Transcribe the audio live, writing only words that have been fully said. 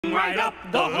hung right up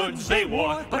the hoods they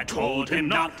wore, but told him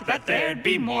not that there'd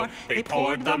be more. They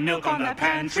poured the milk on the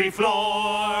pantry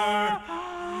floor.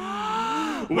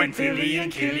 When Philly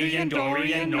and Killy and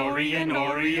Dory and Nori and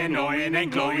Ori and Oyen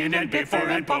and Gloyen and Biffer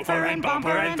and Buffer and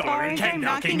Bumper and Thorin came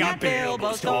knocking at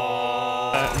Bilbo's door.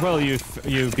 Well, you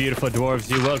beautiful dwarves,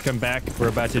 you welcome back. We're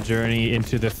about to journey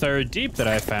into the third deep that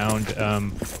I found.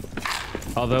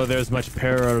 Although there's much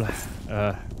peril,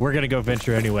 we're gonna go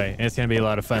venture anyway, and it's gonna be a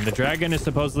lot of fun. The dragon is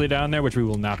supposedly down there, which we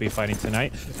will not be fighting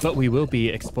tonight, but we will be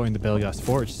exploring the Belgos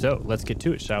Forge. So let's get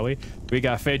to it, shall we? We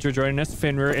got Phaedra joining us,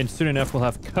 Fenrir, and soon enough we'll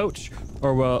have Coach,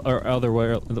 or other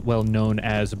well known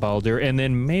as Baldur, and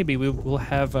then maybe we will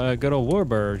have good old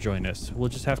Warburg join us. We'll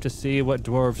just have to see what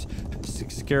dwarves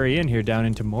scurry in here down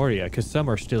into Moria, because some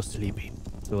are still sleeping.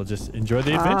 So we'll just enjoy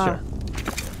the adventure.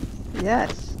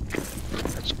 Yes.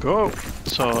 Let's go.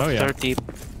 So, third deep.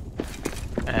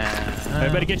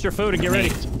 Everybody get your food and get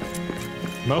ready.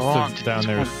 Most of down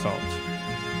there is salt.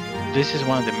 This is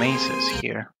one of the mazes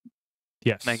here.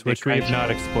 Yes, like which we've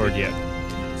not explored yet.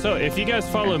 So if you guys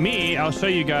follow me, I'll show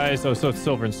you guys. Oh, so it's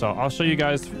silver and salt. I'll show you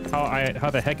guys how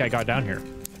the heck I got down here.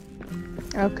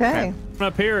 Okay. I'm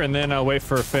up here, and then I'll wait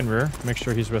for Fenrir. Make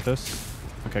sure he's with us.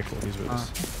 Okay, cool. He's with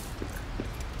us.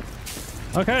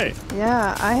 Okay.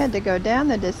 Yeah, I had to go down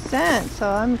the descent, so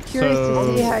I'm curious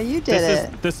to see how you did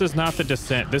it. This is not the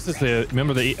descent. This is the,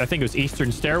 remember the, I think it was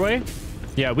Eastern Stairway?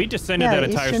 Yeah, we descended that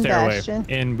entire stairway. Bastion.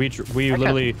 And we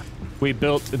literally, we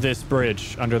built this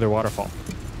bridge under the waterfall.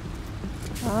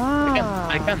 Ah.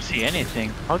 I can't see anything.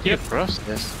 How do you cross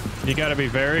this? You gotta be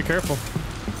very careful.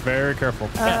 Very careful.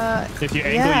 If you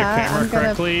angle your camera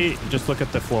correctly, just look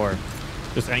at the floor.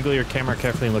 Just angle your camera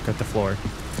carefully and look at the floor.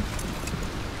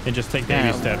 And just take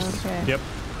baby steps. Okay.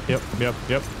 Yep.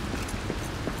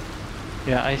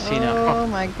 Yeah, I see now. Oh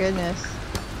my goodness.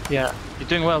 Yeah, you're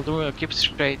doing well. Keep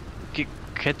straight.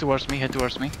 Head towards me. Head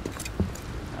towards me.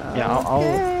 Yeah, I'll.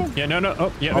 Yeah, no.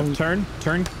 Oh, yeah. Turn.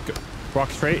 Go. Walk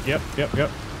straight. Yep.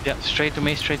 Yeah, straight to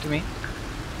me. Straight to me.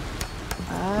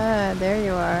 Ah, there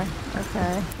you are.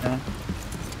 Okay. Yeah.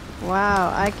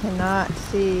 Wow, I cannot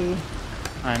see.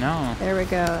 I know. There we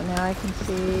go. Now I can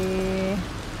see.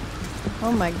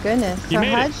 Oh my goodness. You so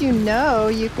how'd you know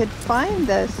you could find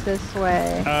this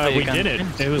way? We did it.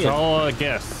 It was all a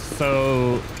guess.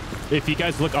 So if you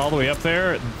guys look all the way up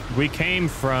there, we came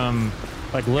from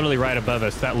like literally right above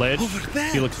us. That ledge,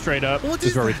 if you look straight up, this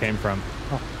is where we came from.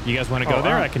 You guys want to go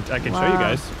there? I can show you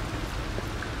guys.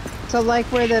 So like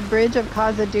where the bridge of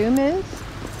Khazad-dûm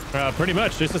is? Pretty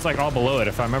much. This is like all below it,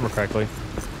 if I remember correctly.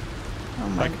 Oh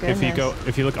my goodness.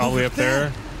 If you look all the way up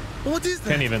there, what is that?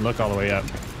 Can't even look all the way up.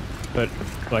 But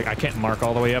like I can't mark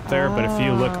all the way up there. But if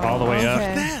you look all the way up,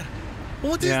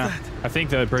 what is that? I think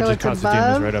the bridge of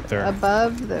Khazad-dûm is right up there.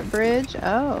 Above the bridge?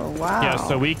 Oh wow. Yeah.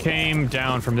 So we came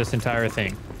down from this entire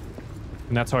thing,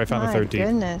 and that's how I found the third deep. My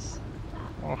goodness.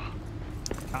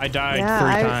 I died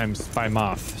 3 times by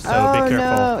moth, so be careful.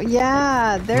 No,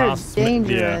 yeah, they're Moths,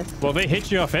 dangerous. Yeah. Well, they hit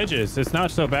you off edges. It's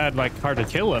not so bad, like hard to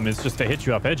kill them. It's just they hit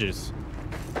you off edges.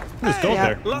 There's gold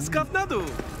there.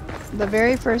 The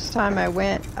very first time I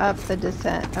went up the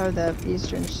descent or the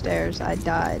eastern stairs, I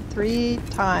died 3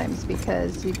 times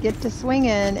because you get to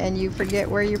swinging and you forget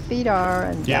where your feet are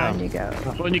and down you go.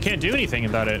 Well, and you can't do anything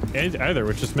about it either,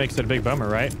 which just makes it a big bummer,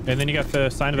 right? And then you got the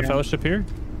sign of the fellowship here.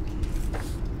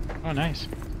 Oh, nice.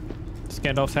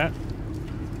 Gandalf's hat.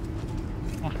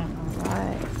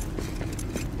 Alright.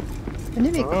 Wouldn't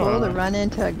it be cool to run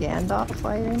into a Gandalf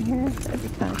fight in here? That'd be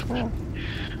kind of cool.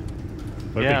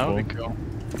 That would be cool.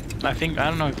 I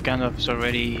don't know if Gandalf's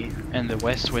already in the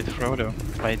west with Frodo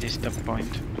by this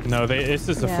point. No, this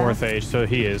is the 4th age, so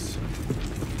he is.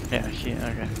 Yeah,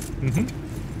 okay.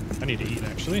 I need to eat,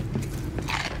 actually.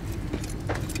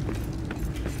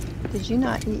 Did you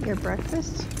not eat your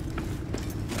breakfast?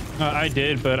 I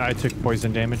did, but I took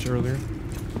poison damage earlier.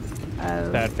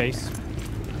 Oh. Bad face.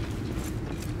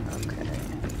 Okay.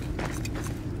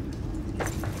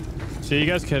 So you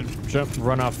guys could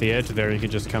run off the edge there. You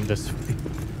could just come this way.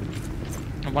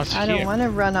 I don't want to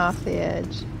run off the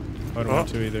edge. I don't want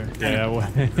to either. Yeah.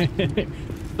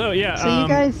 So yeah. So you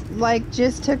guys like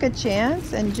just took a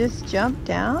chance and just jumped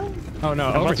down? Oh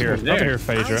no! Over here,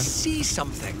 Phaedra. I see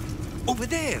something over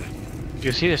there. Do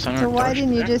you see the sun? So why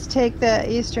didn't you just take the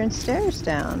eastern stairs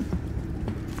down?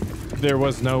 There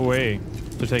was no way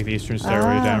to take the eastern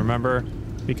stairway down. Remember,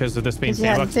 because of this being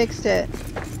Sandbox. You hadn't fixed it.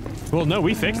 Well, no,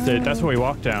 we fixed it. That's where we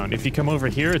walked down. If you come over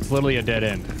here, it's literally a dead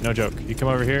end. No joke. You come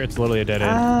over here, it's literally a dead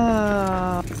end.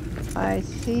 Oh, I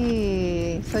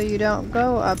see. So you don't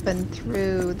go up and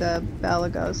through the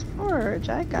Belagos Forge.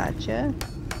 I gotcha.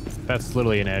 That's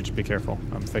literally an edge. Be careful.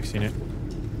 I'm fixing it.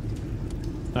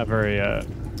 not very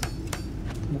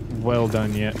well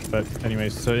done yet. But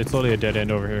anyways, so it's literally a dead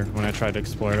end over here. When I tried to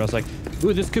explore it, I was like,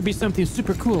 ooh, this could be something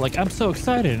super cool. Like, I'm so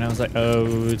excited. And I was like,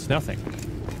 oh, it's nothing.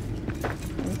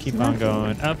 Keep on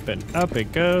going up and up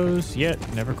it goes, yet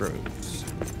never grows.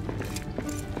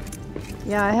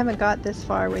 Yeah, I haven't got this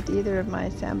far with either of my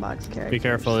sandbox characters. Be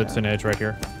careful, it's an edge right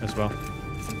here as well.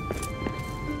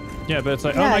 Yeah, but it's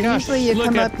like, yeah, oh my gosh, usually you look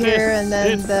come at up here this. and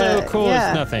then it's so cool, yeah.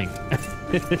 it's nothing.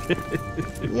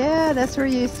 Yeah, that's where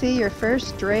you see your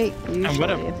first drake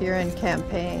usually if you're in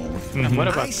campaign. And what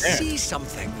about I there? see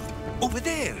something. Over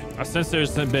there. Since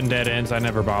there's been dead ends, I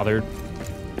never bothered.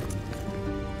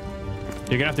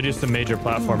 You're gonna have to do some major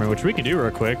platforming, which we can do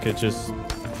real quick. It just...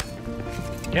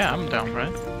 Yeah, I'm down for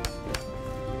it.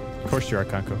 Of course you are,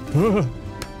 Kanko.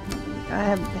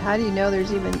 How do you know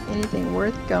there's even anything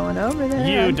worth going over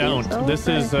there? You don't. This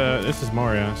is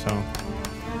Moria, so...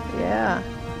 Yeah.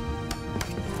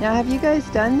 Now, have you guys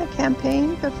done the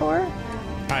campaign before?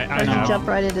 I Or you have. jump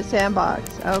right into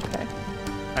Sandbox? Okay.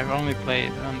 I've only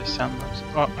played on the Sandbox.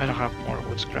 Oh, I don't have more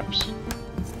wood scraps.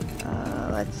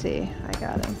 Let's see. I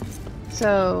got him.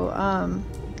 So,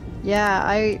 yeah,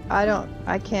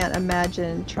 I can't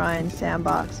imagine trying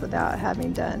Sandbox without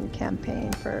having done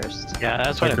campaign first. Yeah,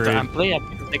 that's what Agreed. I'm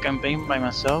playing the campaign by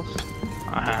myself.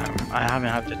 I haven't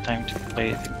had the time to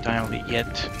play it entirely yet.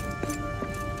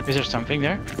 Is there something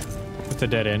there? It's a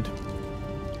dead end.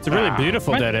 It's a really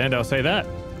beautiful what? dead end, I'll say that.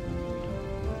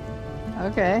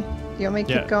 Okay. You want me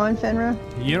to keep going, Fenrir?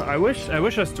 You know, I wish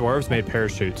us dwarves made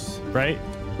parachutes, right?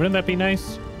 Wouldn't that be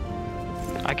nice?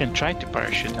 I can try to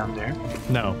parachute down there.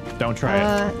 No, don't try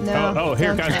it. No. Oh, here,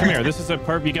 don't guys, try come it. here. This is a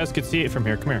part you guys could see it from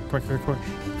here. Come here.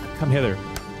 Come hither.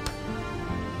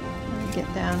 Let me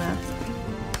get down.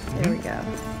 There we go.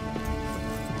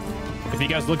 If you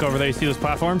guys look over there, you see those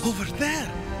platforms? Over there.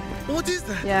 What is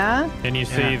that? Yeah? And you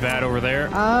see that over there?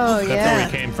 Oh, That's yeah. where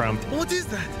we came from. What is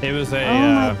that? It was a,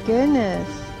 Oh, my goodness.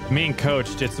 me and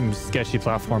Coach did some sketchy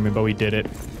platforming, but we did it.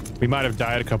 We might have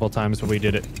died a couple times, but we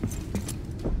did it.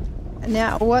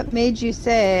 Now, what made you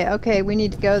say, okay, we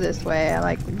need to go this way?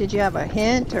 Like, did you have a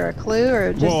hint or a clue,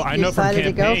 or just Well, I you know from decided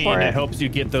to go campaign, for it it? helps you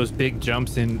get those big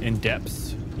jumps in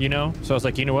depths, you know? So I was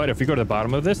like, you know what? If we go to the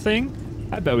bottom of this thing,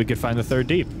 I bet we could find the third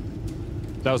deep.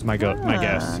 That was my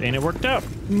guess, and it worked out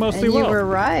mostly And you well. were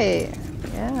right.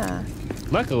 Yeah.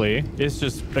 Luckily, it's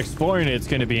just exploring it's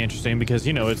going to be interesting because,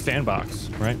 you know, it's Sandbox,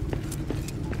 right?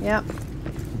 Yep.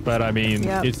 But I mean,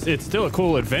 Yep. it's still a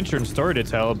cool adventure and story to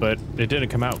tell, but it didn't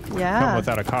come Yeah.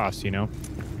 without a cost, you know?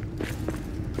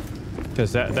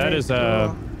 Because that Very is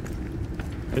cool.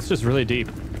 it's just really deep.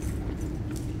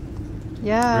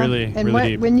 Yeah. Really, and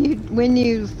really what, deep. when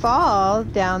you fall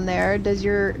down there, does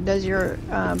your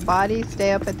body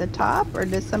stay up at the top, or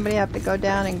does somebody have to go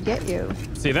down and get you?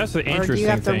 See, that's the Or interesting do you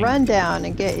have thing. to run down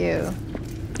and get you?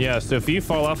 Yeah, so if you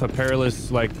fall off a perilous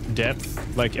like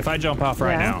depth, like if I jump off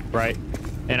right Yeah. now, right,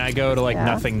 and I go to like Yeah.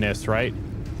 nothingness, right,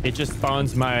 it just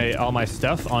spawns all my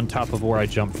stuff on top of where I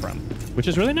jumped from, which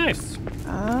is really nice.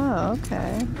 Oh,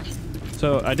 okay.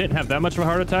 So I didn't have that much of a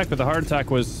heart attack, but the heart attack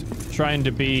was trying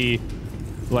to be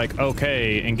like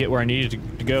okay and get where I needed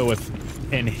to go with,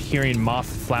 and hearing moth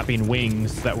flapping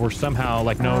wings that were somehow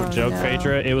like no Oh, joke, no.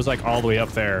 Phaedra. It was like all the way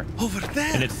up there. Over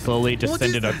there. And it slowly What is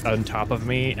descended that? on top of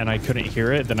me, and I couldn't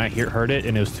hear it. Then I heard it,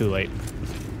 and it was too late.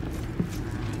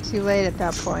 Too late at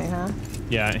that point, huh?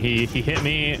 Yeah, he hit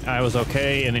me. I was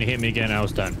okay, and then he hit me again. I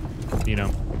was done. You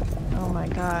know. Oh my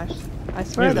gosh. I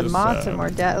swear It the was, moths are more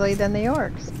deadly than the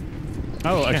orcs.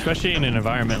 Oh, especially in an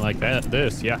environment like that.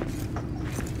 Yeah.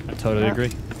 I totally Yeah.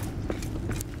 agree.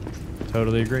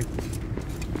 Totally agree.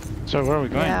 So where are we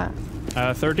going?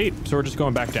 Yeah. Third deep. So we're just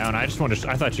going back down. I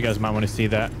thought you guys might want to see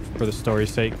that for the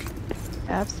story's sake.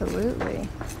 Absolutely.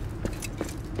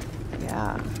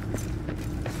 Yeah.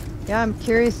 Yeah, I'm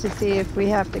curious to see if we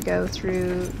have to go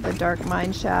through the Dark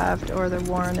Mine Shaft or the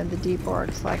Warren of the Deep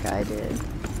Orcs like I did.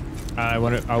 I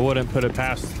wouldn't put it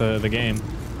past the game.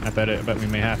 I bet we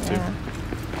may have to. Yeah.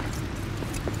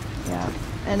 Yeah.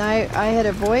 And I had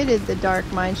avoided the Dark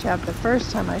Mine Shaft the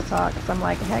first time I saw it because I'm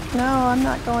like, heck no, I'm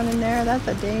not going in there. That's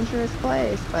a dangerous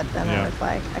place. But then Yeah. I was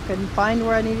like, I couldn't find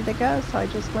where I needed to go, so I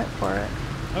just went for it.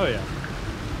 Oh yeah.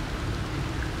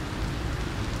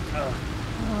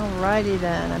 Alrighty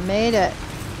then, I made it.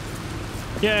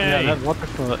 Yay! Yeah, that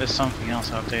waterfall is something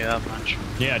else, I'll tell you that much.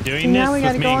 Yeah, doing So now this we with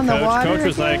gotta me go and in the Coach. water Coach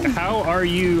was like, again? "How are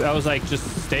you?" I was like, "Just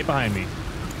stay behind me."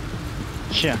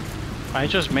 Yeah. I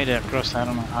just made it across, I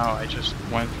don't know how, I just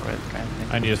went for it kind of thing.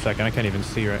 I need a second. I can't even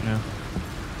see right now.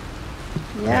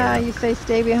 Yeah, There. you say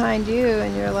stay behind you,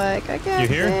 and you're like, I can't You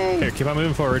here? see. Here, keep on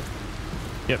moving forward.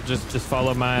 Yep, just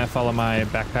follow my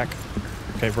backpack.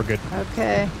 Okay, we're good.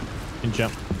 Okay. And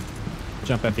jump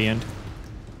at the end.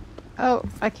 Oh,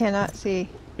 I cannot see.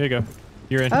 Here you go.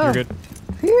 You're in. Oh. You're good.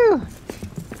 Phew.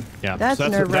 Yeah. That's so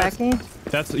nerve-wracking.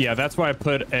 That's why I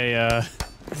put a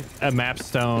map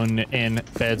stone in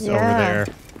beds over Yeah. there,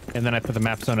 and then I put the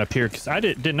map stone up here because I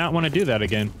did not want to do that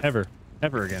again, ever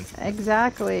again.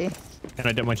 Exactly. And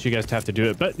I didn't want you guys to have to do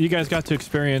it, but you guys got to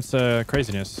experience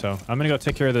craziness. So I'm gonna go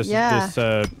take care of this darkness.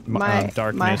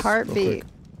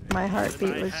 My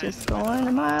heartbeat was just going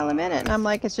a mile a minute, and I'm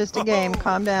like, it's just a game.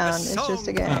 Calm down. It's just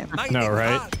a game. No,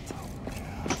 right?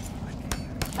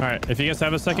 All right. If you guys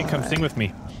have a second, come sing with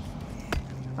me.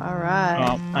 All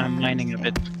right. I'm mining a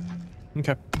bit.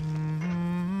 Okay.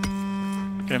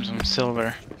 Get some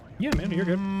silver. Yeah, man, you're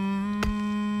good.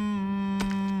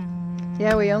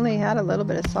 Yeah, we only had a little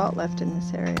bit of salt left in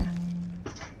this area.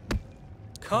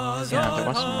 Yeah, there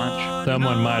wasn't much.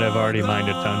 Someone might have already mined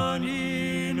a ton.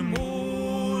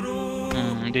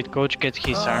 Did Coach get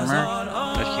his armor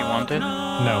that he wanted?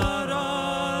 No.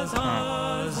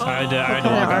 I had to kind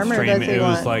of log off armor stream. does he It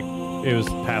was want? it was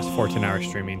past 14-hour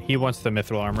streaming. He wants the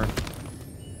mithril armor.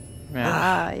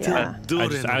 Yeah. Yeah.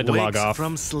 Durin I had to log wakes off.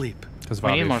 from sleep. Because of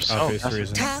We need more obvious salt,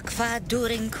 reasons. Tak va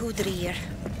Durin Kudrir.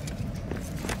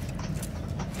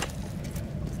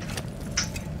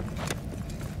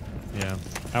 Yeah.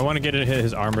 I want to get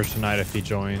his armor tonight if he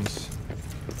joins.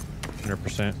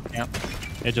 100%. Yep.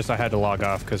 It just I had to log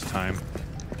off because time.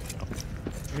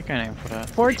 We can aim for that.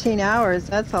 14 hours.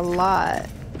 That's a lot.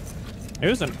 It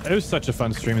was such a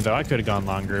fun stream though. I could have gone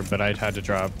longer, but I had to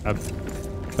drop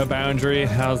a boundary.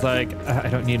 I was like, I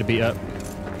don't need to be up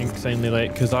insanely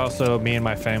late because also me and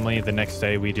my family the next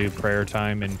day we do prayer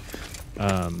time and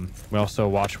we also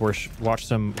watch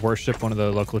some worship. One of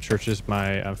the local churches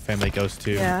my family goes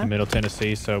to in Middle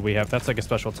Tennessee. So that's like a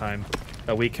special time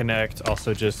that we connect.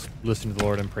 Also just listen to the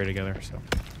Lord and pray together. So.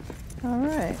 All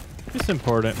right. It's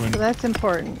important when So that's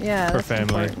important. Yeah. for that's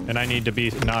family, important. and I need to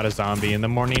be not a zombie in the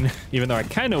morning, even though I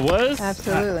kind of was.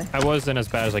 Absolutely. I wasn't as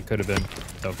bad as I could have been.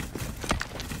 So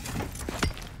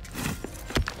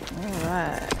All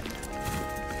right.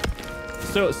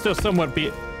 still somewhat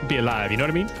be alive. You know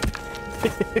what I mean?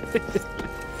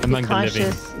 Among the living.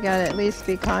 Conscious. You gotta at least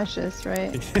be conscious,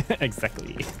 right?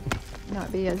 Exactly. Not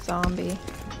be a zombie.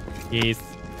 Yes.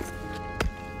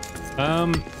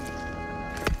 How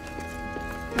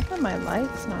come my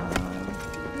light's not on?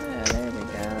 Yeah, there we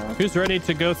go. Who's ready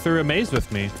to go through a maze with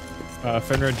me?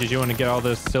 Fenrir, did you want to get all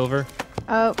this silver?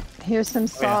 Oh, here's some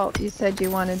salt. You said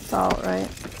you wanted salt, right?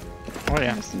 Oh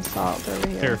yeah. Here's some salt over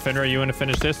here. Here, Fenrir, you want to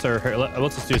finish this, or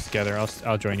let's just do this together.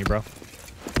 I'll join you, bro.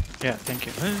 Yeah, thank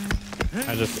you.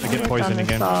 I get Work poisoned on the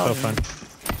again. salt. So fun.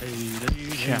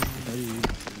 Yeah.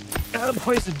 Oh,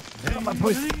 poison. Oh, my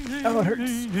poison. Oh, it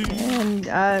hurts. And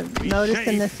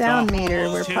noticing the sound meter,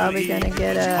 we're probably gonna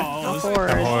get a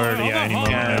horde. Horde, yeah, any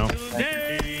moment now.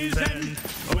 Days and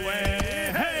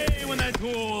away, hey, when that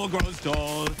wool grows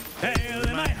dull, tail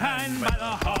in my hand by the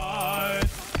heart.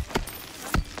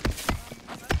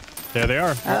 There they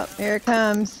are. Oh, here it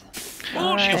comes.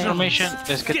 All right. Information.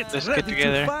 Let's get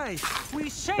together.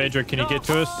 Phaedra, can you get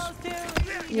to us?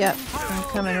 Yep, I'm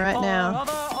coming right now.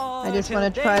 I just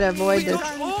want to try to avoid this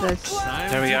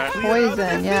There we are.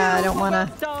 poison. Yeah, I don't want to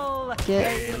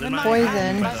get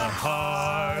poisoned.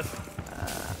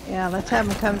 Yeah, let's have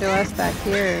them come to us back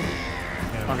here.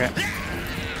 Okay.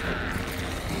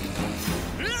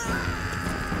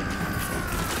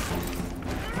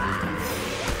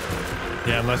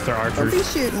 Yeah, unless they're Don't archers. be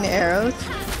shooting arrows.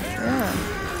 Yeah.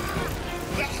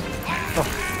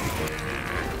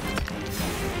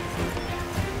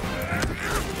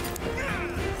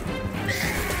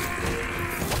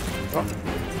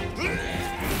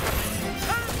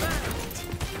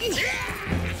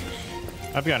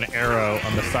 I've got an arrow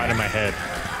on the side of my head.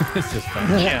 It's just fun.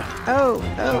 Yeah. Oh.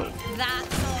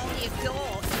 That's all you've got.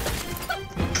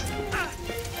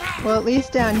 Well, at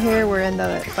least down here we're in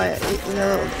the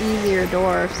little easier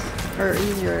dwarfs, or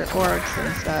easier orcs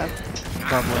and stuff.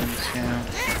 Goblins, yeah.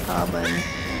 Goblins.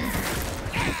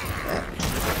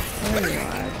 There you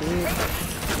are, dude.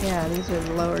 Yeah, these are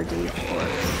the lower deep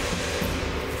orcs.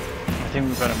 I think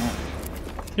we got him all.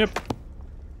 Yep.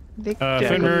 Victory.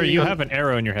 Fenrir, you have an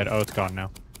arrow in your head. Oh, it's gone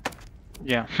now.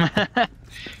 Yeah.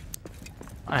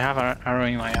 I have an arrow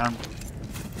in my arm.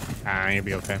 You'll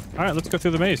be okay. All right, let's go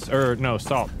through the maze. Or no,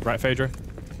 salt. Right, Phaedra?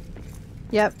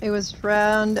 Yep, it was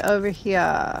round over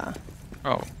here.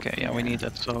 Oh, okay. Yeah, we need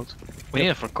that salt. We need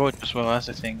it for coat as well. That's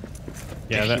the thing.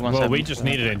 Yeah, If he wants well, that we just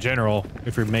need it in general.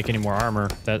 If we make any more armor,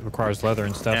 that requires leather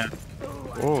and stuff. Yeah.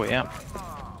 Oh yeah.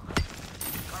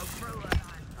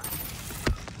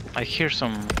 I hear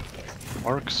some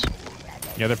orcs.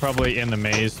 Yeah, they're probably in the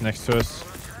maze next to us.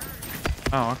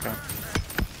 Oh, okay.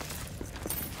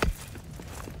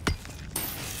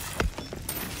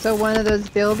 So one of those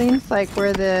buildings, like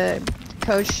where the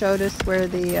coach showed us where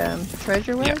the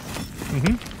treasure was? Yeah.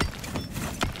 Mm-hmm.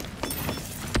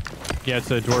 Yeah, it's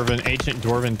a ancient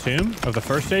dwarven tomb of the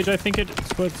first age, I think it's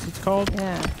what it's called.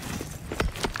 Yeah.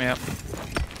 Yep.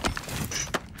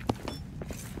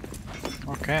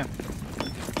 Okay.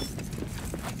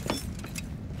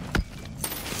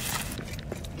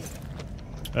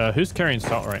 Who's carrying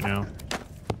salt right now?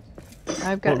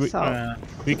 I've got Well, salt.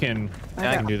 We can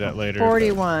do that later.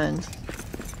 41.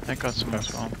 I got some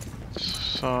as well.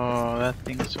 So that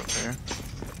thing is over there.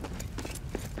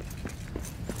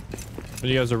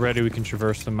 When you guys are ready, we can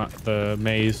traverse the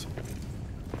maze.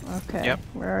 Okay. Yep.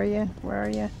 Where are you? Where are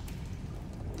you?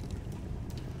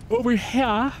 Over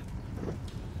here.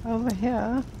 Over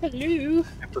here. Hello.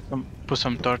 I put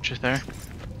some torches there.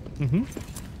 Mm-hmm.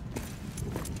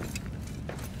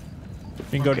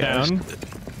 We can go Okay, down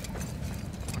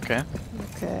Okay.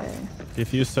 Okay.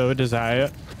 if you so desire.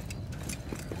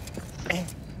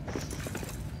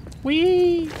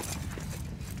 Wee.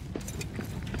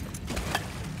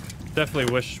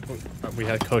 Definitely wish we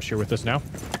had Coach here with us now.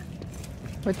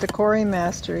 With the quarry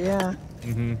master, yeah.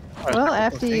 Mm-hmm. Well,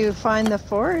 after you find the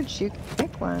forge, you can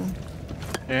pick one.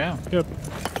 Yeah. Yep.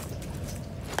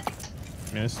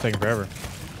 Man, this is taking forever.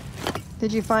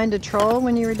 Did you find a troll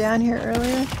when you were down here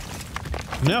earlier?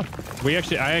 No,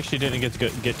 I actually didn't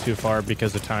get too far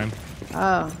because of time.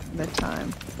 Oh, the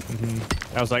time.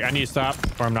 I was like, I need to stop,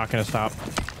 or I'm not gonna stop.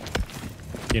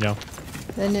 You know,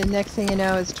 Then the next thing you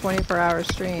know, it's 24-hour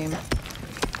stream.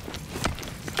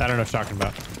 I don't know what you're talking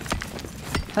about.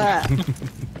 Ah,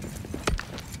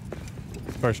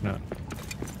 Of course not.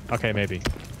 Okay, maybe.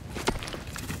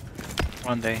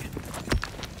 One day.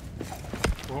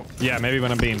 Yeah, maybe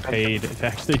when I'm being paid to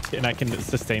actually, and I can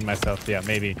sustain myself. Yeah,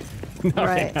 maybe.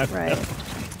 right, right.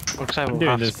 Looks like I'm we'll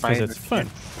doing have this because spiders it's fun.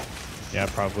 Yeah,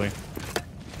 probably.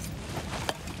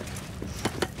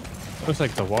 Looks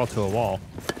like the wall to a wall.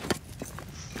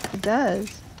 It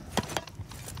does.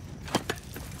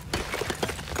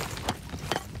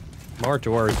 More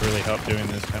dwarves really help doing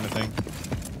this kind of thing.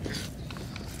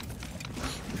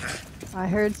 I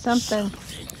heard something.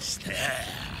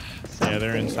 Yeah,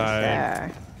 they're Something is inside.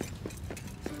 there.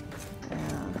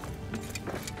 Yeah.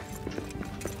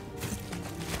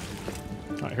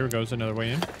 Alright, here goes another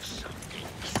way in.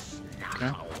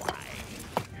 Okay.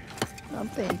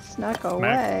 Something snuck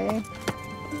away.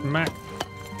 Smack.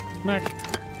 Smack.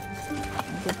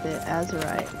 I'll get the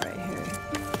azurite right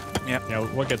here. Yeah,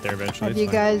 we'll get there eventually. Have it's you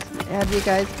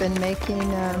fine. guys been making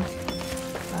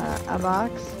a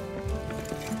box?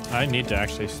 I need to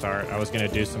actually start. I was gonna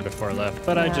do some before I left,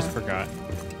 but I just Yeah. forgot.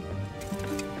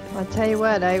 I'll tell you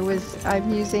what,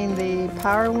 I'm using the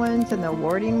power ones and the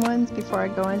warding ones before I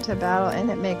go into battle, and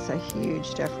it makes a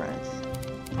huge difference.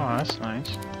 Oh, that's nice.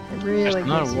 It really There's gives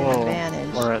another you an wall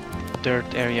advantage. or a dirt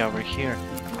area over here.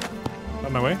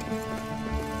 On my way?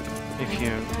 If you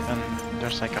and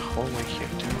there's like a hallway here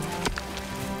too.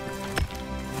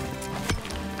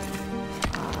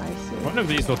 Ah, I see. One of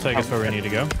these will take us where we need to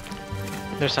go.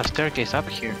 There's a staircase up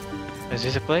here. Is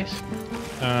this a place?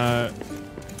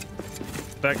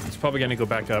 It's probably gonna go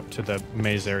back up to the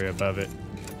maze area above it.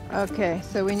 Okay,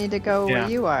 so we need to go Yeah. where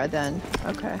you are then.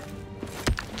 Okay.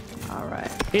 All right.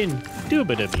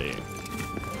 Indubitably.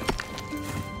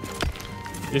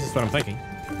 This is what I'm thinking.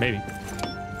 Maybe.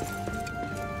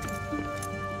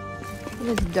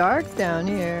 It's dark down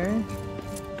here.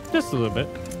 Just a little bit.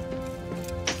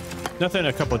 Nothing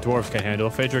a couple of dwarves can handle.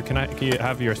 Phaedra, can you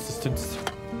have your assistance?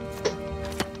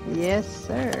 Yes,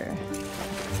 sir.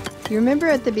 You remember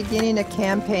at the beginning of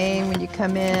campaign when you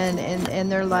come in and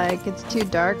they're like, it's too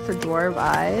dark for dwarf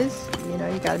eyes? You know,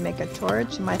 you got to make a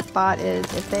torch. My thought is,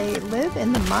 if they live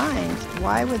in the mines,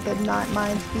 why would the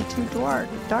mines be too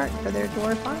dark for their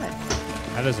dwarf eyes?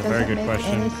 That is a very good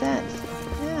question. Doesn't make any sense.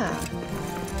 Yeah.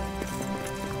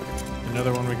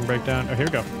 Another one we can break down. Oh, here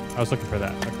we go. I was looking for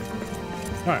that. Okay.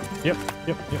 All right. Yep.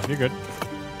 You're good.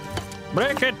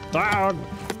 Break it down.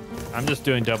 I'm just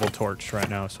doing double torch right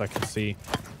now so I can see.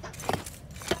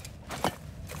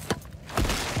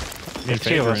 In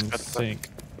favor and sync.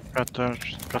 Got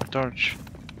torch. Got torch.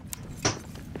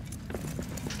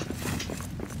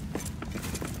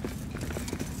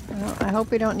 Well, I hope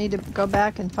we don't need to go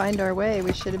back and find our way.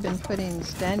 We should have been putting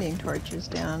standing torches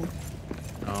down.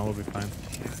 Oh, we'll be fine.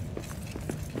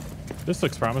 This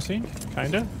looks promising,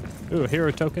 kinda. Ooh, a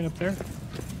hero token up there.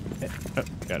 Oh,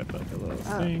 gotta put a little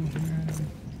thing here.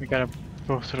 We gotta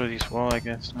go through this wall, I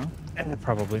guess, no?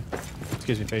 Probably.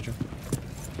 Excuse me, Phaedra.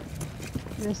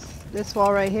 This This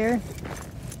wall right here?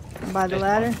 By the This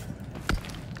ladder?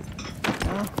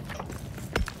 No.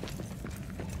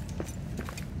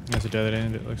 There's a dead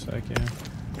end, it looks like, yeah.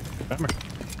 Bummer.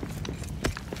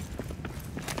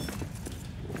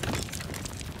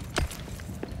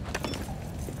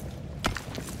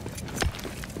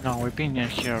 No, we've been in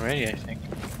here already, I think.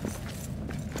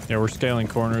 Yeah, we're scaling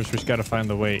corners. We just gotta find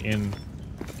the way in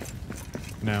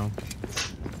now.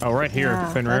 Oh, right here,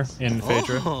 Yeah, Fenrir, that's- in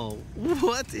Phaedra. Oh,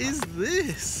 what is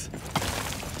this?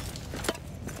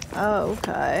 Oh,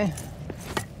 okay.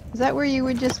 Is that where you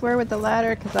would just were with the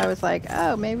ladder? Because I was like,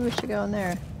 oh, maybe we should go in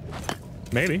there.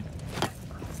 Maybe.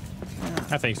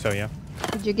 I think so, yeah.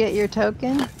 Did you get your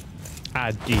token?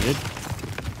 I did.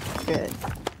 Good.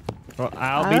 Well,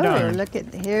 I'll be Oh, darned. look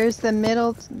at, here's the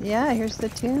middle, yeah, here's the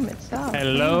tomb itself.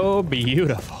 Hello,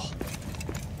 beautiful.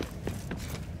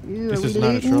 Ooh, This are we is not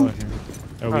a looting? troll in here.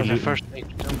 Oh, we Oh, the looting. first page.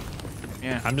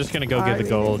 Yeah. I'm just gonna go Are get the we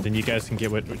gold, looting? and you guys can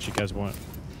get what you guys want.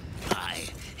 I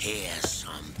hear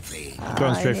something.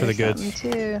 Going straight I for the hear goods.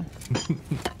 something too.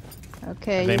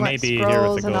 Okay, They you may want be here with the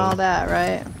scrolls and all gold. that,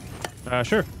 right?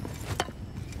 Sure.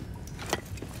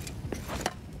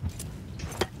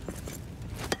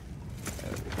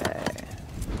 Okay.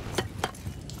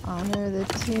 Honor the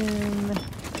tomb.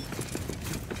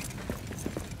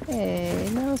 Hey,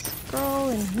 no scroll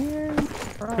in here.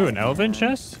 Ooh, an Right elven now.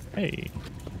 chest? Hey.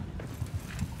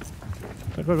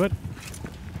 What?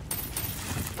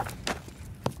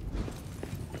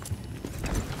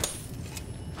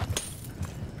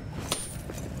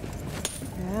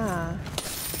 Yeah.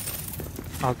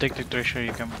 I'll take the treasure,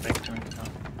 you come back to me now.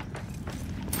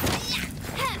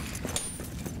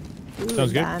 Ooh,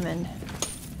 Sounds good. diamond.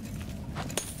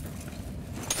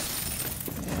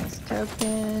 Yes,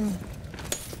 token.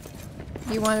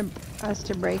 You want us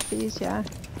to break these, yeah?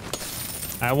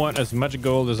 I want as much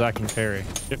gold as I can carry,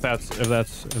 if that's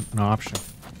an option.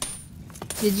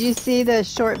 Did you see the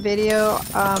short video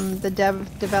the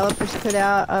developers put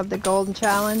out of the Golden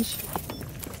Challenge?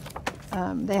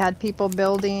 They had people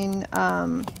building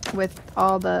with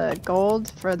all the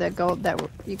gold for the gold that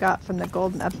you got from the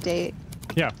Golden Update.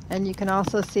 Yeah. And you can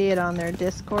also see it on their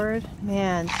Discord.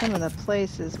 Man, some of the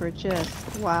places were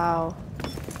just, wow.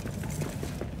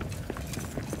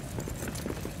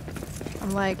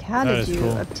 I'm like, how That did is you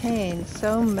cool. obtain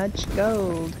so much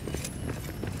gold?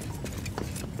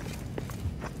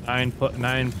 9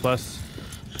 plus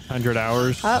 100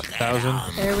 hours, Up. 1,000.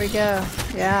 There we go.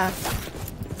 Yeah.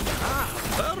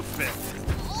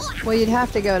 Perfect. Well, you'd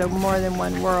have to go to more than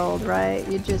one world, right?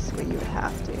 You would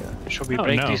have to. Should we Oh,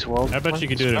 break no. these walls? I bet you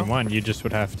could do it in one. You just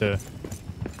would have to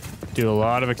do a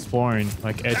lot of exploring,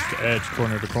 like edge to edge,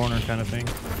 corner to corner kind of thing.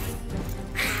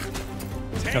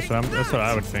 That's what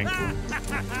I would think.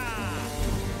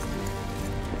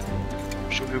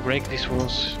 Should we break these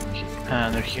walls?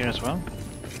 They're here as well?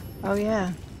 Oh,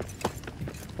 yeah.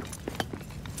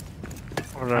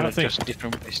 Or I are don't they think- just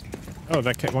different ways? Oh,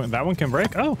 that one can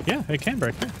break? Oh, yeah, it can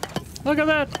break. Yeah. Look at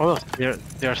that. Oh,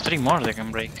 there are 3 more they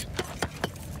can break.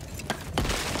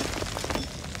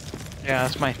 Yeah,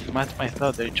 that's my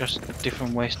thought. They're just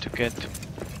different ways to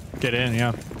Get in,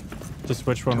 yeah. Just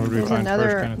which one would we There's find first?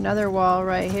 another Kind of another wall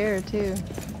right here too.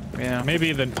 Yeah.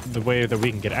 Maybe the way that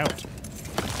we can get out.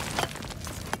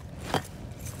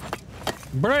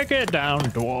 Break it down,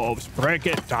 dwarves. Break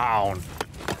it down.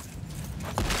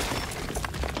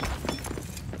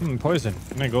 Poison.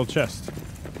 And a gold chest.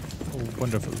 Oh,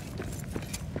 wonderful.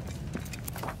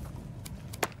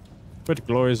 What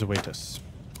glories await us?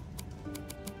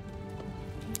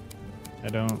 I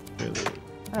don't really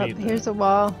Oh, need here's that. a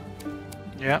wall.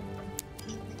 Yeah.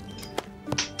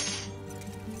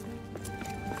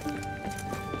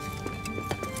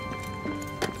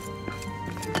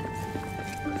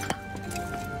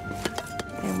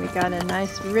 And we got a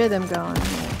nice rhythm going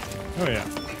here. Oh yeah.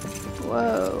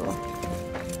 Whoa.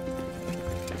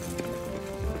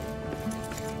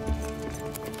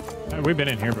 We've been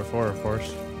in here before, of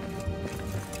course.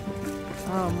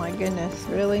 Oh my goodness,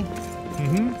 really?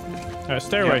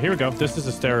 Stairway, Yeah. here we go. This is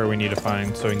a stairway we need to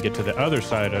find so we can get to the other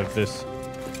side of this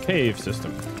cave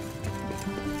system.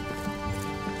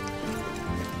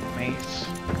 Maze.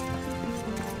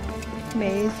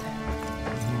 Maze.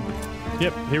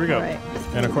 Yep, here we go. Alright.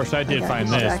 And of course I did got find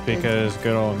this distracted. because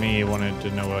good old me wanted to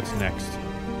know what's next.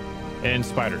 And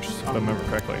spiders, if I remember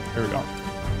correctly. Here we go.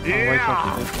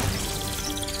 Yeah.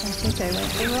 I think I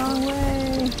went the wrong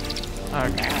way.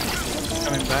 Okay.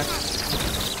 Coming back.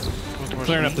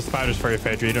 Clearing up the spiders for you,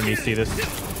 Phaedra. You don't need to see this.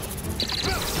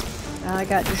 I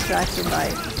got distracted by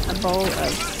a bowl of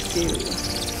stew.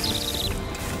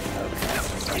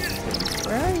 Okay.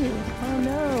 Where are you? Oh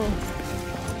no.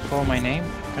 Follow my name,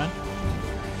 okay?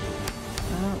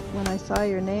 When I saw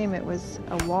your name, it was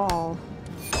a wall.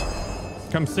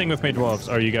 Come sing with me,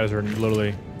 dwarves. Oh, you guys are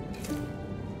literally...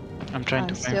 I'm trying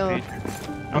to still- find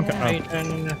Phaedra. Okay.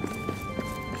 Yeah.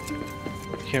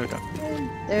 Here we go.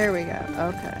 There we go.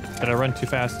 Okay. Did I run too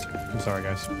fast? I'm sorry,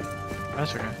 guys.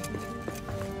 That's okay.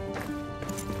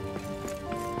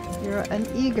 You're an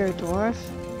eager dwarf.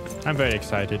 I'm very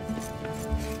excited.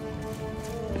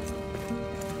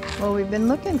 Well, we've been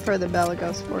looking for the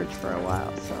Belagos Forge for a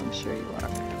while, so I'm sure you are.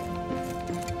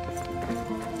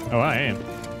 Oh, I am.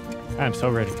 I'm so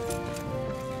ready.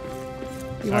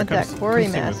 You want that quarry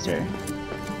come sing master.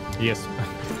 with me. Yes.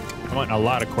 I want a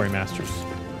lot of quarry masters.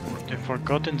 The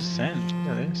Forgotten Sand.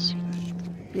 Look at this.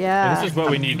 Yeah. This is what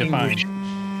we need to find.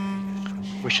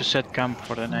 We should set camp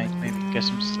for the night. Maybe get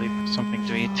some sleep, something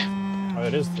to eat. Oh,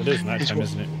 it is nighttime,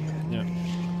 isn't it? Yeah.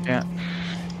 Yeah.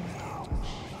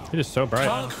 It is so bright.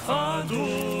 I'm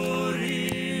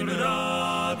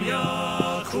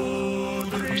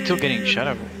still getting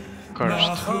shadow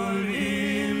cursed.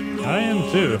 I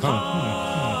am too.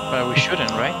 Huh. But we shouldn't,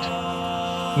 right?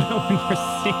 No, when you're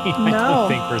singing, I No, don't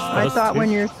think we're supposed I thought to.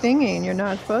 when you're singing, you're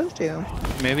not supposed to.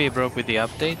 Maybe it broke with the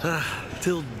update.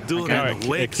 Till No, Durin it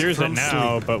wakes cures it from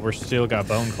now, sleep. but we're still got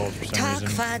bone cold for some reason.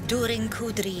 Takva Durin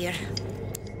Kudrir.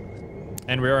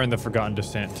 And we are in the Forgotten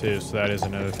Descent too, so that is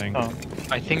another thing. Oh,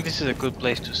 I think this is a good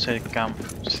place to set camp,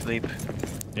 sleep.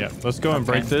 Yeah, let's go and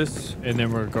break Okay. this, and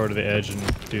then we'll go to the edge and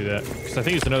do that. Because I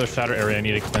think it's another shadow area I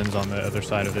need to cleanse on the other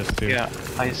side of this too. Yeah,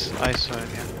 I saw it,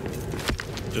 yeah.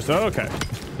 Just, oh, okay.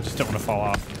 I just don't want to fall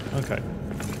off. Okay.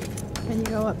 Can you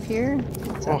go up here?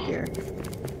 What's up Oh. here?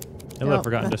 Hello, Nope,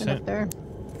 Forgotten nothing Descent. up there.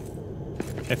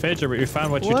 Hey, Phaedra, we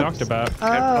found what you Whoops. talked about.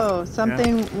 Oh,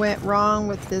 something went wrong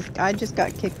with this. I just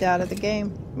got kicked out of the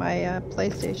game. My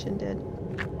PlayStation did.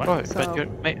 What? Oh, So-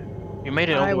 but you made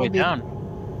it all I the way will be- down.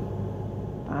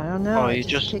 I don't know. Oh, it you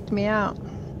just just- kicked me out.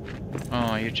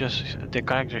 Oh, the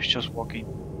character is just walking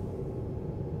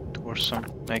towards some,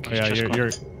 like Oh, it's yeah, just you're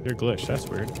going- glitched. That's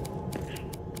weird.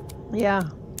 Yeah,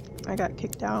 I got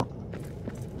kicked out.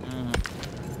 Mm,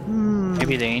 Hmm.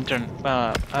 maybe the internet,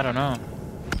 I don't know.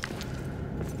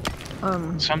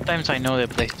 Sometimes I know the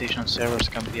PlayStation servers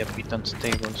can be a bit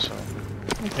unstable, so...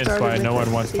 it That's started why with no a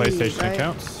one wants C, PlayStation right?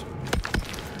 accounts.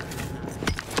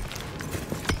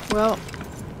 Well,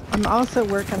 I'm also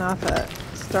working off a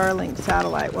Starlink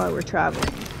satellite while we're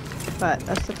traveling. But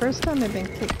that's the first time I've been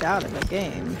kicked out of a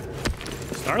game.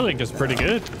 Starlink is pretty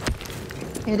good.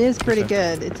 It is pretty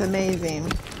Okay. good. It's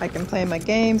amazing. I can play my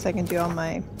games. I can do all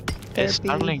my Is therapy.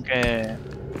 Starlink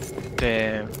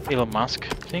the Elon Musk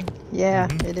thing? Yeah,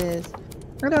 Mhm. it is.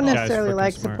 I don't Yeah, it's necessarily freaking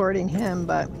like smart. supporting him,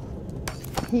 but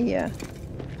he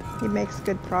makes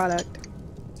good product.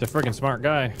 He's a freaking smart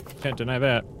guy. Can't deny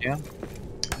that. Yeah.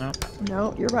 No.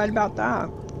 No, you're right about that.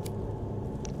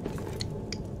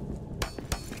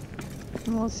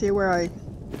 And we'll see where I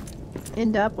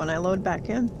end up when I load back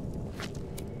in.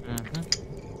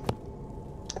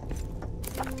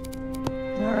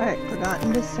 Mm-hmm. All right,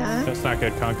 Forgotten Descent. That's not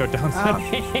good, Conco. Don't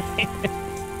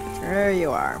There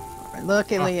you are.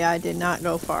 Luckily, I did not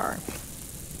go far.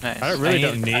 Nice. I really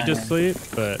don't need to sleep,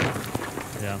 but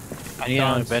yeah. I need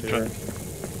on the Let's do bedroom.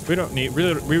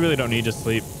 it. We really don't need to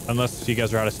sleep unless you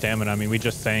guys are out of stamina. I mean, we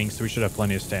just sang, so we should have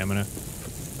plenty of stamina.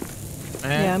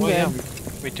 Yeah, I'm well, good.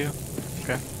 Yeah, we do.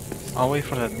 Okay. I'll wait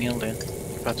for that meal then.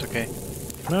 If that's okay.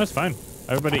 No, it's fine.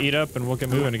 Everybody eat up and we'll get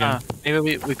moving again. Maybe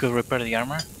we could repair the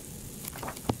armor.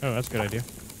 Oh, that's a good idea.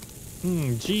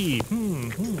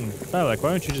 Like, why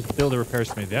don't you just build a repair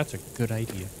smith? That's a good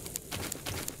idea.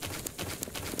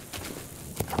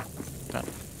 No.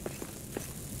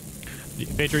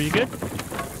 Phaedra, are you good?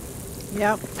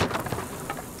 Yep,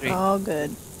 3, all good.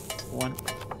 1.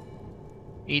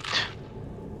 Eat.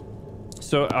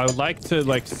 So I would like to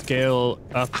scale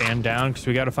up and down because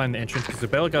we got to find the entrance because the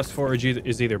Belagos Forge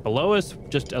is either below us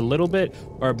just a little bit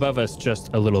or above us just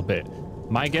a little bit.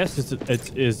 My guess is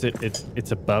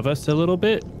it's above us a little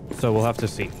bit, so we'll have to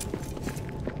see.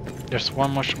 There's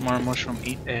one more mushroom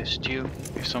stew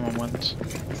if someone wants.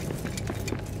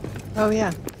 Oh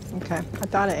yeah, okay. I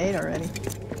thought I ate already.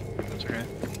 That's okay.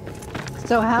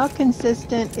 So how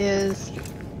consistent is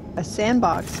a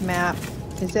sandbox map?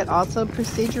 Is it also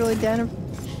procedurally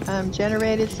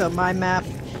generated? So my map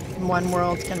in one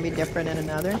world's going to be different in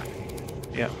another?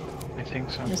 Yeah, I think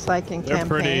so. Just like in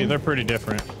campaign? They're pretty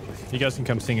different. You guys can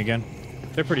come sing again.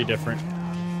 They're pretty different.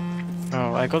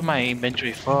 Oh, I got my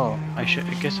inventory full. I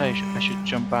guess I should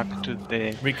jump back to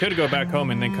the... We could go back home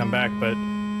and then come back, but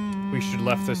we should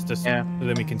left this to Yeah. so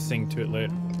then we can sing to it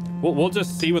later. We'll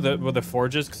just see where the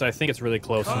forge is because I think it's really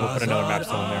close, and we'll put another map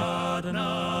still in there.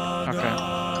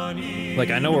 Okay. Like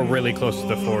I know we're really close to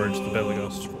the forge, the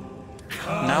Belagos.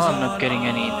 Now I'm not getting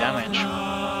any damage.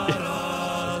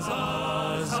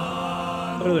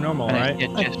 Totally normal,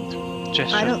 And right?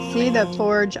 just I don't see the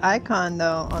forge icon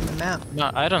though on the map. No,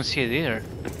 I don't see it either.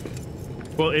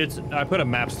 Well, I put a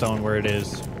map stone where it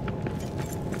is.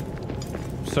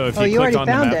 So if Oh, you click already on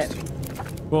found the it.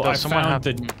 map, well, I Does someone found have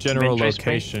the general inventory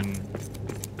space? location.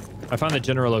 I found the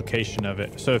general location of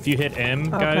it. So if you hit M,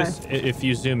 guys, if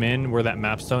you zoom in where that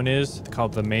map stone is,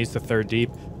 called the Maze the Third Deep,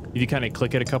 if you kind of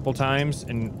click it a couple times,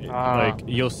 and like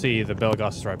you'll see the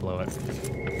Belgos is right below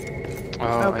it. Oh,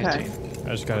 I Okay. see. I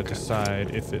just gotta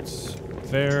decide if it's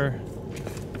there.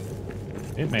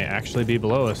 It may actually be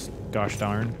below us. Gosh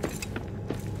darn.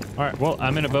 All right. Well,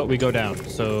 I'm in a boat. We go down.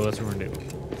 So that's what we're gonna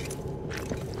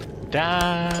do.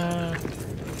 Down.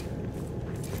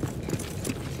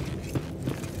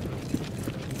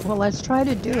 Well, let's try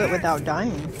to do it without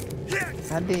dying.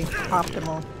 That'd be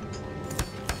optimal.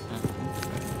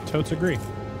 Totes agree.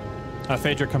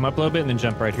 Phaedra, come up a little bit and then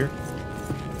jump right here.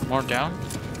 More down?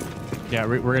 Yeah,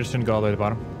 we're just gonna go all the way to the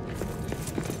bottom.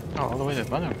 Oh, all the way to the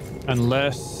bottom.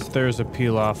 Unless there's a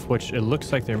peel off, which it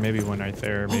looks like there may be one right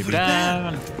there. Maybe.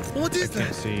 Down. What is Can't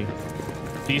that? see.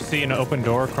 Do you see an open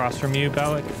door across from you,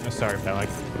 Balak? Sorry, Balak.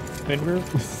 Fenrir?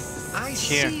 I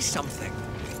Here. see something.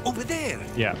 Over there.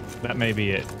 Yeah, that may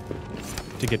be it.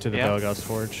 To get to the Yeah. Belgos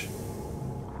Forge.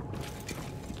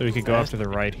 So we could go up to the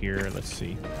right here. Let's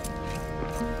see.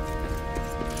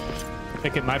 I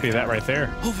think it might be that right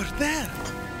there. Over there.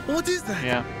 What is that?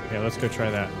 Yeah. Yeah, let's go try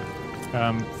that.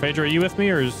 Phaedra, are you with me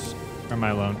or am I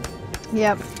alone?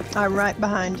 Yep, I'm right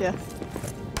behind you.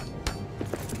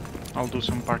 I'll do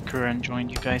some parkour and join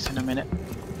you guys in a minute.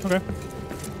 Okay.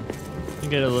 You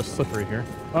get a little slippery here.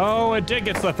 Oh, it did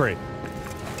get slippery.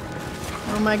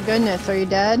 Oh my goodness, are you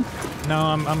dead? No,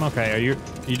 I'm okay. You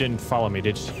didn't follow me,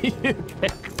 did you? Okay.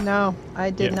 No, I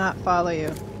did Yeah. not follow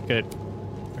you. Good.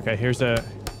 Okay, here's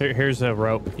a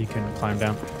rope you can climb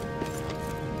down.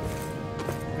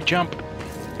 Jump.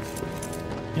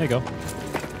 Here you go.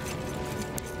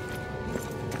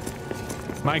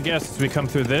 My guess is we come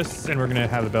through this, and we're gonna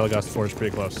have the Belgos Forge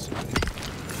pretty close.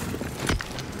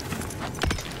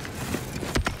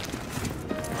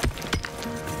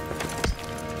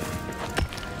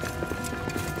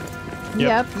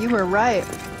 Yep, you were right.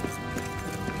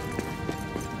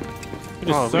 It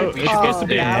is Oh, so. we It's should supposed to get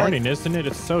be the- morning, isn't it?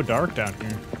 It's so dark down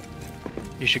here.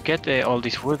 You should get all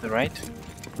this wood, right?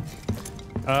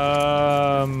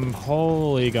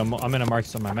 Holy gum! I'm gonna mark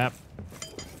this on my map.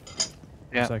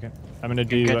 Yeah. A second. I'm gonna You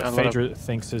do get what a lot of- Phaedra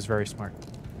thinks is very smart.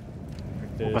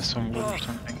 Like With this. some wood or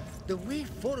something. The way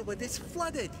forward is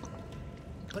flooded.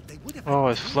 But they would have Oh,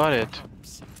 had it's flooded.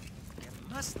 bombs.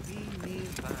 It must be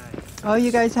nearby. Oh,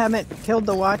 you guys haven't killed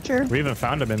the Watcher? We haven't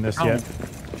found him in this Oh. yet.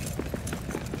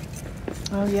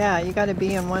 Oh yeah, you gotta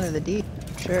be in one of the deep.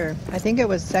 Sure. I think it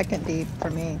was second deep for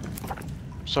me.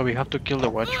 So we have to kill the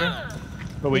Watcher?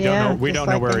 But we Yeah, don't know. We just don't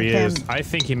know like where in he is. Camp. I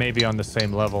think he may be on the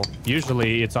same level.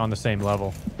 Usually, it's on the same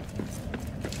level.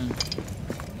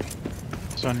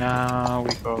 So now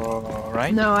we go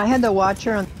right? No, I had the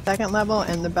Watcher on the second level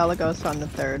and the Belagos on the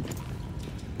third.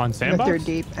 On The Sandbox? third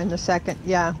deep and the second,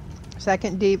 yeah.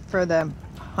 Second deep for the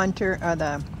Hunter,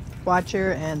 the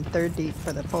Watcher, and third deep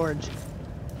for the Forge.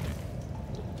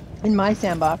 In my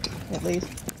sandbox, at least.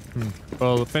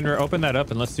 Well, Fenrir, open that up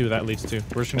and let's see what that leads to.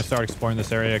 We're just gonna start exploring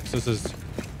this area because this is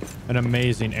an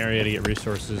amazing area to get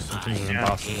resources and things are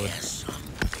impossible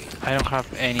with. I don't have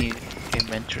any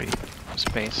inventory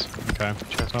space. Okay.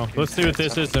 Just Well, give let's see what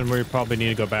this is, and we probably need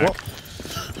to go back.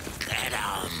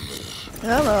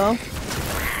 Hello.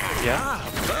 Yeah?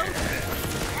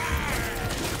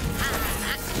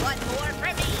 That's one more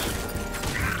for me.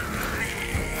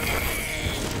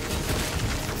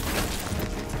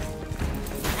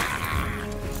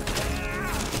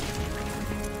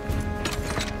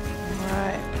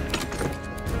 Alright.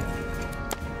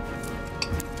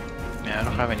 Yeah, I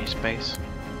don't have any space.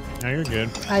 No, you're good.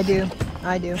 I do.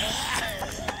 I do.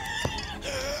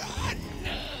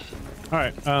 All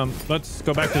right. Let's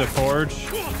go back to the forge.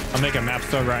 I'll make a map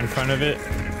stone right in front of it,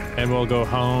 and we'll go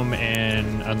home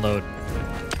and unload.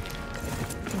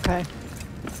 Okay.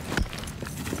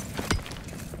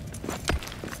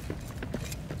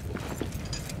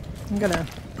 I'm gonna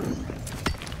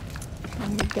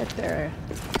get there.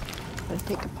 I'm gonna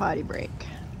take a potty break.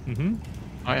 Mm-hmm.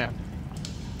 Oh yeah.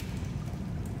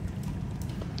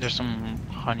 There's some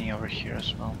honey over here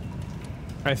as well.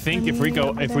 I think if we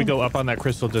Over there. go up on that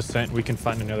crystal descent, we can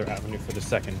find another avenue for the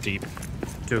second deep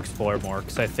to explore more.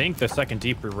 Because I think the second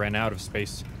deep we ran out of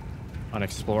space on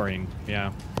exploring.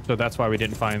 Yeah. So that's why we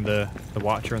didn't find the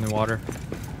Watcher in the water.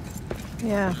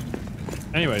 Yeah.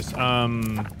 Anyways,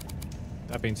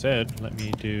 That being said, let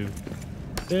me do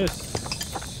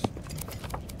this.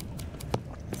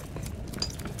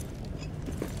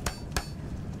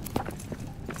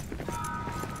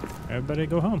 Everybody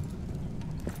go home.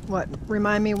 What?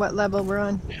 Remind me what level we're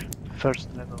on.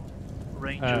 First level.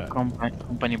 Ranger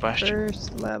company bastion.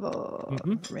 First level.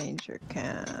 Ranger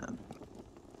camp.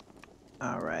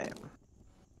 Alright.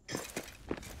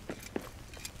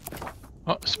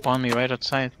 Oh, spawn me right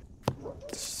outside.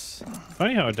 It's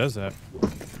funny how it does that.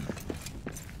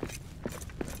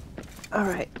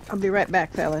 Alright, I'll be right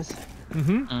back, fellas.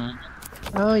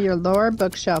 Oh, your lore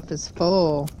bookshelf is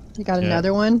full. You got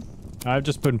another one? I've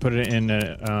just put it in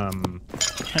a,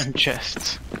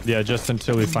 chests. yeah, just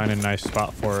until we find a nice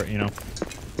spot for it, you know,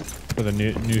 for the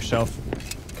new shelf.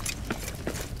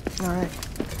 Alright.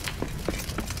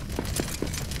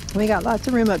 We got lots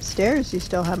of room upstairs you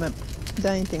still haven't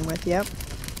done anything with. Yep.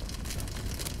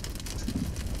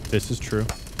 This is true.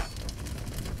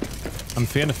 I'm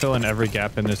gonna fill in every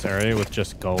gap in this area with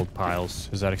just gold piles.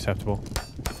 Is that acceptable?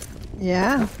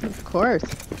 Yeah, of course.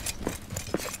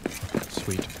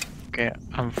 Sweet. Okay,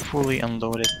 I'm fully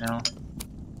unloaded now.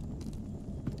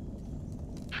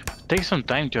 Take some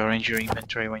time to arrange your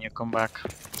inventory when you come back.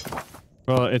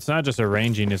 Well, it's not just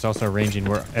arranging, it's also arranging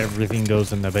where everything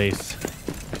goes in the base.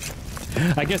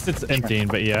 I guess it's emptying,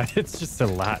 but yeah, it's just a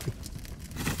lot.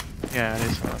 Yeah, it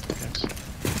is a lot, yes.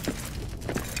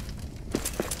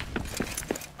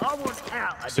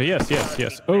 So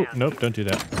yes. Oh, nope, don't do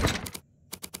that.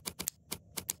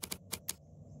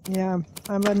 Yeah,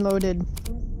 I'm unloaded.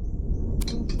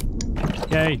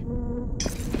 Yay.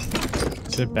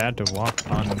 Is it bad to walk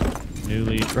on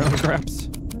newly grown grapes?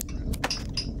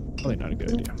 Probably not a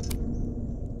good idea.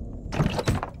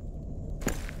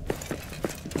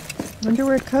 Wonder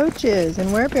where Coach is and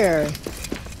Werebear.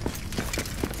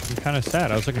 I'm kind of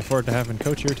sad. I was looking forward to having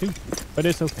Coach here too, but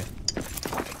it's okay.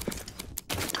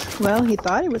 Well, he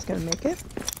thought he was going to make it.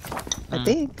 I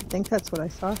think that's what I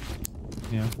saw.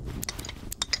 Yeah.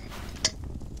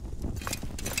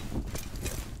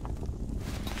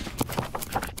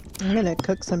 I'm going to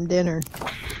cook some dinner.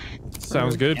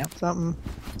 Sounds good. Something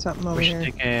over We here.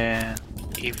 should take a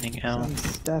evening out. Some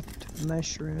stuffed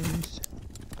mushrooms.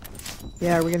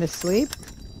 Yeah, are we going to sleep?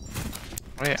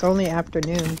 Oh, yeah. It's only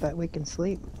afternoon, but we can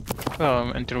sleep.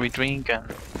 Well, until we drink and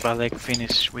Balek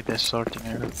finish with the sorting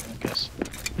and everything, I guess.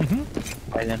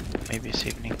 By then, maybe it's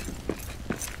evening.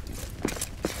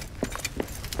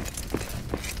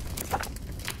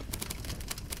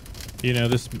 You know,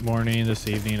 this morning, this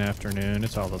evening, afternoon,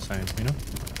 it's all the same, you know?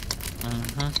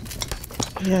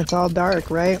 Yeah, it's all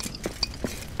dark, right?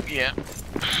 Yeah.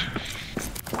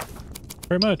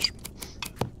 Very much.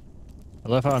 I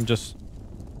love how I'm just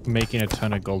making a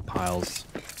ton of gold piles.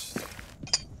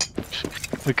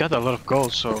 We got a lot of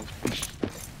gold, so...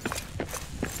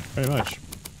 Very much.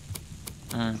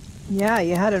 Yeah,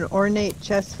 you had an ornate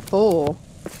chest full.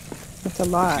 That's a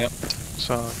lot. Yep.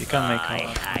 So you can make a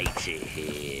lot. hate it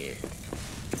here.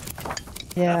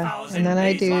 Yeah, and then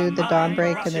I do the dawn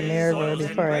break and the mirror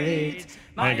before I leave.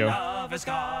 There you go. Lover's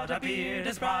got a beard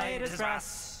as bright as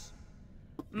brass.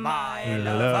 My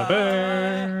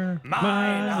Lover,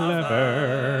 my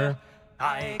lover.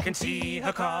 I can see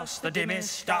across the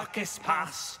dimmest, darkest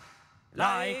pass,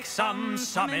 like some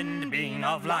summoned being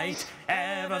of light,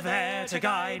 ever there to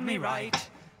guide me right.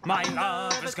 My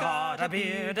lover's got a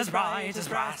beard as bright as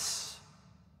brass.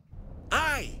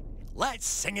 Aye, let's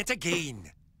sing it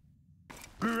again.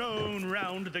 Grown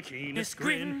round the keenest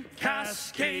grin,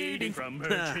 cascading from her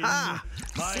chin.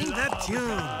 Sing that tune.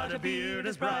 Got a beard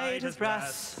as bright as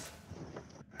brass.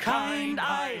 Kind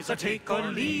eyes, or take or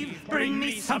leave, bring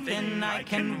me something I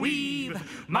can weave.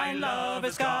 My love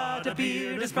has got a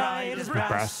beard as bright as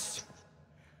brass.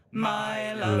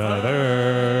 My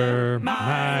Lover,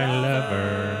 my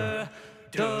lover.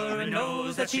 Durin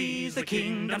knows that she's the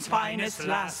kingdom's finest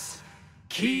lass.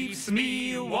 Keeps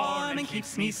me warm and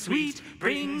keeps me sweet,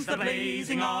 brings the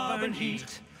blazing auburn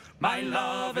heat. My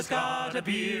love has got a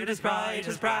beard as bright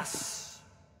as brass.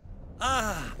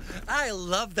 Ah, I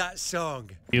love that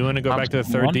song. You want to go back to the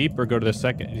third deep or go to the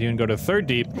second? You can go to the third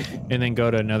deep and then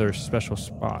go to another special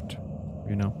spot,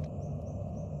 you know?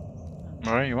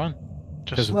 Where you want?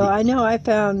 Just Well, I know I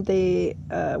found the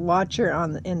watcher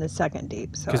in the second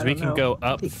deep, so because I we don't can know. go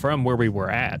up from where we were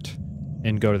at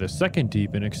and go to the second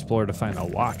deep and explore to find a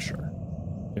watcher.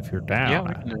 If you're down, Yeah,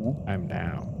 we can do that. I'm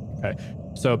down. Okay,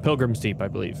 so Pilgrim's Deep, I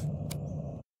believe.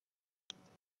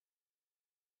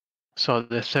 So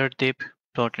the third deep,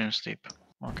 Pilgrim's Deep.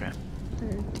 Okay.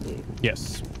 Third deep.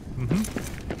 Yes.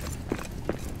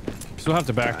 So we'll have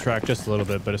to backtrack just a little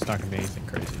bit, but it's not going to be anything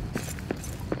crazy.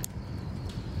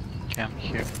 Okay, I'm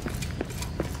here.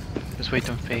 Just wait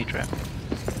on Phaedra.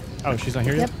 Oh, she's not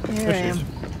here yet? Yep, here I There she is. am.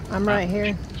 I'm right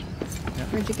here.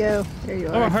 Where'd you go? There you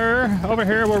are. Over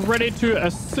here, we're ready to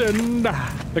ascend.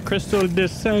 The crystal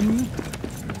descend.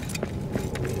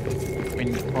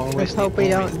 Let's hope we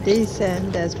don't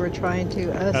descend as we're trying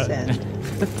to ascend.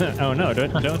 Oh no,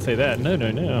 don't say that. No.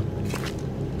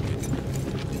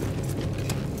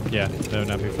 Yeah, that would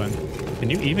not be fun.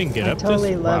 Can you even get up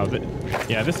totally this? love Wow,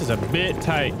 yeah, this is a bit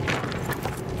tight.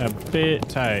 A bit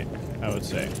tight, I would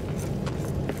say.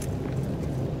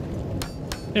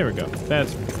 There we go.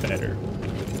 That's better.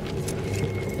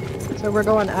 So we're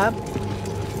going up?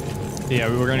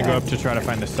 Yeah, we were going to go up to try to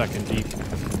find the second deep.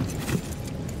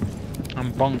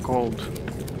 I'm bone cold.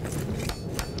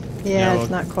 Yeah, No. it's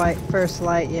not quite first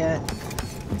light yet.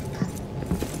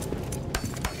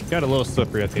 Got a little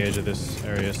slippery at the edge of this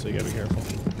area, so you gotta be careful.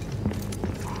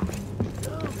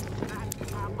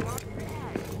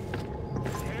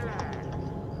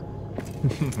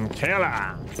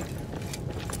 Kayla!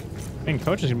 Man,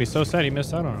 Coach is gonna be so sad he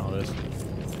missed out on all this.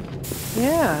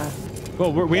 Yeah.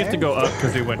 Well, we have to go up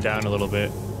because we went down a little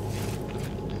bit.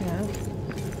 Yeah.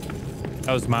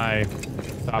 That was my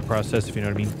thought process, if you know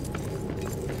what I mean.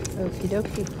 Okie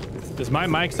dokie. Does my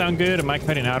mic sound good? Am I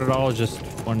cutting out at all? Just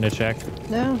wanted to check.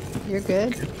 No, you're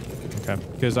good. Okay.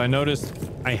 Because I noticed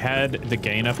I had the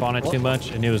gain up on it too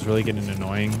much, and it was really getting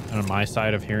annoying on my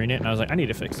side of hearing it. And I was like, I need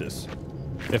to fix this.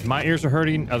 If my ears are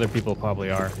hurting, other people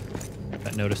probably are.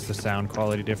 That noticed the sound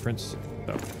quality difference.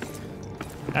 So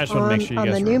I just want to make sure you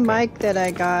guys on the were new okay. mic that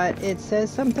I got, it says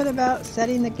something about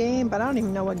setting the gain, but I don't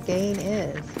even know what gain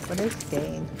is. What is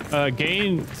gain?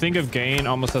 Gain, think of gain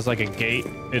almost as like a gate.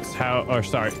 It's how, or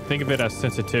sorry, think of it as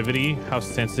sensitivity. How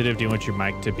sensitive do you want your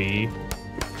mic to be?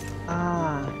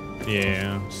 Ah.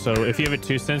 Yeah. So if you have it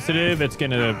too sensitive, it's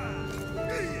gonna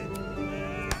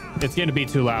be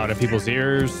too loud in people's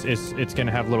ears. It's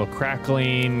gonna have a little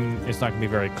crackling. It's not gonna be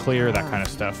very clear. That kind of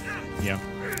stuff. Yeah.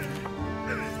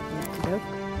 Nope.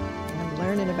 I'm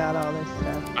learning about all this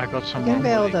stuff. I got some. You gonna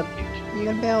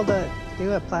be able to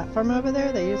do a platform over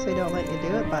there? They usually don't let you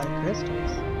do it by the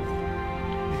crystals.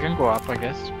 You can go up, I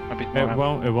guess. A bit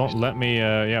more. It won't let me.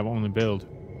 Yeah, it won't let me build.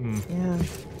 Yeah.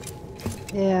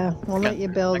 Yeah, won't let you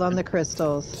build on the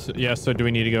crystals. So, yeah. So do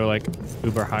we need to go like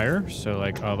uber higher? So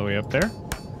like all the way up there?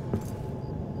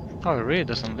 Oh, it really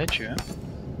doesn't let you. Huh?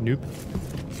 Nope.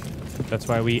 That's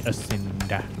why we ascend.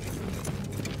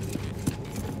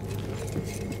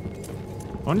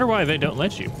 Wonder why they don't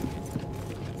let you.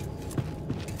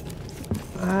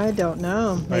 I don't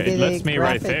know. Right, Maybe it lets me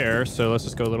right graphic- there, so let's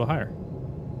just go a little higher.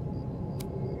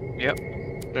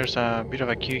 Yep. There's a bit of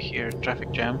a queue here.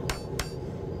 Traffic jam.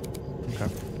 Okay.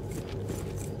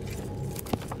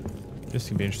 This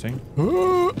can be interesting.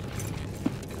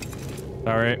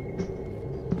 All right.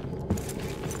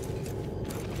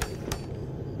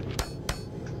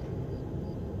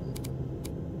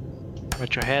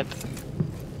 Watch your head.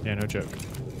 Yeah, no joke.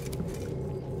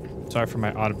 Sorry for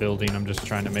my odd building. I'm just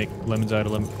trying to make lemons out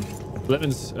of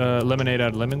lemonade out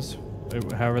of lemons.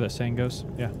 However that saying goes.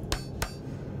 Yeah.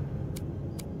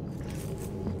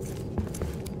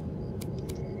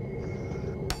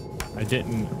 I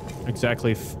didn't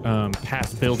exactly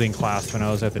pass building class when I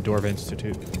was at the Dwarf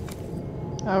Institute.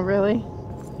 Oh, really?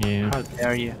 Yeah. How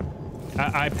dare you?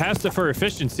 I passed it for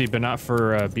efficiency, but not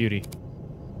for beauty.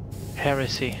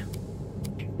 Heresy.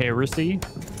 Heresy?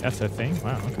 That's a thing?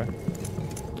 Wow, okay.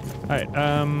 Alright,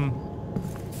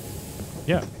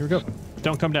 yeah, here we go.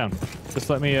 Don't come down. Just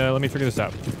let me figure this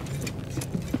out.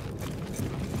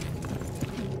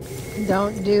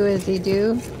 Don't do as he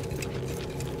do.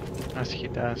 As he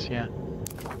does, yeah.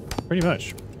 Pretty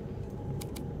much.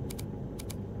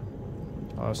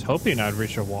 I was hoping I'd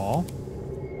reach a wall.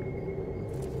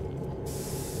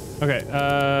 Okay,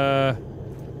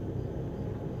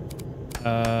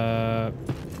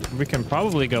 we can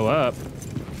probably go up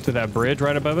to that bridge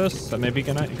right above us. That may be a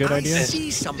good idea. I see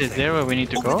something. Is there where we need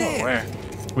to Over go, there. or where?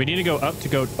 We need to go up to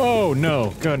go. Oh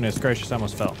no! Goodness gracious! I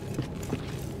almost fell.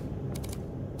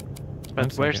 But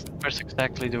Looks where like it.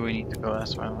 exactly do we need to go?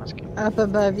 That's what I'm asking. Up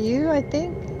above you, I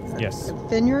think. Yes. The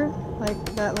vineyard,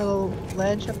 like that little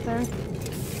ledge up there.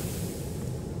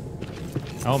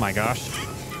 Oh my gosh.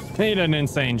 Made an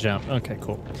insane jump. Okay,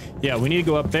 cool. Yeah, we need to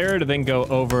go up there to then go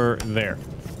over there.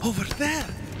 Over there?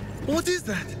 What is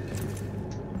that?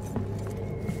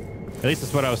 At least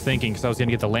that's what I was thinking, because I was going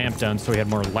to get the lamp done so we had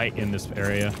more light in this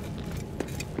area.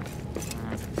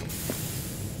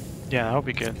 Yeah, that'll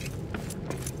be good.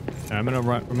 I'm gonna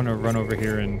run over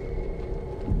here, and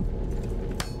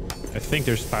I think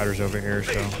there's spiders over here,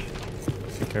 so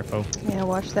be careful. Yeah,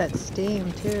 watch that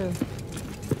steam too.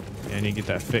 Yeah, I need to get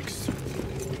that fixed.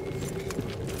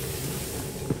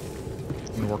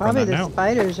 work Probably on that the now.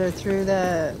 spiders are through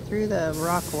the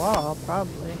rock wall,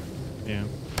 probably. Yeah.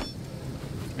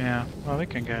 Yeah, well, we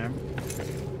can get him.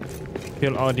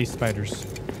 Kill all these spiders.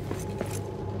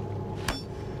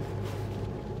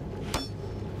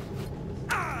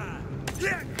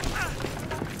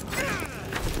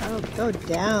 Oh, go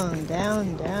down,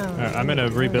 down, down. Alright, I'm gonna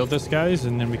rebuild this, guys,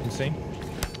 and then we can see.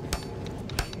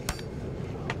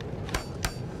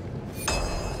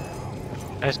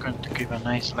 That's going to give a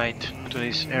nice light to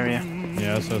this area.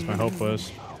 Yeah, that's what my hope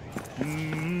was.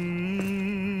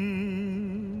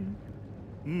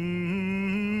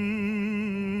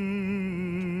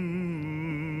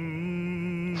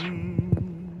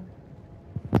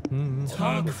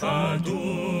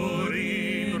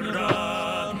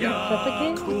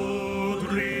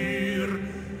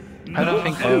 I don't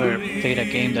think I ever played a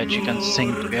game that you can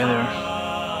sing together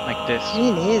like this.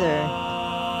 Me neither.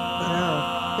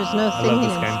 No, there's no love singing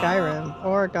this in game. Skyrim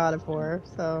or God of War,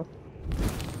 so.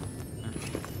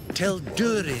 Till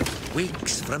Durin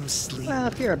wakes from sleep. Well,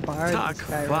 if you're a bard in Tak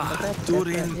Skyrim, va, but that's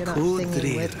Durin different. You're not Kudrin.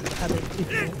 singing with other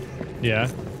people. Yeah.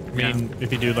 I mean,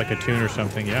 if you do like a tune or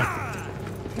something, yeah.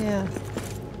 Yeah.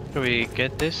 Should we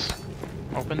get this?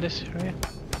 Open this area?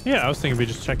 Yeah, I was thinking we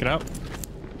just check it out.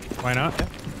 Why not?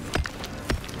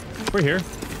 We're here.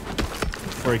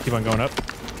 Or you keep on going up.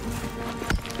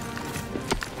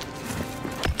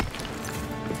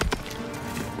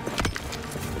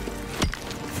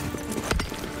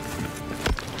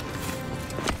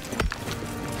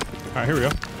 Alright, here we go.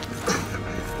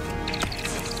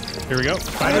 Here we go.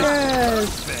 Spiders.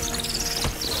 Spiders!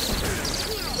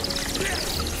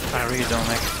 I really don't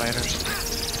like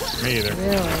spiders. Me either.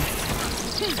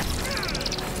 Really?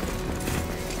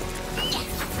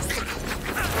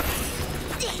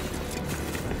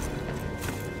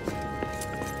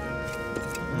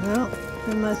 Well,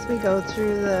 unless we go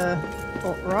through the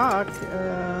rock,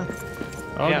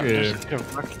 All yeah, good. there's a bit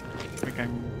of rock we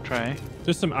can try.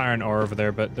 Just some iron ore over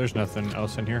there, but there's nothing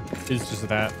else in here. It's just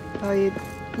that. oh, you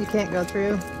can't go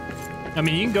through? I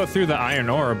mean, you can go through the iron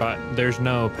ore, but there's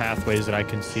no pathways that I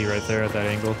can see right there at that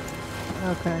angle.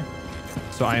 Okay.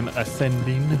 So I'm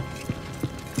ascending.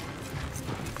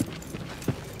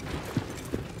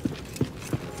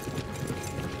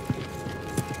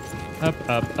 Up,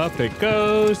 up, up it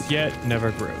goes, yet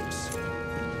never grows.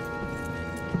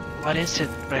 What is it,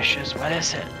 Precious? What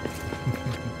is it?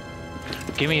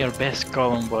 Give me your best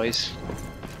column, boys.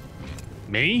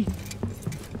 Me?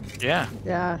 Yeah.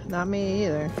 Yeah, not me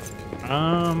either.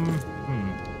 Hmm.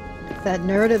 That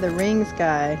nerd of the rings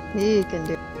guy, he can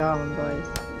do Gollum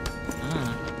boys.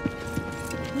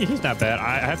 Yeah, he's not bad.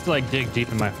 I have to like dig deep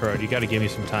in my throat. You got to give me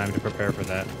some time to prepare for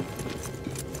that.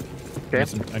 Okay.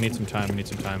 I need some time. I need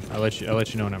some time. I'll let you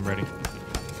know when I'm ready.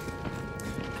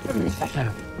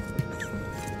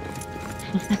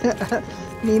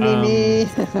 Me.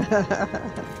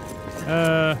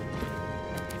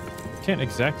 Can't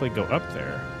exactly go up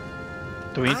there.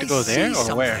 Do we need to go there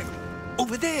or where?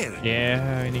 Over there.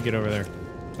 Yeah, I need to get over there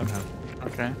somehow.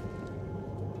 Okay.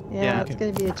 Yeah, Yeah. it's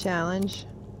gonna be a challenge.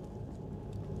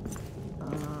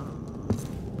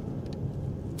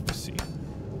 Let's see.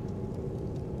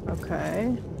 Okay.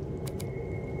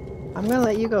 I'm gonna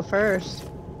let you go first.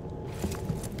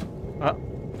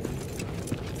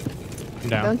 I'm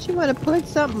down. Don't you want to put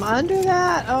something under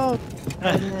that? Oh,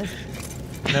 goodness.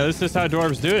 No, this is how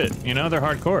dwarves do it. You know, they're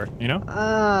hardcore. You know.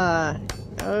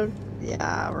 Oh,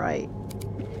 yeah, right.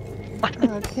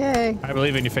 Okay. I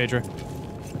believe in you, Phaedra.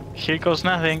 Here goes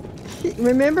nothing.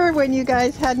 Remember when you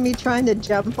guys had me trying to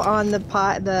jump on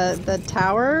the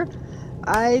tower?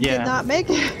 I Yeah. did not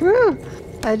make it. Whew.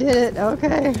 I did it.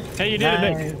 Okay. Hey, you did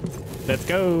it, Nick. Let's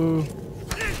go.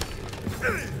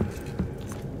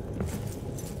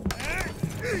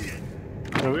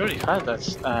 Well, we already had that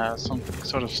some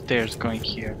sort of stairs going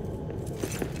here.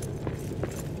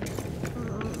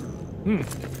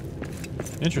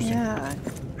 Interesting. Yeah.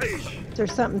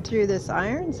 There's something through this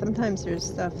iron. Sometimes there's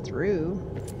stuff through.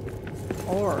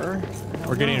 Or I We're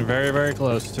don't getting know. very, very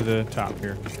close to the top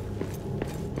here.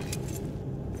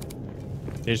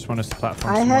 They just want us to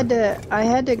platform. I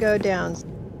had to go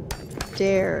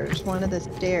downstairs, one of the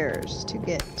stairs, to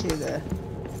get to the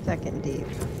second deep.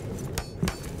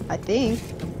 I think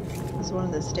it was one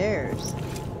of the stairs.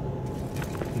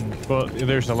 Well,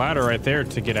 there's a ladder right there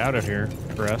to get out of here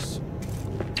for us.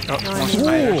 Oh, No, I more mean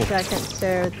spiders. second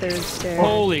stair, third stair.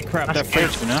 Holy crap! That That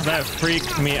scares freaked, me, no? that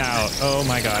freaked me out. Oh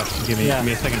my gosh! Give me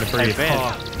a second to breathe. bet.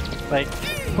 Oh. Like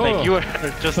you were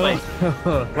just like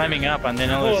climbing up, and then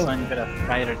all of a sudden you got a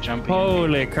spider jumping.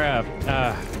 Holy crap!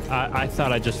 I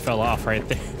thought I just fell off right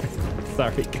there.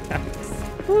 Sorry, guys.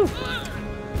 Whew.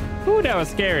 Ooh, that was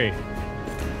scary.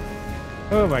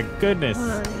 Oh my goodness.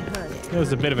 Honey. That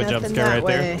was a bit of a jump Nothing scare that right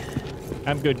way. there.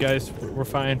 I'm good, guys. We're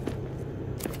fine.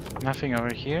 Nothing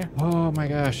over here. Oh my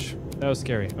gosh. That was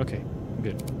scary. Okay, I'm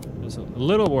good. It was a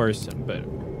little worse, but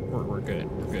we're good.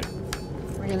 We're good.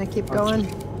 We're gonna keep going.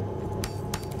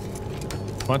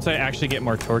 Once I actually get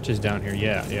more torches down here,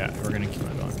 yeah, we're gonna keep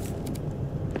on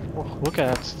going. Oh, look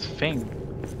at that thing.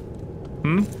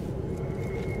 Hmm?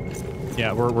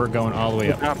 Yeah, we're going all the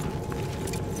way up.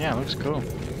 Yeah, looks cool.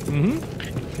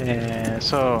 Mm-hmm.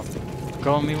 So,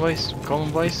 go on me, boys. Go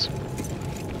on, boys.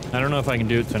 I don't know if I can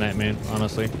do it tonight, man,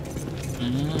 honestly.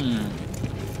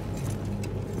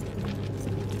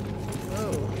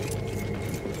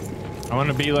 Whoa. I want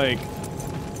to be like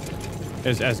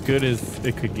as good as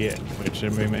it could get, which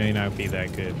it may not be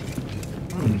that good.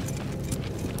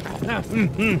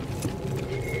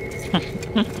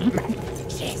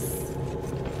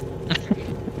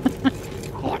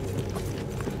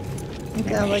 It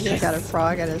sounds like he's got a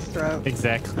frog at his throat.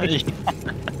 Exactly.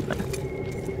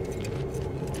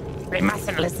 We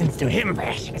mustn't listen to him,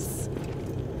 precious.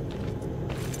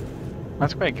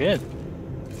 That's quite good.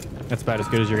 That's about as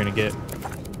good as you're gonna get.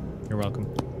 You're welcome.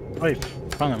 Wait,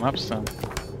 found a mapstone.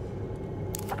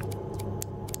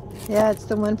 Yeah, it's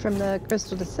the one from the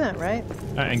Crystal Descent, right?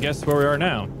 And guess where we are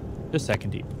now? The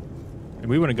second deep. And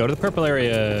we want to go to the purple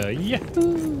area.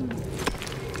 Yahoo!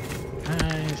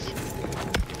 Nice.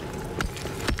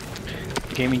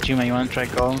 Gaming Jima, you want to try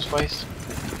golems, boys?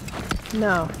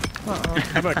 No.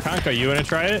 How about Kanka? You want to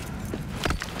try it?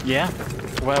 Yeah.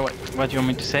 What do you want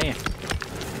me to say?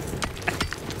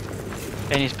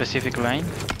 Any specific line?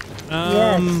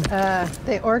 Yes,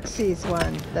 the Orcses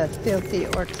one. The filthy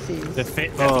Orcses. The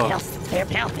fit. Oh, They're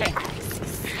filthy.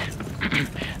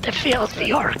 The filthy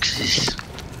orcs.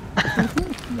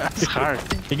 that's hard.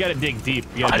 You gotta dig deep.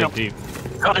 You gotta dig deep.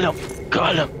 Got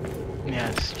him. Yeah,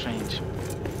 it's strange.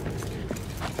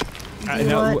 Do I you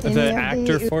know want any the of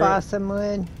actor the for it. Awesome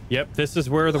wood? Yep, this is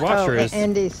where the Watcher is.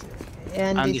 Andy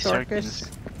Andy Serkis.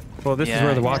 Serkis. Well, this is Yeah,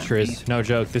 where the yeah. Watcher is. No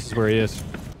joke. This is where he is.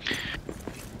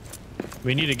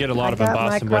 We need to get a lot I of got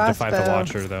my embossed wood to fight the crossbow.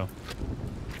 Watcher, though.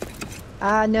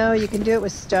 No, you can do it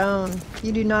with stone.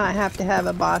 You do not have to have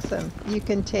a bossum. You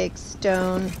can take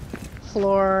stone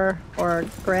floor or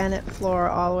granite floor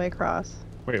all the way across.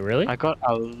 Wait, really? I got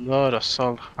a lot of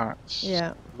salt hearts.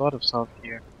 Yeah. A lot of salt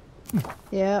here.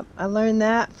 Yeah, I learned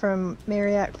that from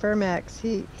Mariak Firmax.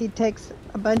 He takes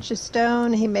a bunch of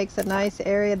stone, he makes a nice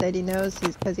area that he knows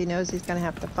because he knows he's going to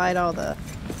have to fight all the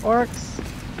orcs,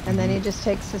 and then he just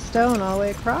takes the stone all the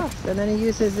way across, and then he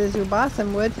uses his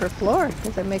ubasum wood for floor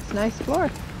because it makes nice floor.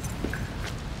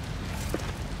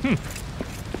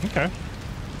 Okay.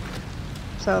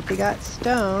 So if you got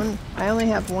stone, I only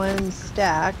have one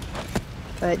stack,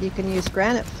 but you can use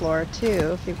granite floor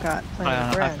too if you've got plenty of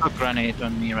I've granite. got granite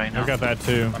on me right now. I've got that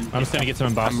too. I'm just gonna get some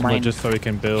embossed wood mining. just so we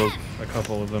can build a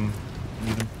couple of them.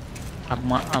 Even.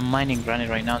 I'm mining granite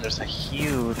right now. There's a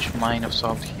huge mine of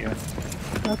salt here.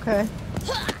 Okay.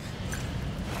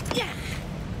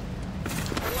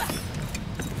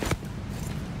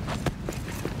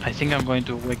 I think I'm going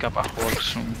to wake up a horse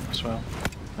soon as well.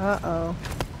 Uh-oh.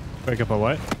 Wake up a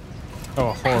what? Oh,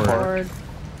 a horde. Horde.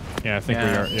 Yeah, I think we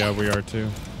Yeah. are. Yeah, we are too.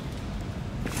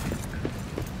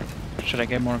 Should I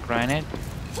get more granite?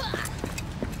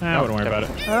 I wouldn't worry about it.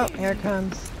 Oh, here it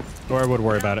comes. Or I would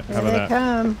worry about it. How Here about they that?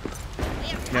 come.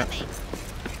 We're Yeah. coming.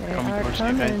 They Coming are towards you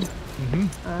coming. guys.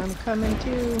 Mm-hmm. I'm coming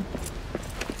too.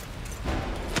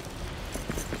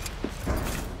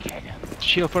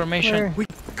 Shield formation. Where? We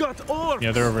got ore.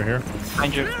 Yeah, they're over here.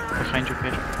 Behind you,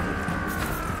 Peter.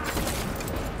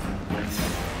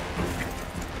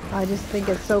 I just think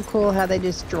it's so cool how they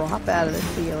just drop out of the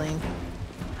ceiling.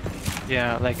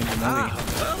 Yeah, like in the movie.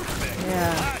 Perfect.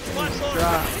 Yeah, they One just more.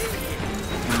 drop.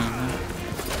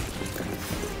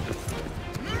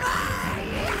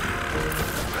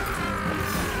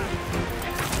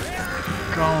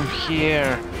 Come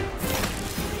here.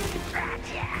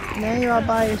 Now you're all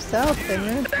by yourself,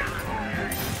 Finland.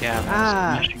 Yeah,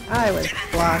 Ah, smashing. I was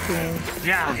blocking.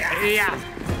 Yeah.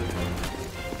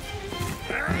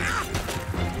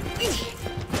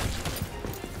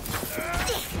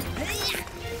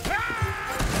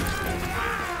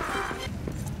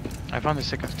 I found the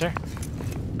second stair.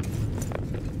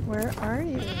 Where are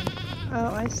you?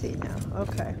 Oh, I see now.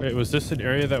 Okay. Wait, was this an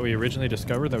area that we originally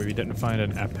discovered that we didn't find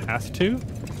a path to?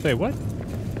 Say what?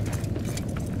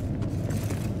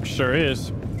 Sure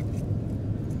is.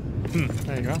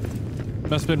 There you go.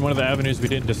 Must have been one of the avenues we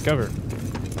didn't discover.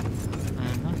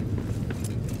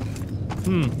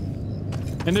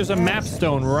 And there's a Yes, map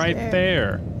stone right there.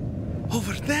 there.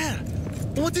 Over there.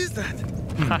 What is that?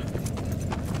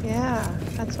 Yeah,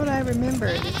 that's what I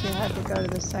remembered. Is you had to go to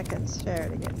the second stair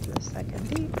to get to the second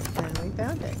deep, and we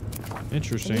found it.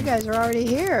 Interesting. And you guys are already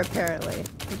here, apparently.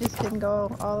 We just didn't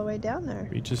go all the way down there.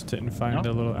 We just didn't find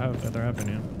the little other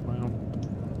avenue. Wow.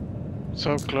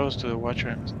 So close to the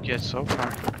watcher, yet so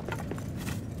far.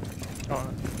 Oh.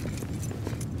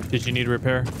 Did you need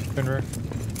repair, Fenrir?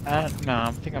 No,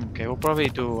 I think I'm okay. We'll probably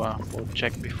do a full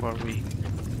check before we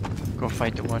go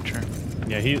fight the watcher.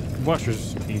 Yeah,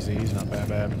 Watcher's easy. He's not that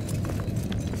bad.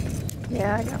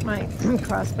 Yeah, I got my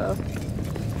crossbow.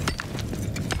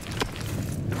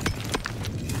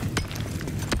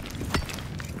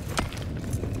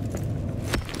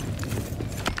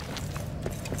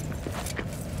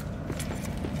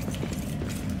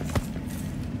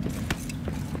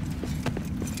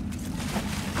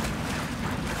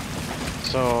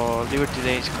 So Liberty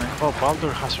Day is going. Oh,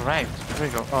 Baldur has arrived. There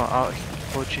we go. Oh,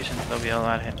 coaches and WL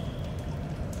at him.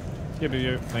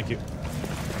 Yeah, thank you.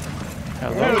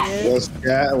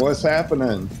 Hello. What's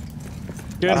happening?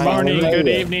 Good morning, good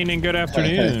evening, and good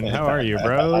afternoon. How are you,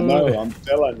 bro? I know, I'm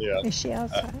telling you. Is she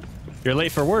outside? You're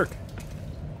late for work.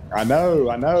 I know.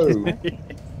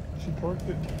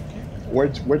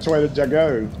 Which way did you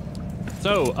go?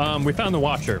 So, we found the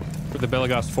Watcher for the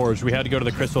Belagos Forge. We had to go to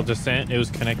the Crystal Descent. It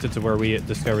was connected to where we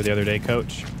discovered the other day,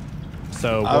 Coach.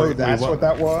 So that's what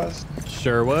that was?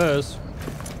 Sure was.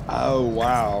 Oh,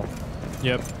 wow.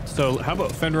 Yep. So how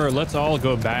about Fenrir, let's all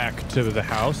go back to the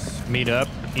house, meet up,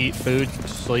 eat food,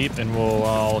 sleep, and we'll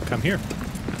all come here.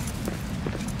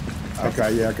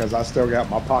 Okay, yeah, because I still got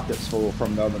my pockets full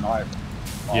from the other night.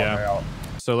 Yeah.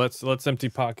 So let's empty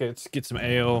pockets, get some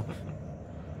ale,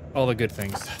 all the good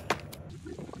things.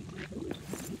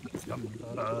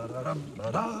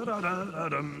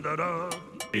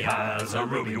 He has a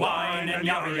ruby wine and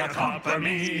Yari a copper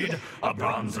mead, a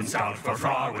bronze stout for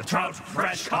Frar with trout,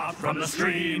 fresh caught from the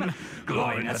stream.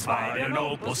 Glowing as fire an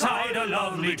opal cider,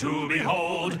 lovely to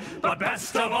behold. But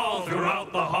best of all,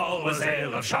 throughout the hall was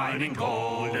ale of shining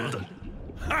gold.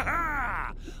 Ha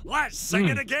ha! Let's sing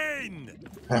it again!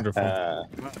 Wonderful.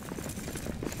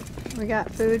 We got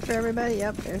food for everybody?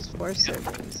 Yep, there's 4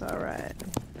 servings. All right.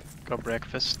 Got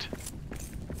breakfast.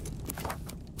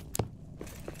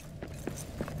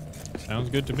 Sounds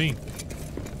good to me.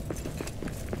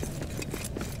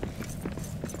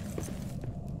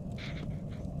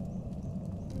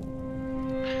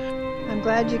 I'm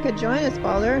glad you could join us,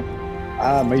 Baldur.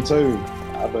 Me too.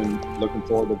 I've been looking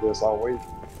forward to this all week.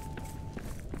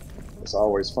 It's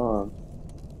always fun.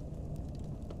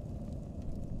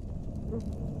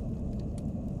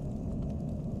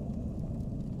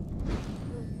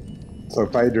 So,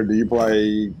 Phaedra, do you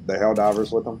play the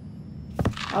Helldivers with them?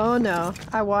 Oh no,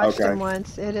 I watched him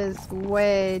once. It is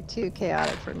way too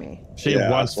chaotic for me. She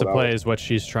wants to play is what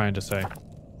she's trying to say.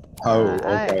 Oh,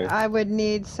 okay. I would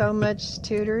need so much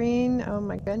tutoring. Oh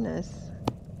my goodness.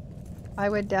 I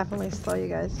would definitely slow you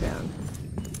guys down.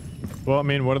 Well, I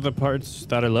mean, one of the parts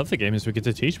that I love the game is we get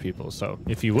to teach people. So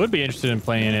if you would be interested in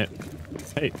playing it,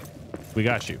 hey, we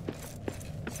got you.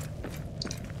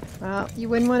 Well, you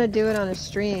wouldn't want to do it on a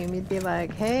stream. You'd be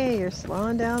like, hey, you're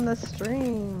slowing down the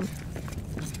stream.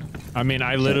 I mean,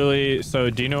 I literally, so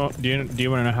do you want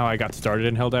to know how I got started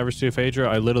in Helldivers 2, Phaedra?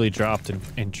 I literally dropped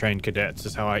and trained cadets.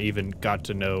 Is how I even got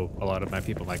to know a lot of my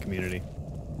people in my community.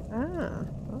 Ah,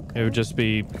 okay. It would just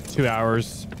be 2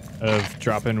 hours of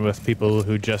dropping with people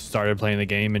who just started playing the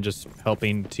game and just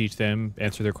helping teach them,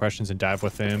 answer their questions, and dive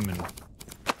with them. And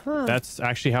that's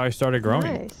actually how I started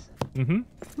growing. Nice.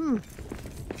 Mm-hmm.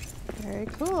 Very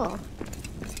cool.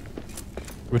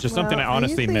 Which is something I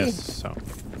honestly miss. So.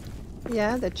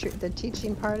 Yeah, the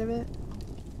teaching part of it.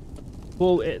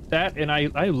 Well, that and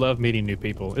I love meeting new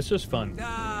people. It's just fun.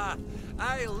 I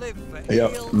live for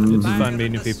It's fun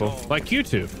meeting new people. Like you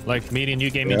two. Like meeting you,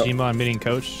 Gaming Gmon, meeting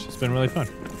Coach. It's been really fun.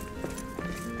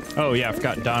 Oh yeah, I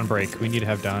forgot Dawnbreak. We need to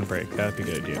have Dawnbreak. That'd be a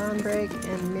good idea. Dawnbreak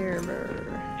and Mirror.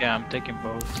 Yeah, I'm taking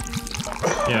both.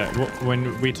 Yeah,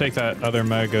 when we take that other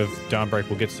mug of Dawnbreak,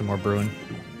 we'll get some more brewing.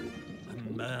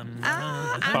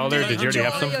 Father, did you already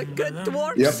have some?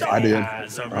 Yep, I did.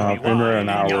 Fenrir and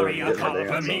I were getting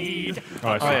ready. Oh,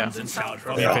 I see.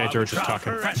 Me and Phaedra were just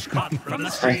talking. Fresh cut from the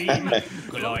stream,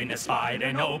 glowing as fire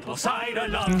an opal cider,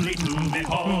 lovely to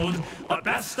behold. But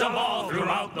best of all,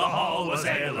 throughout the hall was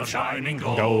ale of shining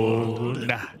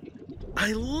gold.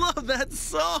 I love that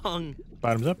song.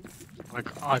 Bottoms up.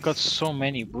 Like, I got so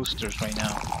many boosters right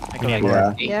now. I got Yeah.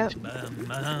 like 8. Yep.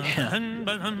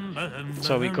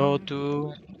 So we go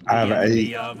to... I have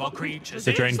 8.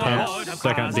 The drain pumps,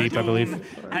 second deep, I believe.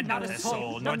 And not a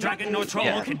soul, nor dragon, nor troll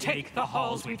Yeah. can take the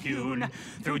halls we've hewn.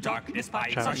 Through darkness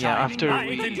pipes our Yeah, shining after light,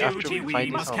 we- the after duty we fight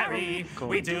we this must out, carry. go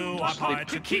We do our to part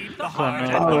the to keep the corner. heart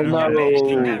and Oh, honor no.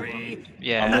 making merry.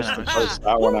 Yeah, I missed the first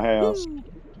hour and a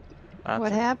half.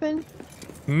 What happened?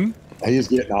 Hmm? He's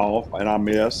getting off, and I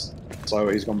missed, so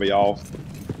he's gonna be off.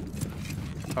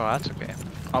 Oh, that's okay.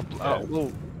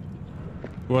 Whoa.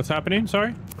 What's happening?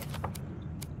 Sorry?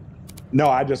 No,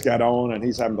 I just got on, and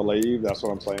he's having to leave. That's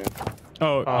what I'm saying.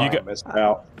 Oh, you I got... missed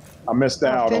out. I missed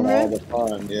out on all the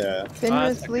fun. Yeah.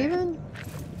 Finra's okay. leaving?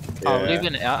 Oh, Yeah.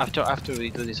 leaving after we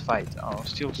do this fight. Oh,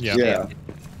 still. Yeah. Yeah.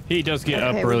 He does get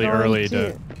Okay, up we're really going early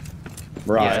to...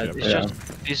 Right. Yeah, it's Yeah.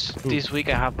 just this week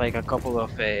I have like a couple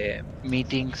of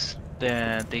meetings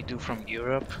that they do from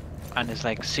Europe, and it's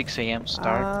like 6 a.m.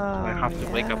 start. So I have to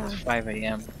wake up at 5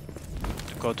 a.m.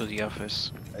 to go to the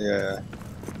office. Yeah.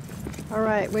 All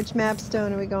right, which map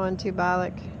stone are we going to,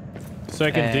 Balak?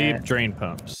 Second deep, drain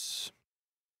pumps.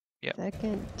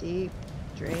 Second deep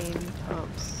drain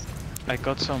pumps. I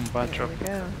got some bad There drop. we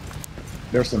go.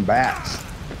 There's some bats.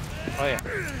 Oh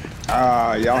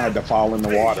yeah. Y'all had to fall in the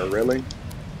water, really?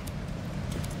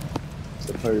 It's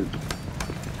the poop.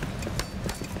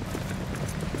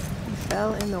 You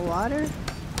fell in the water?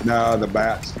 No, the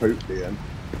bats pooped in.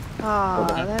 Aw,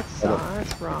 Okay.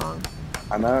 that's wrong.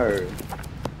 I know.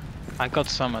 I got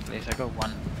some at least. I got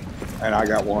one. And I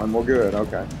got one. Well, good.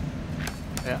 Okay.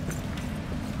 Yeah.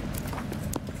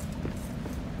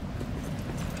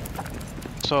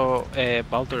 So,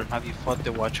 Baldur, have you fought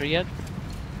the Watcher yet?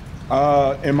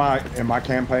 In my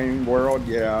campaign world,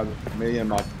 yeah, me and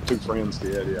my 2 friends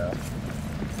did, yeah.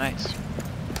 Nice.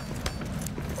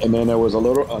 And then there was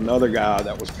another guy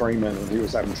that was streaming, and he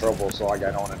was having trouble, so I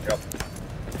got on and helped him.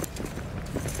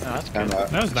 Oh, that's good. And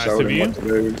That was nice showed of him you. what to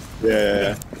do.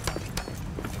 Yeah.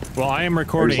 Well, I am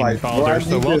recording, like, Baldur, "Why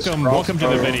so did you just welcome to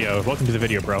the cross-bow?" video. Welcome to the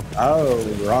video, bro. Oh,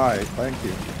 right. Thank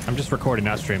you. I'm just recording,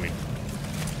 not streaming.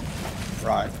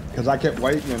 Right. Because I kept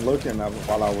waiting and looking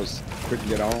while I couldn't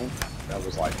get on. I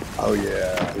was like, oh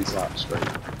yeah, he's not straight.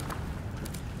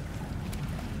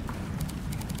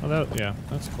 Oh, yeah,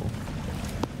 that's cool.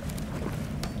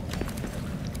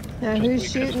 Now, who's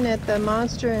shooting at the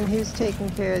monster and who's taking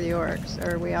care of the orcs?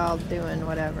 Or are we all doing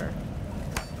whatever?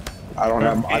 I don't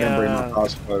have. I didn't bring my Yeah.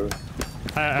 crossbow.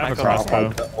 I have a got- I'll crossbow.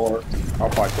 fight the orc. I'll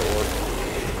fight the orc.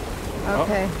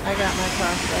 Okay, I got my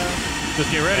crossbow.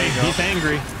 Just get ready. He's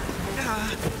angry.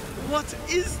 What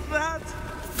is that?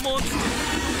 Monster.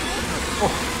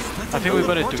 I think we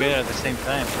got it together at the same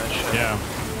time, Fresh. Yeah.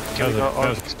 Can we That go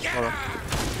was a Explorer?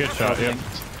 good shot, yeah.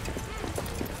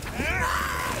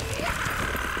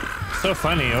 So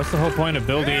funny. What's the whole point of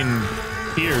building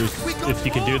piers if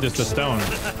you can do this with stone?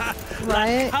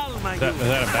 Right? Is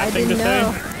that a bad I thing to didn't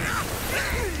know.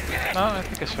 say? No, I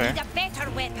think it's fair. Need a better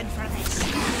weapon for this.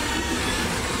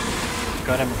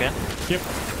 Got him again. Yep.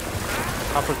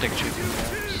 I'll protect you.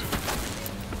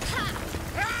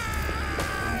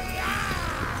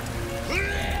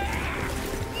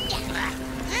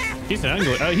 He's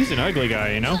an ugly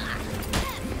guy, you know?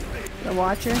 The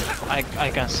Watcher. I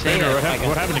can say Tanner, it.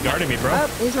 what happened to guarding me, bro? Oh,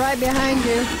 he's right behind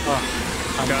you.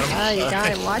 Oh, Got him. Oh, you got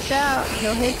him. Watch out.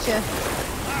 He'll hit you.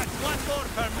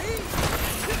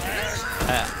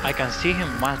 I can see him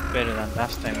much better than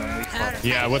last time when we fought.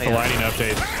 Yeah, with the lighting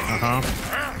updates. Uh-huh.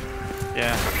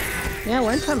 Yeah. Yeah,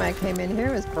 one time I came in here,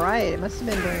 it was bright. It must have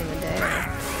been during the day.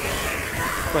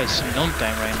 Well, it's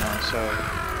noontime right now, so...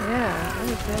 Yeah, it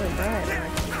was really bright when I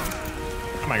came in.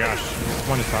 Oh my gosh.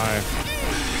 1 is 5.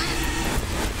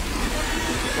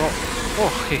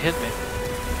 Oh, he hit me.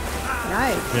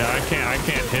 Nice. Yeah, I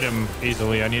can't hit him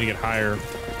easily. I need to get higher.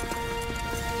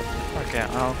 Okay,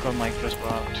 I'll got my crossbow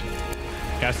out.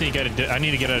 Yeah, I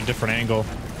need to get at a different angle.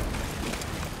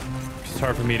 It's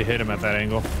hard for me to hit him at that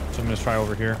angle. So I'm gonna try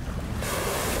over here.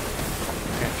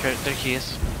 Okay, there he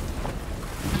is.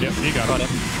 Yep, you got him.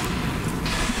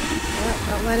 Oh,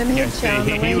 don't let him hit Yeah, you see, on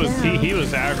the way down. he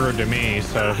was aggro to me,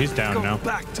 so he's down Go now.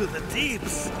 back to the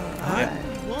deeps. I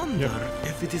wonder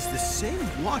if it is the same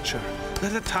Watcher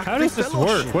that attacked How the does this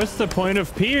Fellowship. work? What's the point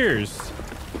of piers?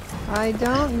 I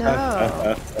don't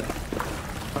know.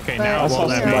 Okay, But now it won't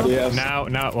let somebody me. else. Now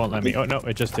it won't let me. Oh no,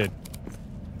 it just did.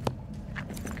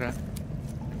 Okay.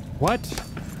 What?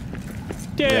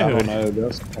 Dude, Yeah, I don't know.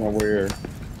 That's kind of weird.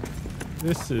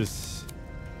 this is.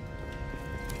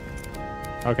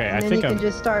 Okay, And I then think you I'm. can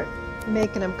just start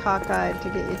making them cockeyed to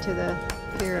get you to the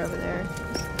pier over there.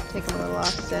 Just take them a little off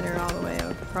center all the way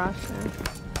across there.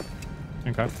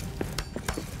 Okay.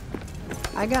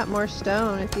 I got more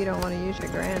stone if you don't want to use your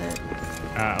granite.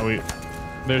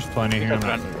 There's plenty here. I'm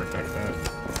not really worried about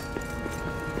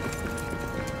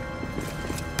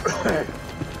that.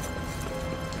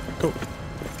 Cool.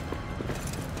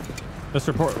 Let's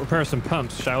repair some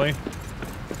pumps, shall we?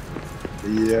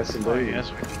 Yes, indeed. Oh,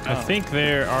 yes. I think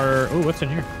there are. Oh, what's in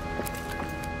here?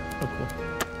 Oh, cool.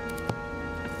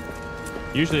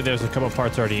 Usually there's a couple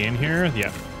parts already in here.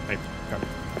 Yeah.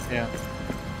 Yeah.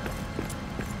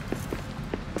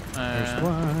 There's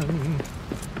one.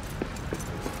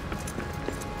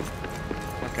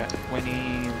 Okay, we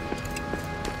need.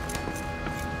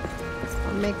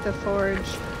 I'll make the forge.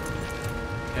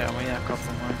 Yeah, we need a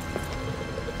couple more.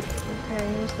 Okay,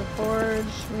 here's the forge.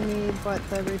 We need what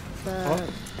the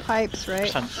pipes,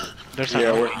 right? There's Yeah,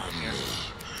 another we're- one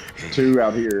here. 2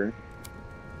 out here.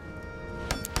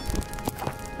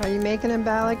 Are you making them,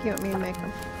 Balak? You want me to make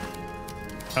them?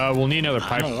 We'll need another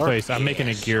pipe place. I'm making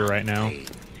a gear right now.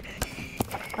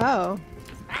 Oh,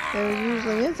 there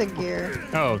usually is a gear.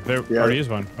 Oh, there Yeah. already is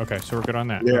one. Okay, so we're good on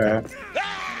that. Yeah. Okay.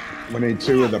 We need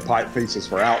 2 of the pipe pieces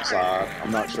for outside.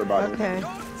 I'm not sure about Okay,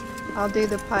 I'll do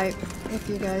the pipe if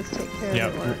you guys take care Yep.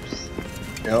 of the works.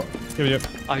 it. Yep.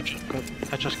 Yep.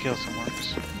 I just killed some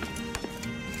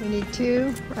orcs. We need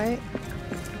 2, right?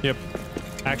 Yep.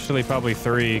 Actually, probably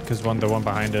 3, because the one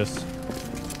behind us.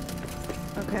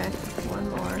 Okay, one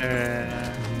more.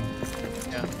 Yeah.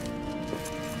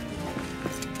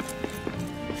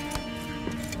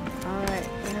 All right,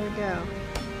 there we go.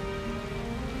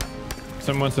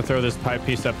 Someone wants to throw this pipe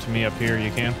piece up to me up here.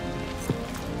 You can.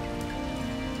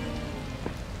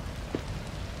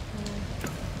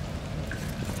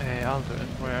 Hey, I'll do it.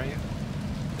 Where are you?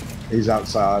 He's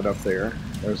outside up there.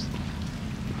 There's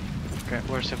Okay,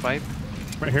 where's the pipe?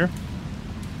 Right here.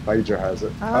 Phaedra has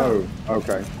it. Oh. Oh,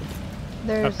 okay.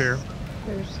 There's Up here.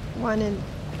 There's one in.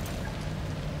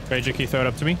 Rajik, you throw it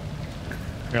up to me.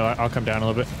 Here, I'll come down a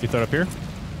little bit. You throw it up here.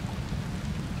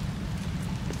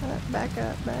 Back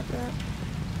up, back up.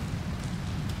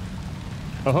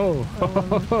 Oh.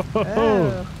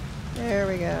 Oh, there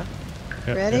we go.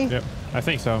 Yep, Ready? Yep. I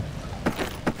think so.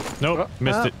 Nope.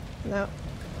 Missed Oh, it. no.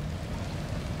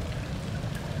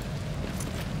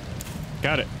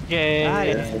 Got it. Yay! Got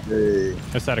it. Hey.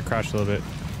 Let's add a crash a little bit.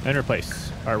 And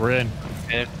replace. All right, we're in.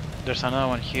 There's another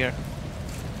one here.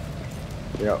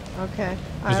 Yep. Okay.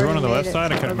 Is there one on the left it,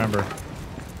 side? I so couldn't we're- remember.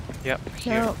 Yep,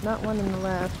 here. No, not one on the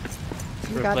left.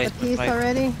 You got the Replacement piece pipe.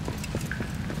 already?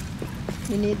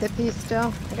 You need the piece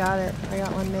still? I got it. I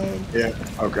got one made. Yeah.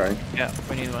 Okay. Yeah,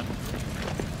 we need one.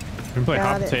 You can play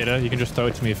hot Got it. potato. You can just throw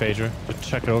it to me, Phaedra. Just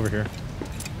check it over here.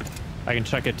 I can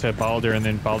check it to Balder, and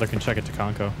then Balder can check it to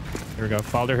Conco. Here we go.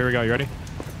 Balder, here we go. You ready? Here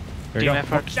we Team go.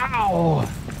 effort. Ow!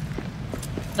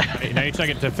 Hey, now you check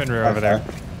it to Fenrir over there.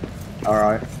 All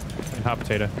right. And hot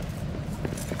potato.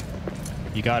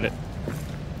 You got it.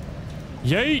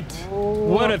 Yeet!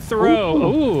 What a throw!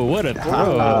 Ooh, what a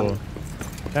throw!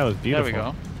 That was There beautiful. we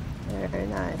go. Very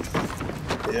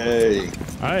nice. Yay.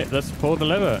 All right, let's pull the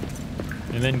lever,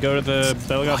 and then go to the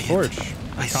Belgoth Forge.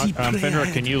 I see prey Fenrir,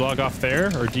 ahead. can you log off there,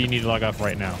 or do you need to log off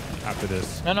right now after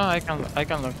this? No, I can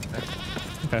look.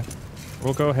 Okay.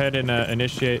 We'll go ahead and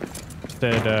initiate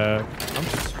said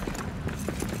pumps,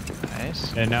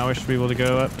 Nice. and now we should be able to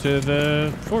go up to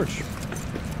the forge.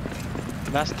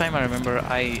 Last time I remember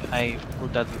I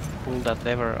pulled that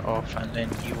lever off, and then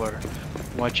you were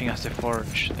watching as the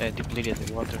forge depleted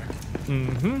the water.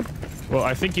 Mm-hmm. Well,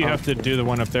 I think you have to do the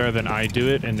one up there, then I do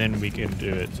it, and then we can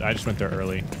do it. I just went there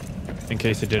early, in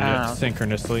case it did it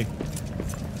synchronously.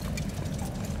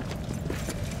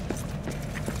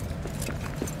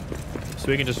 So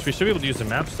we should be able to use the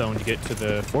map stone to get to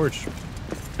the forge.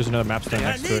 There's another map stone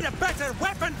I next to need it. a better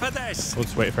weapon for this.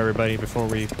 Let's wait for everybody before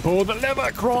we pull the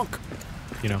lever, Kronk.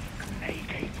 You know.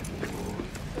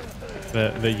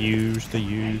 The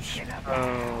huge.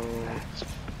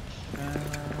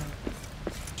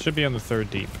 Should be on the third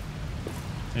deep.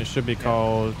 And it should be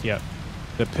called, the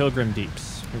Pilgrim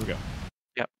Deeps. Here we go.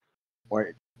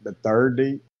 Wait. The third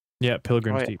deep? Yeah,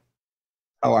 Pilgrim's Oh, yeah. Deep.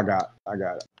 Oh, I got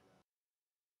it.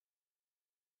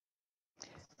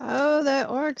 Oh, the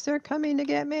orcs are coming to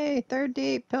get me. Third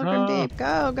deep, pilgrim deep.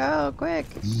 Go, go, quick.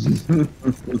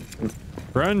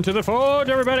 Run to the forge,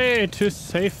 everybody, to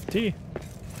safety.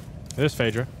 There's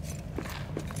Phaedra.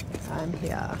 I'm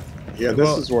here. Yeah,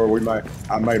 this is where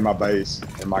I made my base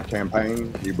in my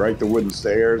campaign. You break the wooden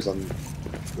stairs and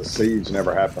the siege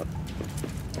never happened.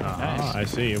 Ah, I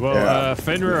see. Well, Yeah.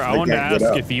 Fenrir, I They wanted to can't get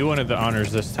ask up. if you wanted the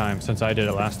honors this time, since I did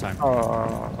it last time.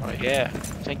 Oh yeah,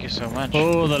 thank you so much.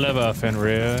 Pull the lever,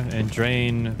 Fenrir, and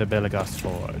drain the Belagos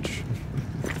Forge.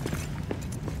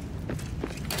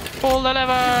 Pull the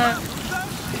lever!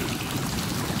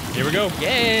 Here we go.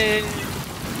 Yay!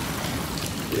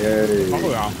 Yay. Oh,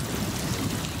 yeah.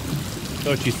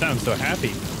 Don't you sound so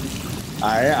happy?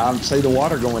 I see the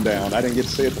water going down. I didn't get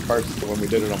to see it the first when we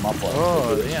did it on my place.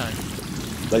 Oh, yeah.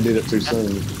 They did it too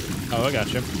soon. Oh, I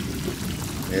got you.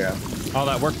 Yeah. All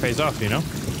that work pays off, you know?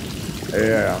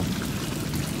 Yeah.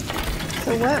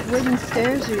 So what wooden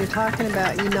stairs are you talking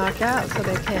about you knock out so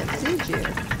they can't siege you?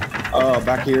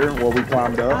 Back here where we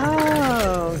climbed up.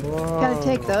 Oh, gotta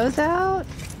take those out?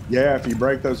 Yeah, if you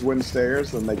break those wooden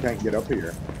stairs, then they can't get up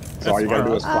here. So all That's you gotta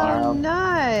do is Oh, climb.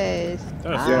 nice.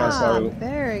 That's- Yeah, Ah, so-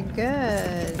 very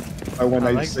good. So when I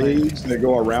they like siege, they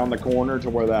go around the corner to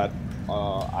where that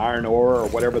iron ore or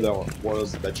whatever that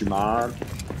was that you mined,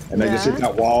 and they just hit Yeah.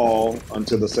 that wall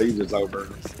until the siege is over.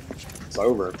 It's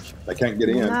over. They can't get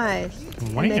in. Nice.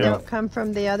 And they Wow. don't come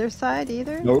from the other side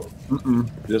either? Nope.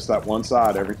 Just that one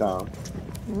side every time.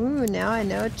 Ooh, now I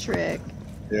know a trick.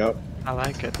 Yep. I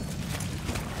like it.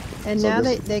 And So now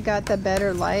this- they got the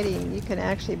better lighting. You can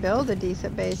actually build a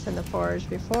decent base in the forge.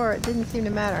 Before, it didn't seem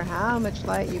to matter how much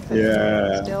light you put in it. It Yeah.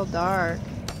 was still dark.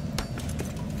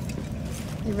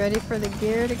 You ready for the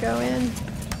gear to go in?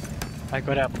 I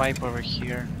got a pipe over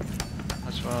here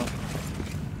as well.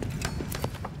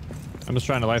 I'm just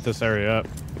trying to light this area up.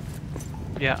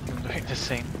 Yeah, I'm doing the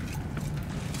same.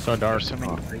 So dark. There's so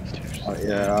many blazers.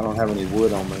 Yeah, I don't have any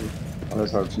wood on me. I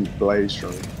just have 2 blaze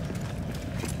string.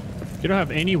 You don't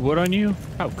have any wood on you?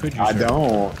 How could you? I sir?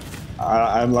 don't.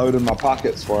 I unloaded my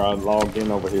pockets before I logged in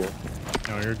over here.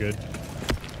 No, you're good.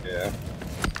 Yeah.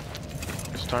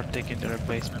 Start taking the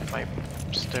replacement pipe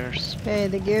upstairs. Okay,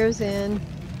 the gear's in.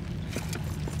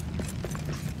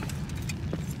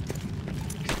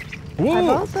 I've Whoa!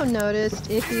 also noticed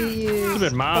if you use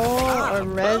Good, Ma. coal or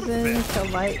resin to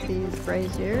light these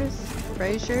braziers,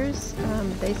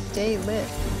 they stay lit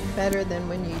better than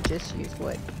when you just use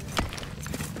wood.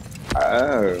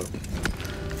 Oh.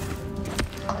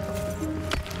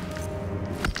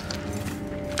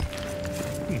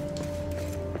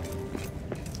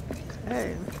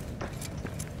 Okay.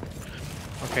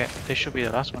 Okay, this should be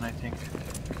the last one, I think.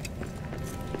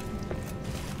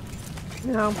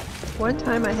 Now, one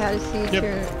time I had a siege Yep.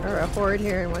 here, or a horde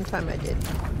here, and one time I didn't.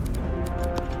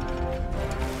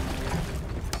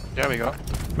 There we go.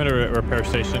 I'm at a repair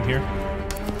station here.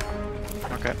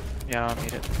 Okay, yeah, I'll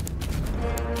need it.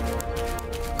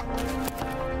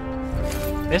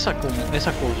 It's a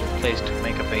cool place to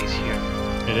make a base here.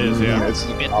 It is, yeah.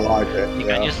 I like it. You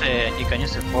Yeah. can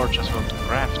use the forge as well to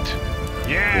craft.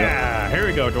 Yeah! Here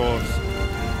we go, dwarves.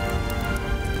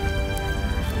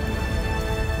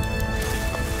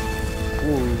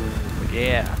 Ooh,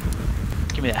 yeah.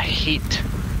 Give me that heat.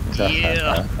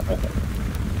 Yeah.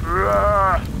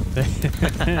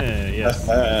 Yes.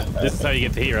 This is how you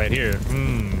get the heat right here.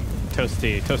 Mmm.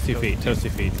 Toasty. Toasty feet. Toasty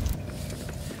feet.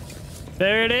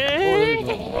 There it is!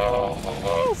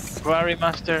 Quarry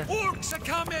master. Orcs are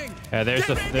coming! Yeah, there's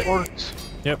the... Orcs.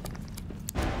 Yep.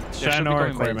 should be Shanor,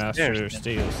 going by Quarry the Master,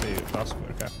 stairs, Steel, Awesome.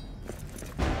 Okay.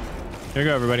 Here we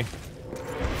go, everybody.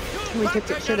 We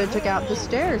should have took out the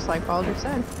stairs, like Baldur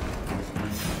said.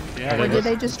 Yeah, Or did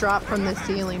they just drop from the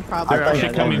ceiling, probably? They're actually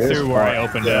think coming on this through where I part,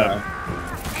 opened yeah. up.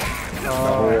 The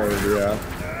horde, yeah.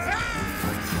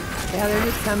 Yeah, they're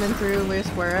just coming through just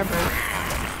wherever.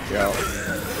 Yeah.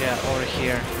 Yeah, over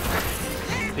here.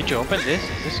 Did you open this?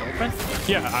 Is this open?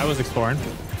 Yeah, I was exploring.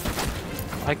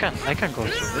 I can go through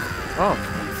it. Oh,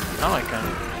 now I can.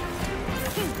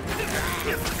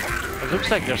 It looks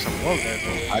like there's a wall there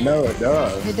though. I know it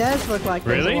does. It does look like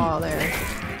there's Really? a wall there. Yeah.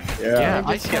 Yeah. They're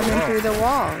I just see a coming wall. through the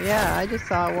wall. Yeah, I just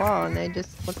saw a wall, and they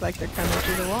just look like they're coming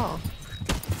through the wall.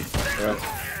 Yeah.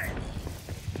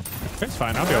 It's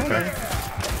fine, I'll be okay.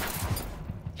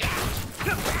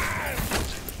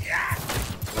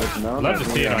 There's none Love to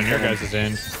of see it them. on your guys'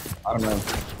 end. I don't know.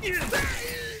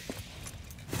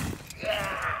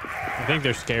 I think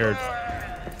they're scared.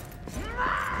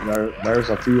 There's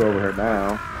a few over here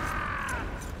now.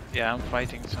 Yeah, I'm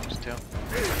fighting some still.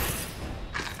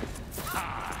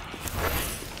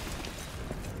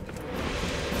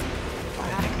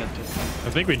 I think that did. I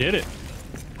think we did it.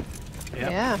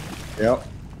 Yep. Yeah. Yep.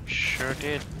 Sure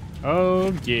did.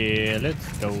 Oh yeah,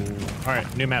 let's go. All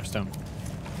right, new map stone.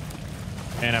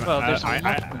 And I'm, Well, there's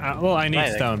well, I need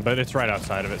Right. stone, but it's right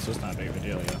outside of it, so it's not a big of a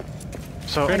deal. Yeah.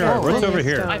 So Trainer, got what's plenty over of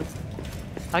here? stone.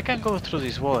 I can go through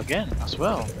this wall again as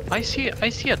well. I see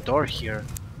a door here,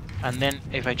 and then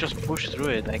if I just push through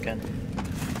it, I can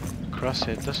cross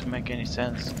it. Doesn't make any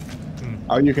sense.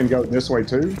 Oh, you can go this way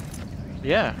too?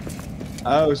 Yeah.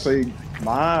 Oh, see,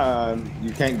 mine,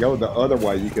 you can't go the other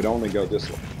way. You could only go this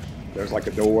way. There's like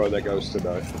a door that goes to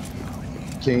the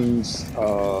king's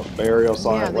burial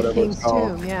site, Yeah, the whatever king's it's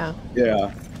called. tomb. Yeah.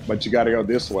 Yeah, but you got to go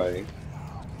this way.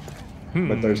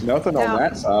 But there's nothing Now, on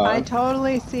that I side.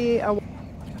 totally see a.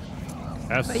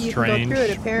 That's But you strange. can go through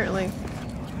it apparently.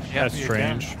 Yeah, That's you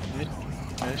strange. can.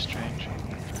 Very strange.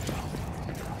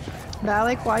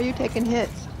 Valak, why are you taking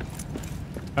hits?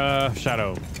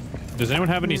 Shadow. Does anyone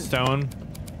have any stone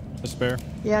to spare?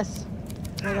 Yes.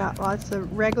 I got lots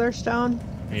of regular stone.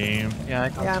 Yeah. Yeah, I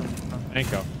got Yeah. some.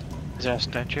 Thank you. Is there a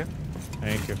statue?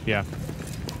 Thank you. Yeah.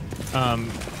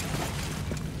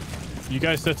 You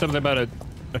guys said something about a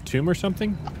tomb or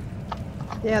something?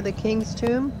 Yeah, the king's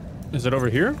tomb. Is it over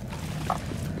here?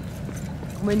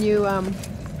 When you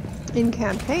in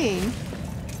campaign. You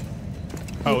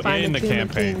Oh, find in the Tomb of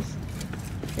campaign. Kings.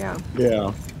 Yeah.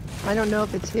 Yeah. I don't know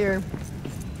if it's here.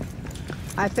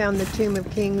 I found the Tomb of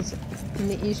Kings in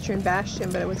the Eastern Bastion,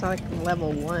 but it was like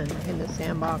level 1 in the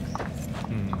sandbox.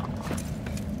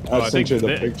 Oh, I I sent you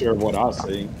think the picture of what I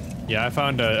see. Yeah, I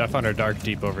found a dark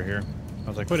deep over here. I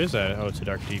was like, what is that? Oh, it's a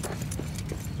dark deep.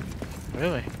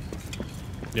 Really?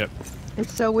 Yep.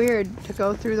 It's so weird to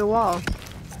go through the wall.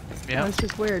 Yeah. It's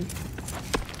just weird.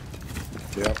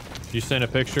 Yep. You sent a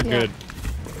picture? Yeah. Good.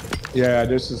 Yeah,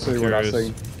 just to see what I Curious.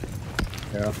 see.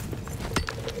 Yeah.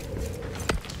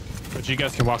 But you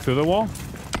guys can walk through the wall?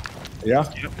 Yeah.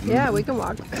 Yeah, we can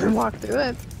walk walk through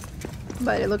it,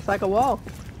 but it looks like a wall.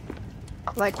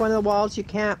 Like one of the walls you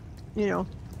can't, you know,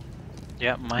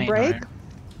 Yeah, mine. break.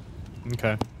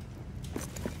 Okay.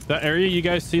 That area you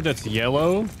guys see that's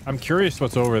yellow, I'm curious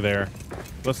what's over there.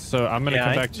 I'm gonna Yeah, come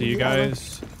I- back to you Yellow.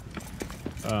 guys.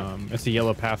 It's a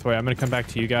yellow pathway. I'm gonna come back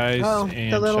to you guys Oh,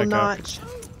 and the little check notch.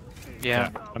 Yeah.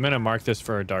 out. I'm gonna mark this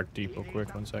for a dark deep real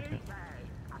quick. 1 second.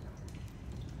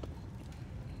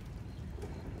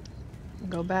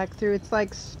 Go back through. It's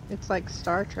like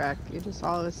Star Trek. You just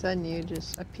all of a sudden you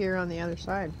just appear on the other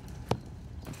side.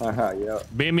 Yeah.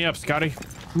 Beam me up, Scotty.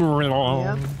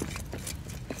 Yep.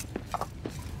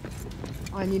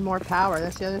 I need more power.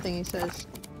 That's the other thing he says.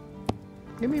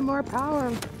 Give me more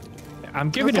power. I'm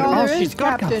giving That's it all all there she's is,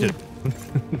 got, Captain.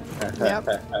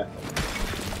 Captain. Yep.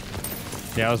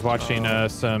 Yeah, I was watching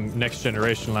some Next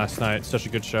Generation last night. Such a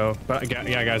good show. But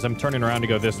yeah, guys, I'm turning around to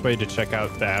go this way to check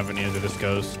out the avenue that this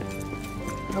goes.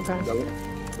 Okay.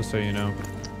 Just so you know.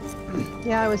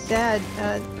 Yeah, I was sad.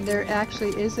 There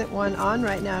actually isn't one on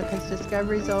right now because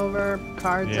Discovery's over,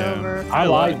 Card's Yeah. over. I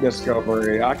like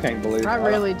Discovery. I can't believe I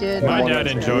really did. My one dad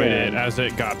that's enjoyed good. it as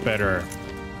it got better.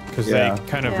 Because Yeah. they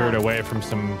kind of Yeah. veered away from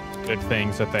some good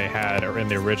things that they had in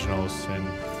the originals. And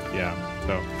yeah,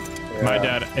 so my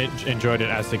Yeah. dad enjoyed it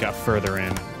as they got further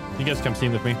in. You guys come see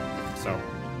with me? So.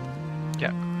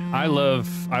 Yeah. I love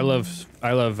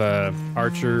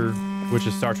Archer, which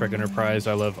is Star Trek Enterprise.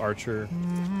 I love Archer.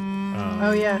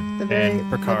 Oh yeah, the very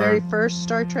Picard. first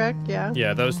Star Trek. Yeah.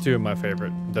 Yeah, those two are my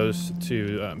favorite. Those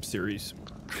two series.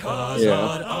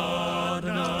 Yeah.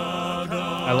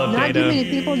 I love Not Data. too many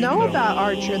people know about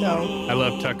Archer though. I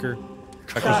love Tucker.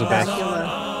 Tucker's the best.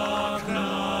 Bakula.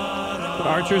 But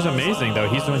Archer's amazing though.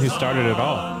 He's the one who started it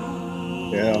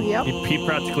all. Yeah. Yep. He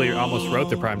practically almost wrote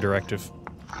the Prime Directive.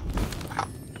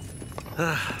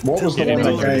 What was the Get one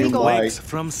him that in. came Eagle. like Wakes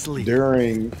from sleep.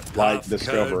 during like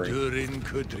Discovery? Durin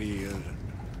Kudrir.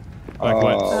 Like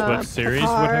what Uh, series?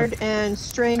 What Picard and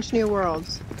Strange New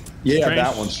Worlds. Yeah, Strange-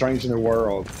 that one, Strange New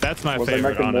World. That's my Was they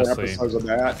favorite, making more honestly. episodes of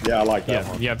that? Yeah, I like that Yeah,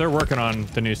 one. yeah, they're working on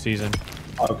the new season.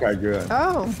 Okay, good.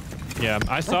 Oh, Yeah,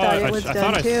 I saw. thought it was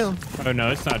done too. Oh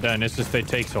no, it's not done. It's just they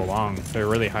take so long. They're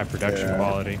really high production Yeah.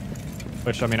 quality.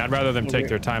 Which I mean, I'd rather them take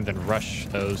their time than rush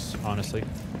those. Honestly.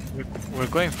 We're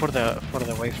going further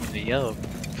away from the yellow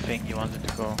thing you wanted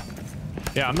to go.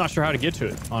 Yeah, I'm not sure how to get to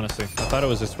it. Honestly, I thought it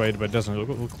was this way, but it doesn't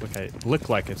look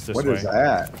like it's this What way. is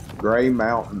that? Gray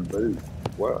Mountain Boot.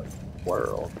 What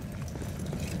world?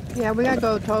 yeah, we gotta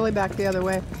go totally back the other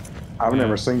way. I've Yeah.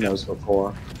 never seen those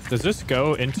before. Does this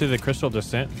go into the Crystal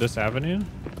Descent? This avenue?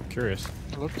 I'm curious.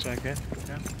 Looks like it.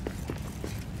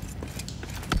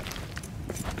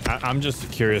 Yeah. I'm just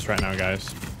curious right now,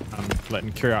 guys. I'm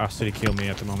letting curiosity kill me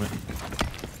at the moment.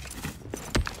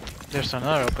 There's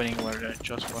another opening where there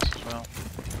just was as well.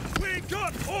 We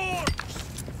got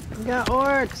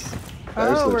orcs.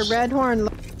 There's Oh, this- we're Redhorn.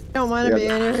 Don't want to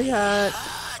Yeah, be in here yet.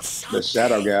 The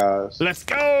Shadow guys. Let's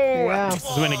go! Yeah. This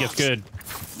is when it gets good.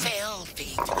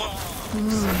 Filthy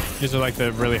dwarves. These are like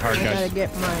the really hard I gotta guys.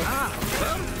 get my.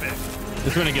 This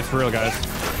is when it gets real, guys.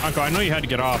 Uncle, I know you had to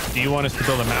get off. Do you want us to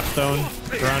build a map stone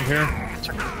around here?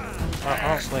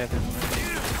 I'll slay it.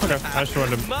 Okay. I just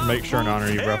wanted to make sure and honor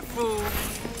you, bro.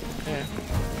 Yeah.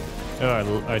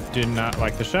 Oh, I did not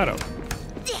like the shadow.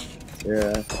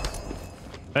 Yeah.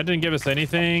 That didn't give us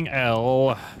anything.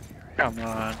 L. Come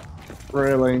on.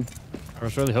 Really? I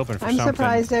was really hoping for I'm something.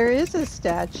 surprised there is a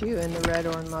statue in the Red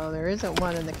Ornlo. There isn't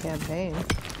one in the campaign.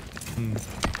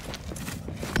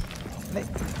 But,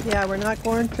 yeah, we're not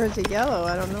going towards the yellow.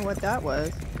 I don't know what that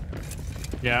was.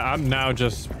 Yeah, I'm now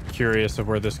just curious of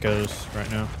where this goes right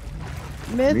now.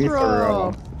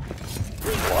 Mithril!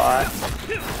 What?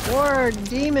 Warg!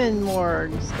 Demon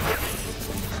wargs!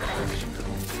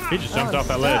 He just jumped off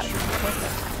that I'm ledge. stuck.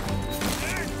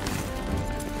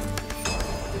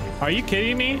 Are you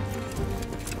kidding me?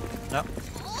 No.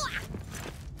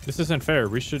 This isn't fair.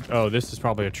 We should... Oh, this is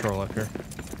probably a troll up here.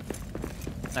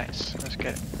 Nice. Let's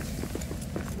get it.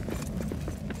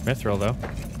 Mithril, though.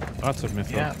 Lots of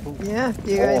mithril. Yeah. Ooh. Yeah,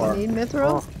 do you guys Or- need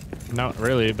mithril? Not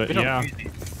really, but We don't yeah. really-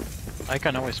 I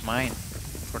can always mine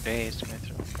for days,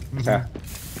 Metro. Yeah.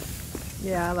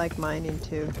 Yeah, I like mining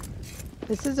too.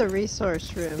 This is a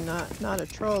resource room, not a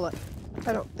troll.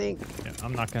 I don't think. Yeah,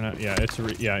 I'm not gonna... Yeah, it's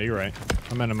a... Yeah, you're right.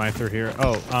 I'm gonna mine through here.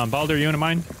 Oh, Baldur, you wanna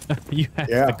mine? You have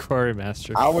Yeah. the quarry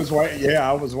master. I was waiting. Yeah,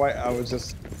 I was waiting. I was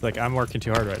just. Like, I'm working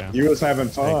too hard right now. You was having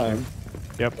Thank fun.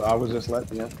 Yep. So I was just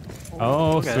letting you.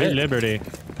 Oh, Okay. sweet liberty.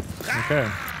 Okay.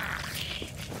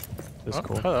 That's Oh,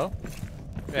 cool. hello.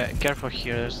 Yeah, careful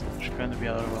here. There's going to be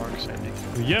other orcs, I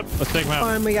think. Yep, let's take him out.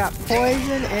 And we got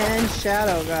poison and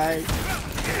shadow, guys.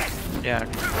 Yeah.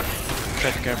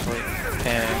 Tread carefully.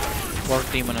 Orc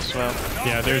demon as well.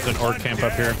 Yeah, there's an orc camp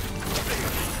up here.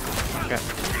 Okay.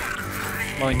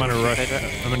 I'm gonna rush.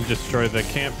 I'm gonna destroy the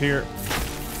camp here.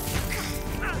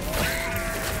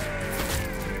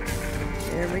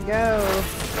 Here we go.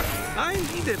 I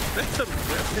need a better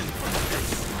weapon for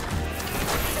this.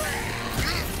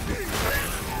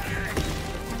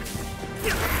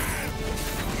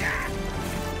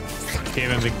 Gave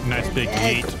him a nice big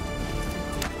yeet.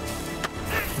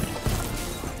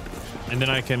 And then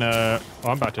I can, oh,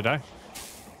 I'm about to die.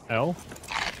 L?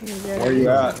 Where you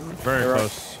at? Very You're up.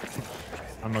 close.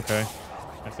 I'm okay.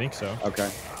 I think so. Okay.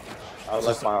 I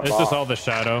left my It's box. just all the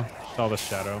shadow. It's all the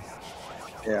shadow.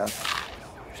 Yeah.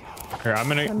 Here, I'm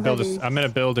gonna build this. Somebody's- I'm gonna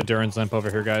build a Durin's lamp over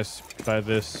here, guys, by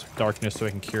this darkness, so I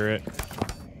can cure it.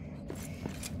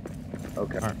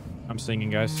 Okay. All right, I'm singing,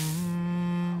 guys.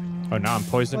 Oh, now I'm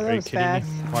poisoned. Well, Are that you was kidding fast.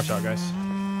 me? Watch out, guys.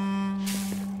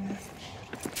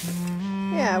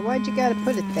 Yeah, why'd you gotta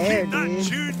put it there, dude?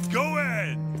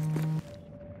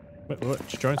 What?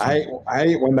 Join I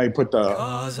hate when they put the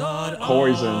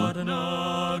poison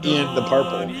in the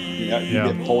purple. You know, you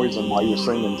Yeah. get poisoned while you're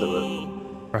singing to it.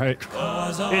 Right? It's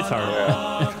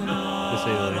hard, to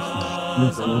say the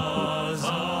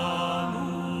least.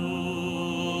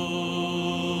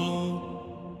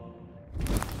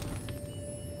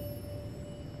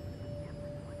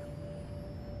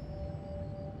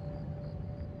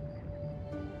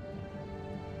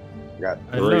 Got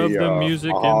I three, love the music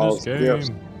in Mahals this gifts.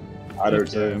 game. I do Heck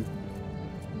yeah. too.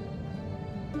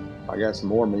 I got some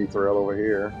more mithril over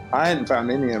here. I hadn't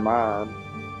found any in mine.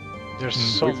 There's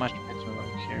so much metal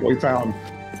over here. We found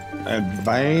a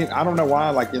vein. I don't know why,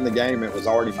 like in the game, it was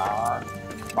already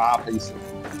 5 pieces.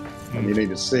 And you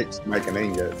needed 6 to make an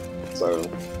ingot. So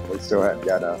we still hadn't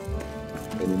got a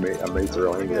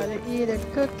mithril I ingot. gotta eat a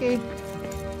cookie.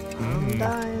 I'm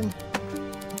dying.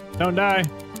 Don't die.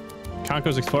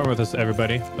 Conco's exploring with us,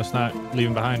 everybody. Let's not leave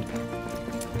him behind.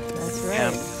 That's Yeah,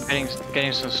 right. I'm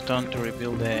getting some stone to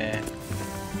rebuild the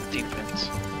defense.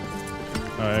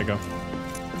 Oh, there you go.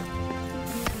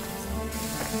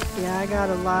 Yeah, I got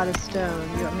a lot of stone.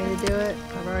 You want me to do it?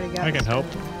 I've already got I can help.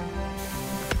 stone.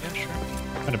 Yeah, sure.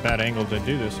 Kind of bad angle to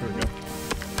do this. Here we go.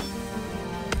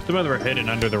 Some of them are hidden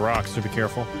under the rocks, so be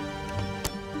careful.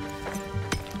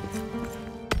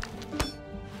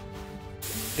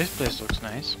 This place looks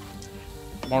nice.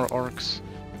 More orcs.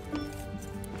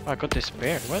 Oh, I got this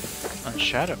bear. What? And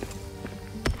shadow.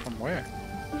 From where?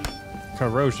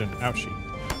 Corrosion. Ouchie.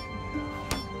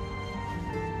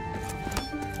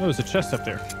 Oh, there's a chest up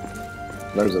there.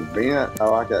 There's a vent.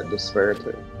 Oh, I got despair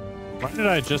too. Why did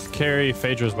I just carry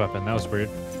Phaedra's weapon? That was weird.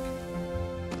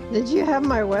 Did you have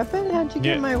my weapon? How'd you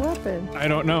Yeah. get my weapon? I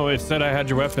don't know. It said I had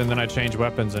your weapon, then I changed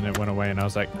weapons and it went away, and I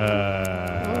was like,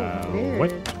 Weird.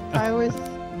 what? I was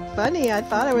funny. I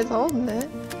thought I was holding it.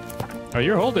 Oh,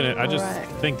 you're holding it. I just Alright.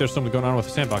 think there's something going on with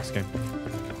the Sandbox game.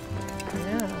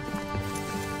 Yeah.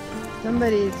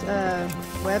 Somebody's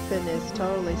weapon is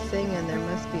totally singing. There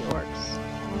must be orcs.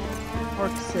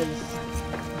 Orcses.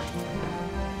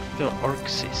 The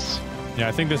orcsis. Yeah,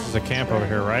 I think this is a camp over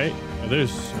here, right? Oh,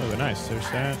 there's, oh, they're nice. There's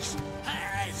that.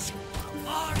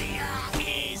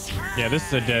 Yeah, this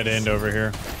is a dead end over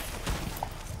here.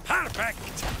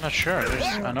 Not sure. There's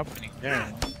an opening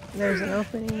there. There's an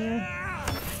opening there.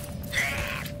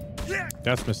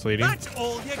 That's misleading. That's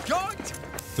all you got?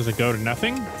 Does it go to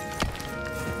nothing?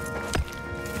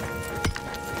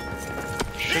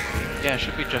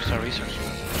 Should be just a resource.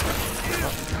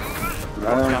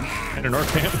 No. And an orc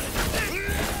camp?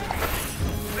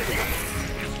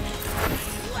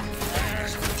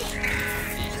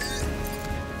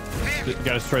 You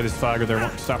gotta destroy this flag or they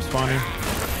won't stop spawning.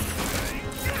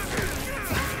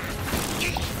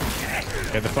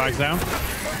 Get the flags down.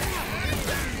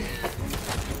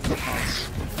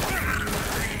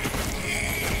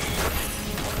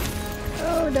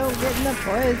 Oh, don't get in the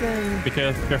poison. Be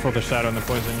careful with the shadow and the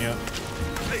poison, yeah.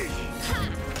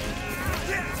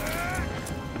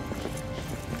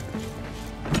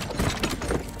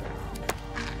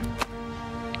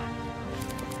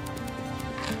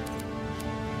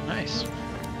 Nice.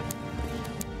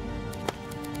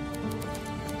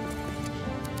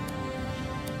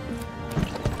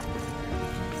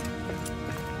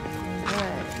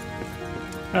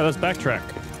 Alright, let's backtrack.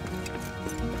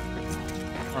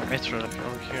 Or mithril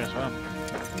over here as well.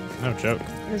 No joke.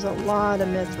 There's a lot of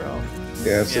mithril.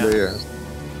 Yes, Yeah. it is.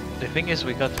 The thing is,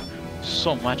 we got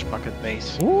so much bucket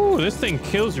base. Ooh, this thing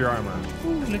kills your armor.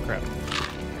 Ooh, holy crap.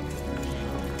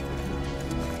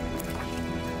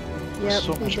 Yep,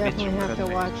 So you much definitely mithril have to bucket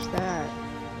base. watch that.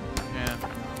 Yeah.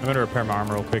 I'm gonna repair my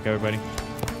armor real quick, everybody.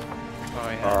 Oh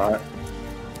yeah. All right.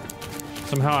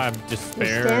 Somehow I'm You're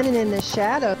despair. standing in the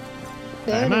shadow.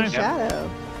 Standing Am I? in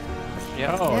shadow.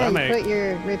 Yeah. Oh, yeah, that you may... put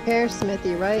your repair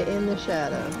smithy right in the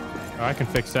shadow. Oh, I can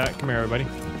fix that. Come here, everybody.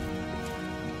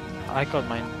 I got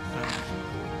mine.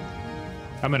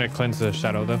 I'm gonna cleanse the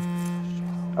shadow, though.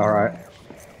 All right.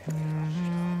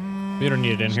 You don't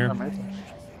need it in here. Am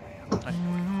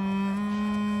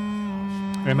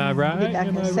I right? Be back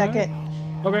in Am a I second.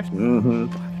 right? Okay. Mm-hmm.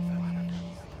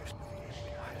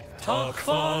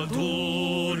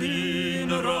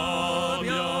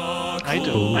 I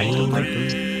do.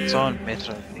 It's on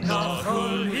mithril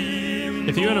at least.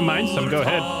 If you want to mine some, go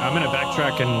ahead. I'm gonna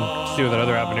backtrack and see what that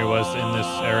other avenue was in this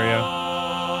area.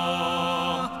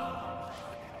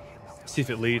 See if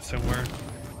it leads somewhere.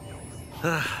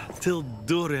 Till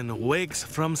Durin wakes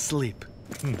from sleep.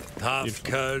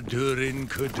 Tafka Durin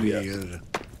Kudrir.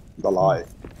 The light.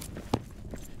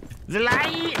 The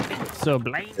light! So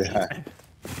blind.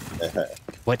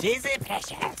 What is it,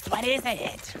 precious? What is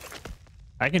it?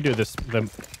 I can do this.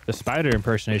 The spider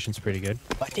impersonation's pretty good.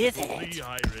 What is it? The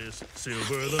iris,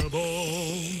 silver the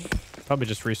bow. Probably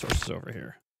just resources over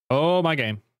here. Oh, my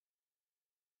game.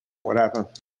 What happened?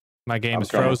 My game I'm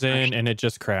is coming. frozen and it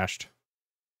just crashed.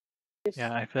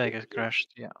 Yeah, I feel like it crashed.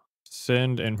 Yeah.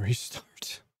 Send and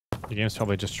restart. The game's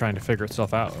probably just trying to figure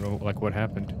itself out, like what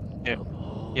happened.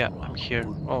 Yeah, I'm here.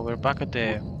 Oh, we're back at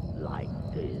the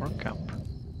work camp.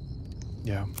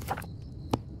 Yeah.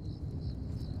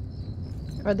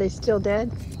 Are they still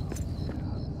dead?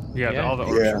 Yeah, Yeah. all the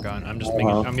orcs Yeah. are gone. I'm just making,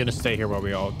 I'm gonna stay here while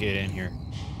we all get in here.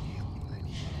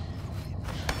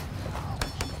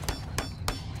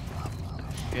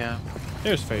 Yeah.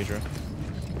 There's Phaedra.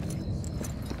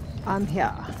 I'm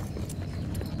here.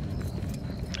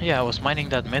 Yeah, I was mining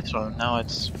that mithril. Now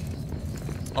it's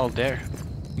all there.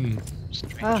 Hmm.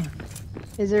 Strange. Oh.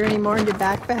 Is there any more in your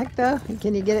backpack though?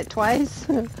 Can you get it twice?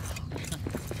 That'd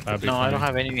be No, I funny. don't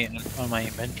have any on my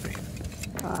inventory.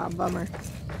 Ah, bummer.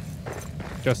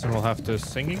 Justin will have to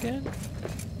sing again?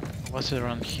 What's it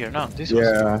around here? No, this was.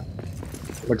 Yeah.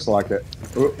 Looks like it.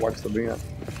 Ooh, watch the vent.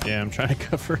 Yeah, I'm trying to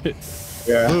cover it.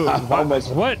 Yeah. Ooh, I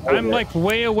almost. What? I'm like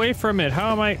way away from it.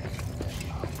 How am I?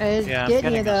 It's Yeah, I'm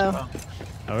getting you getting as though. well.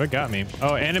 Oh, it got me.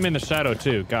 Oh, and I'm in the shadow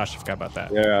too. Gosh, I forgot about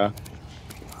that. Yeah.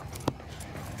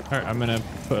 All right, I'm gonna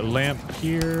put a lamp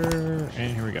here,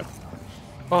 and here we go.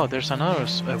 Oh, there's another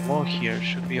wall here.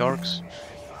 Should be orcs.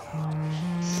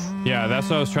 Yeah, that's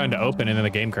what I was trying to open, and then the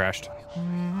game crashed.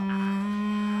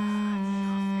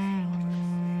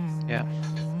 Yeah.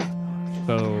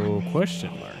 So,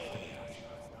 question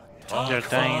mark. They're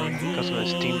dying because of the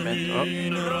steam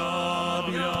vent.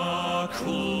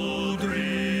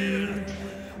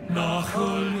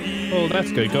 Oh,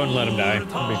 that's good. Go and let him die. It'll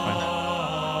be fine.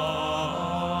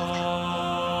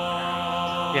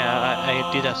 Yeah,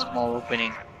 I did a small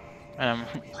opening. And I'm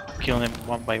killing them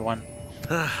one by one.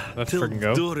 Let's Till freaking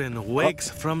go. Durin wakes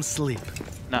from sleep.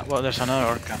 Nah, well, there's another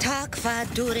orca.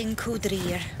 Takva Durin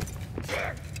Kudrir.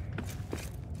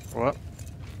 What?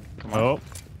 Come on. Oh.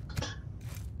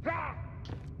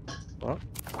 What?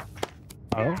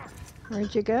 Oh.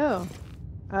 Where'd you go?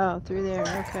 Oh, through there.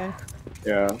 Okay.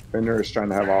 Yeah. Fender is trying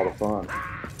to have all the fun.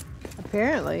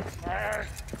 Apparently. I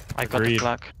got the Agreed.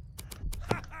 flag.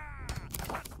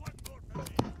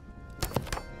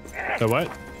 The what?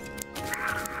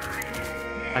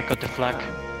 I got the flag.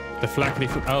 The flackety.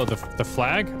 Oh, the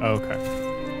flag. Oh, okay.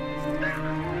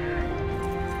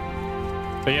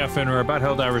 But yeah, Finn, we're about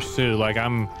Helldivers 2. Like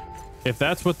if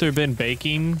that's what they've been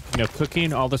baking,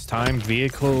 cooking all this time,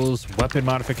 vehicles, weapon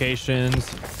modifications,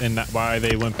 and that's why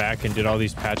they went back and did all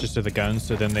these patches to the guns,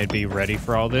 so then they'd be ready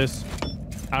for all this.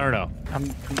 I don't know.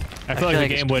 I feel like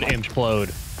the game would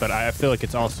implode, but I feel like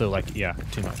it's also like, yeah,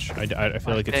 too much. I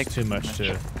feel like it's too much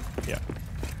to, yeah.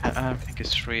 I don't think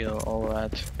it's real, all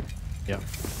that. Yeah.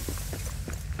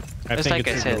 It's like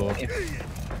I said,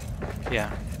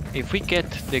 if we get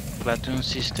the platoon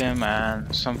system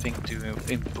and something to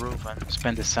improve and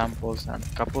spend the samples and a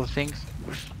couple of things,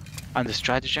 and the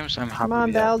stratagems, I'm happy. Come on,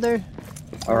 with that. Balder.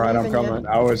 All right, I'm coming.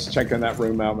 I was checking that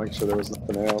room out, make sure there was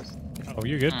nothing else. Oh,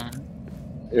 you're good.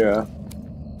 Yeah.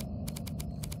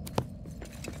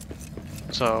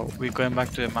 So we're going back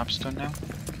to the mapstone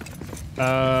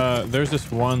now. There's this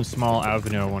one small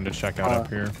avenue I wanted to check out up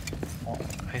here.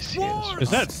 I see it. Is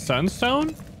that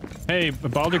sunstone? Hey,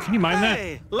 Balder, can you mine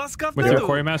that with your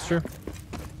quarry master?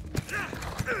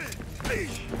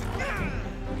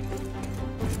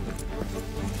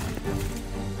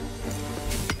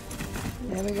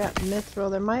 Yeah, we got mithril.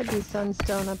 There might be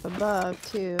sunstone up above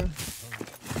too.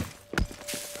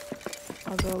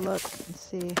 I'll go look and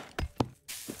see.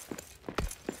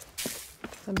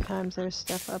 Sometimes there's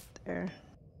stuff up there.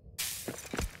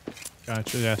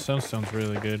 Gotcha. Yeah, sunstone's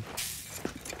really good.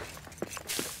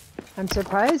 I'm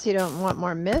surprised you don't want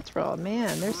more mithril.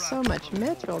 Man, there's so much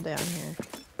mithril down here.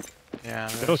 Yeah. I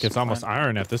feel like it's almost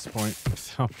iron at this point.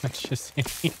 So much is in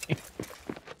here.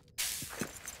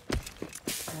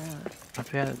 I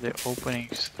bet the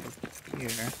openings here.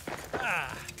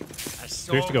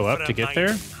 Do we have to go up to get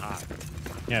there?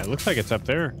 Yeah, it looks like it's up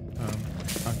there.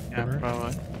 Yeah,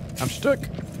 probably. I'm stuck.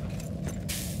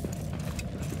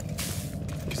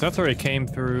 Because that's where it came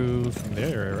through from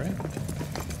there, right?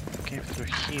 Came through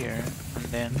here, and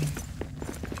then...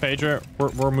 Phaedra,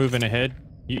 we're moving ahead.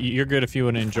 You're good if you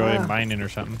want to enjoy mining or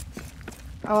something.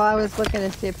 Oh, I was looking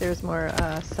to see if there's more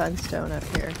sunstone up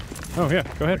here. Oh, yeah,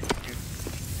 go ahead.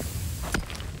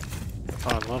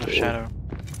 Oh, a lot of shadow.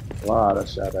 A lot of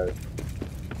shadow.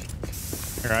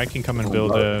 Here, I can come and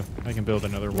build I can build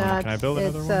another one. No, Can I build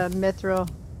another one? It's mithril.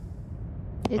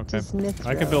 It's just mithril.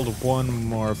 I can build one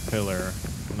more pillar,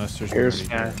 unless there's Here's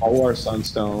more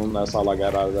sunstone. That's all I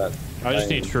got out of that. I just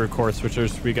need true quartz, which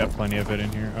we got plenty of it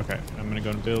in here. Okay, I'm gonna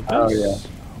go and build this. Oh yeah.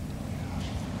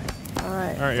 All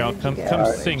right. All right, y'all, come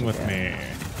sing with me.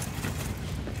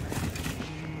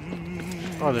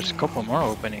 Oh, there's a couple more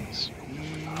openings.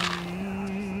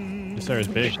 This area's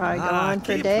big. Probably go on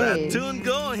for days.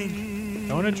 Going.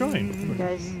 I want to join. You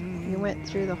guys, you went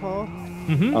through the hole?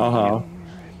 Mm-hmm.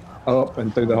 Up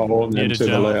and through the hole and then to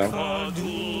the left.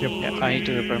 Yep. Yeah, I need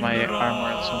to repair my armor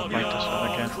at some point as well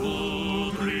again.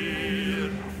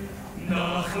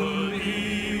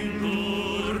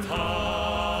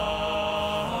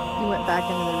 You went back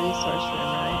into the resource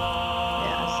room, right?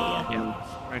 Yeah, I see ya.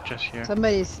 Yeah, right just here.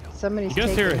 Somebody's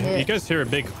taking hits. You guys hear a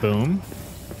big boom?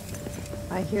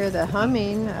 I hear the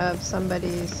humming of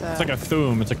somebody's. It's like a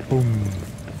thoom. It's like boom,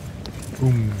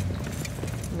 boom.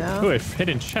 No. Oh, a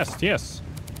hidden chest. Yes.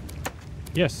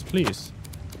 Yes, please.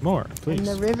 More, please. In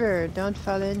the river. Don't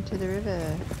fall into the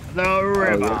river. The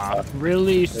river.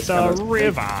 Release the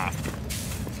river.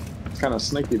 It's kind of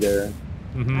sneaky there.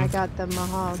 I got the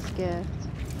Mahal's gift.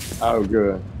 Oh,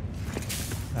 good.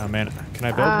 Oh man, can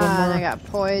I build one more? And I got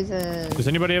poison. Does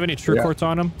anybody have any true quartz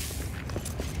on them?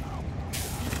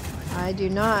 I do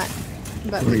not.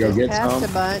 But Wanna we go just get passed some?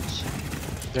 a bunch.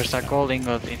 There's a gold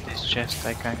ingot in this chest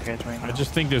I can't get right now. I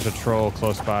just think there's a troll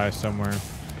close by somewhere.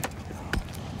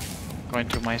 Going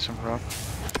to mine some rock.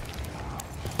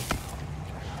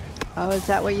 Oh, is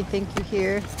that what you think you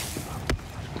hear?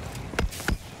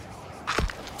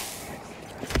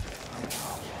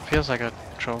 Feels like a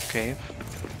troll cave.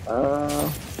 A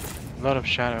lot of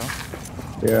shadow.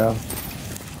 Yeah.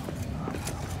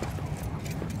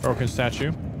 Broken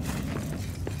statue.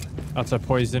 Lots of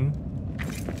poison.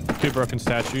 2 broken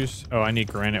statues. Oh, I need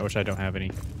granite, which I don't have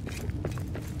any.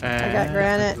 I got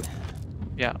granite.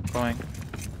 Yeah, going.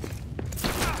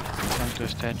 Come to a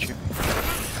statue.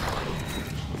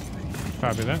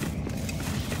 Copy that.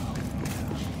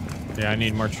 Yeah, I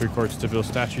need more true quartz to build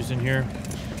statues in here.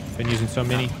 Been using so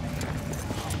many.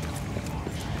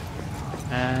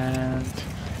 And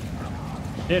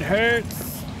it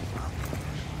hurts.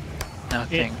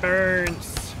 Nothing. It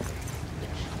burns.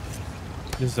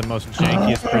 This is the most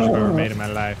jankiest bridge I've ever made in my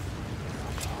life.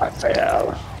 I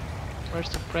fell. Where's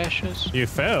the precious? You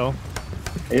fell?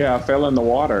 Yeah, I fell in the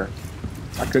water.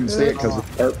 I couldn't see it because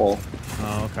it's purple.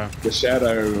 Oh, okay. The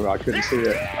shadow, I couldn't see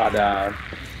it. I died.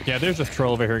 Yeah, there's a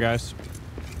troll over here, guys.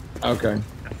 Okay.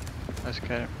 That's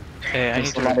good. Hey, I Can need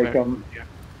to somebody repair. come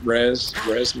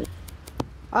res me?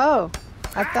 Oh,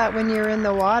 I thought when you were in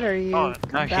the water, you Oh,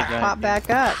 now he died. pop back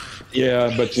up.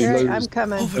 Yeah, but you Here, I'm lose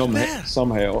coming. Over there.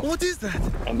 some health. What is that?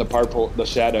 And the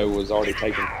shadow was already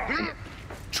taken.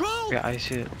 Troll! Yeah, I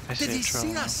see it. I see Did he it.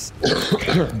 see us?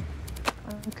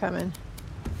 I'm coming.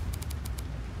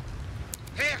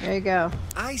 There you go.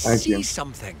 I Thank see you.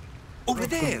 something. Over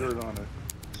there.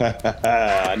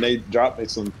 I need to drop me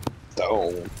some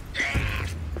stone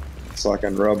so I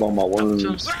can rub on my wounds.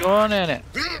 Some stone in it.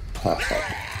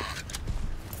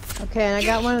 Okay, and I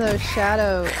got one of those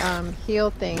shadow heal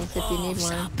things if you need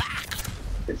one.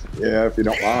 Yeah, if you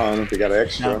don't mind, if you got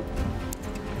extra.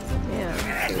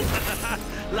 Yeah.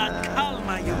 La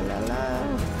calma, you. La, la.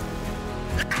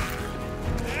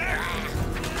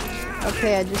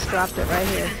 Okay, I just dropped it right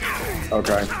here.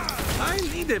 Okay. I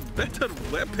need a better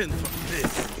weapon for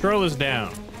this. Troll is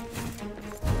down.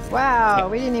 Wow,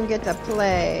 we didn't even get to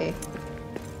play.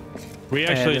 We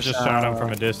actually there's, just shot him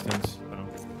from a distance. So.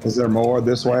 Is there more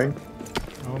this way?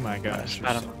 Oh my gosh.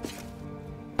 I don't know.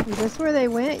 Is this where they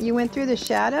went? You went through the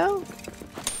shadow?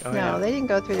 Oh, No, yeah. they didn't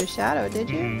go through the shadow, did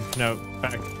you? No,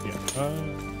 back. Yeah.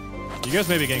 You guys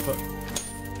may be getting close.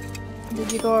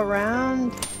 Did you go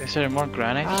around? Is there more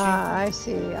granite? Ah, I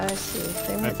see, I see.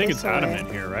 They went I think this it's way.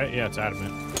 adamant here, right? Yeah, it's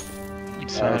adamant.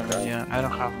 It's Okay. yeah, I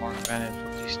don't have more granite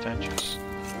for these statues.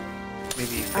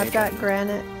 Maybe I've got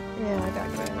granite. Yeah, I got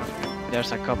granite.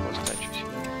 There's a couple of statues here.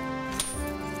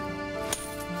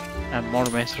 And more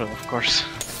mithril, of course.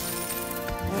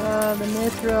 Oh, the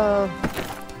mithril.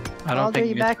 I don't Alder, think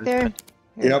you back mithril is there? good.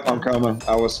 Here Yep, you I'm go. coming.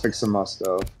 I was fixing my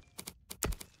stuff.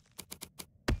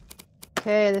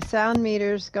 Okay, the sound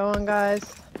meter's going, guys.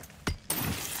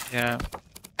 Yeah.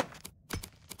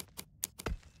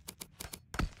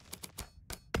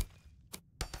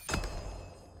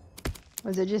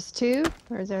 Was it just two?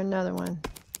 Or is there another one?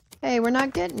 Hey, we're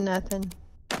not getting nothing.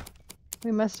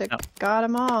 We must have No. got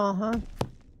them all, huh?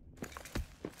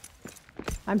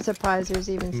 I'm surprised there's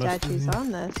even Must have statues been.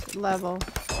 on this level.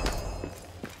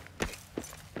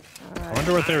 I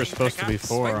wonder what they were supposed to be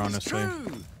for, honestly.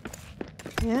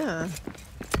 Yeah.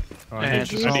 Oh, Yeah, I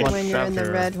it's need, Usually I need when you're in the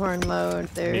shelter. red horn lode,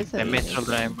 there Need isn't The any. mithril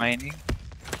that I'm mining.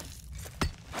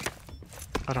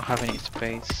 I don't have any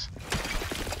space.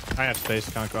 I have space,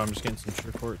 Conco. I'm just getting some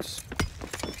true quartz.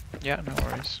 Yeah, no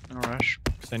worries. No rush.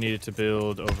 Because I needed to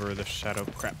build over the shadow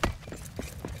crap.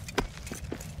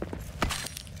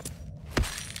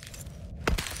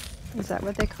 Is that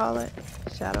what they call it?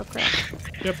 Shadow crap.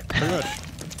 Yep, pretty much.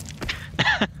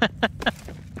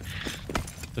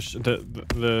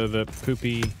 The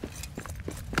poopy,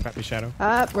 crappy shadow.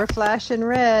 Up, we're flashing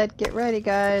red. Get ready,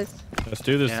 guys. Let's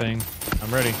do this Yeah. thing.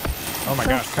 I'm ready. Oh my So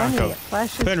gosh, funny, Conco. it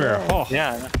flashes Fenrir, red. oh,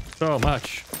 Yeah, so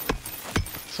much.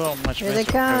 so much Here they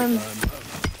mithril. come.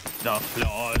 The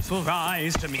floors will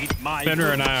rise to meet my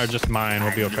Fenrir and I are roots. just mine.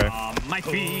 We'll be okay. My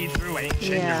feet through ancient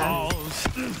Yeah. halls,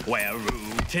 where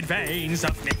rooted veins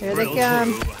of Here they mithril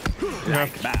come. grew.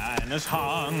 Like banners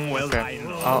hung will Okay. line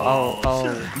the I'll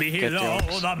get below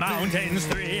yours. the mountains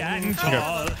 3 and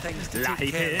tall, like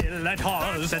hill and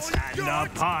halls that stand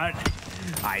apart.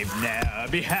 I've never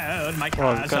beheld my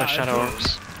Oh, we've got a casa shadow true,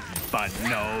 orbs. but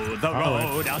know the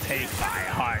road I'll take by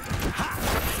heart.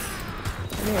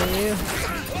 Here you.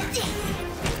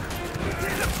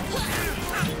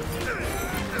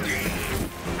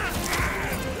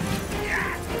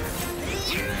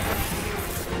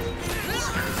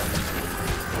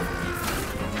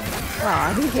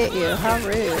 Aw, he hit you. How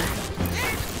rude.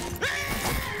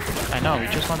 I know, we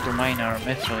just want to mine our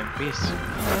mithril in peace.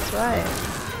 That's right.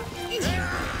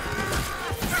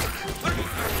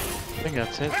 I think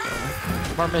that's it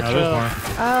though. More Oh, there's mithril. more.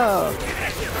 Oh.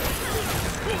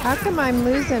 How come I'm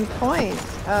losing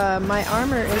points? My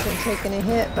armor isn't taking a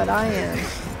hit, but I am.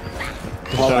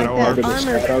 Well, like that the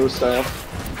armor- shadow stuff.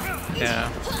 Yeah.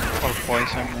 Or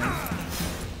poison.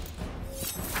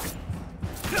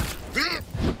 Yeah.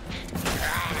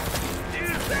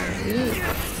 Eek.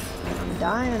 I'm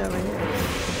dying over here.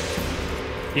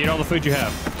 Eat all the food you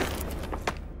have.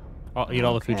 I'll eat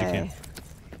all the food you can.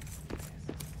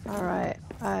 Alright,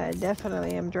 I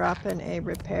definitely am dropping a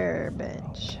repair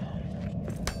bench.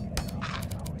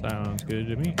 Sounds good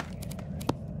to me.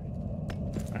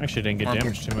 I actually didn't get Okay.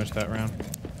 damaged too much that round.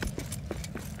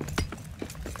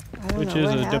 I don't Which know is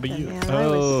what a happened, W. man. I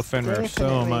Oh, was Fenrir, so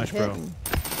definitely much, bro. hidden.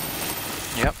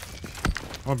 Yep.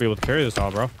 I won't be able to carry this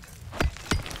all, bro.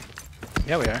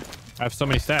 Yeah, we are. I have so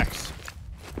many stacks.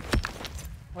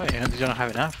 Oh, yeah, you don't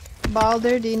have enough.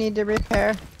 Balder, do you need to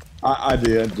repair? I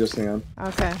did just then.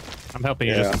 Okay. I'm helping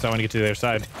you Yeah. just so I want to get to the other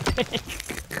side.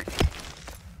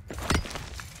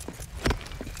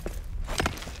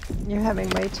 You're having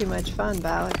way too much fun,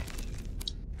 Valak.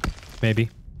 Maybe.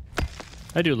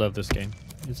 I do love this game.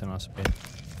 It's an awesome game.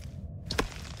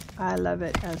 I love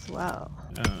it as well.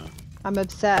 Uh, I'm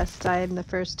obsessed. I am the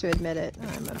first to admit it.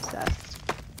 I'm obsessed.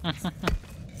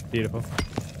 Beautiful.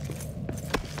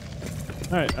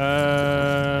 Alright,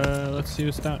 let's see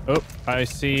what's down. Oh, I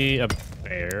see a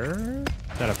bear.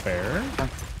 Is that a bear?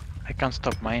 I can't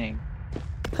stop mining.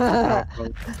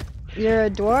 You're a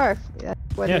dwarf. That's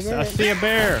what Yes, it I is. see a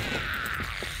bear.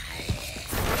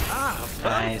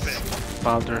 Nice.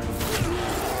 Baldur.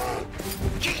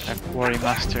 A quarry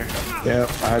master. Yep,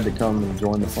 I had to come and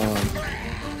join the fun.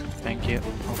 Thank you.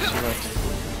 I'll see what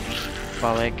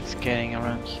Balek is getting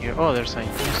around here. Oh, there's a new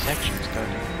section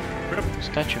starting.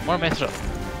 Statue. More mithril.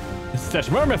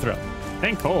 Statue. More mithril.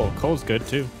 And coal. Coal's good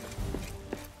too.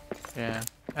 Yeah.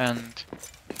 And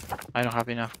I don't have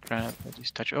enough granite for this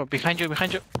statue. Oh, behind you,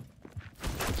 behind you.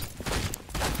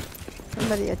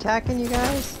 Somebody attacking you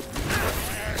guys?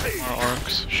 More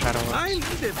orcs, shadow I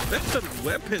orcs. need a better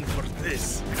weapon for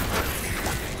this.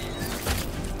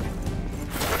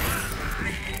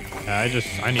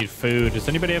 I need food. Does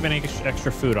anybody have any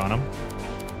extra food on them?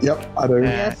 Yep, I do.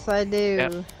 Yes, I do.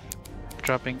 Yep.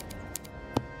 Dropping.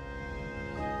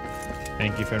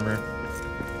 Thank you, Fenrir.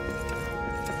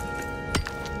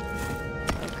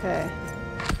 Okay.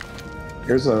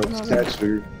 Here's a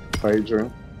statue,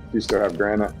 Phaedra. You still have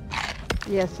granite.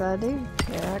 Yes, I do.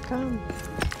 Here I come.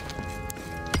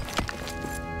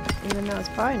 Even though it's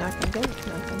probably not gonna get us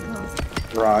nothing,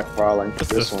 huh? Right, probably.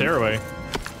 This is a stairway.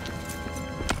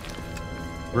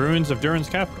 Ruins of Durin's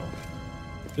capital.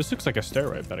 This looks like a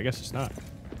stairway, but I guess it's not.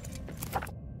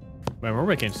 Man, we're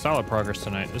making solid progress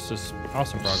tonight. This is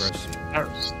awesome progress.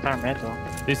 Star metal.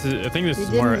 This is. I think this You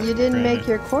is more. didn't make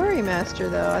your quarry master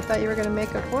though. I thought you were gonna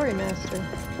make a quarry master.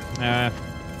 Nah.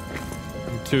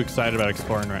 I'm too excited about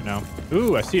exploring right now.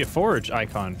 Ooh, I see a forge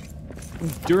icon.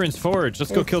 Durin's forge.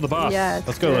 Let's go kill the boss. Yeah, it's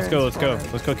let's go. Let's go. Let's go.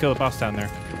 Durin's Let's go kill the boss down there.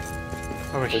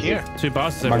 Over here. 2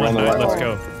 bosses in Am I one going night. the right Let's way?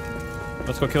 go.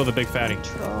 Let's go kill the big fatty.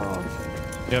 Troll.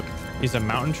 Yep. He's a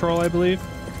mountain troll, I believe.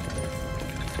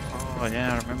 Oh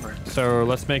yeah, I remember. So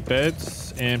let's make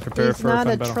beds and prepare He's for a not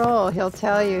fun a battle. troll. He'll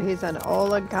tell you he's an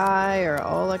Ola guy or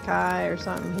Olakai or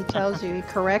something. He tells you, he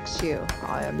corrects you.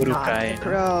 I am not Urukai. a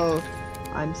troll.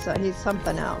 He's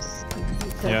something else. He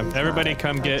says Yeah. he's Everybody not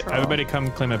come a get. troll. Everybody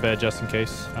come claim a bed just in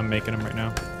case. I'm making them right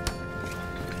now.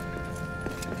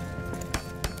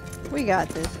 We got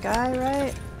this guy,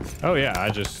 right? Oh yeah. I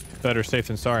just better safe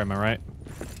than sorry. Am I right?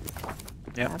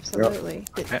 Yep. Absolutely.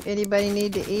 Yep. Did anybody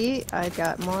need to eat? I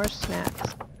got more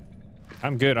snacks.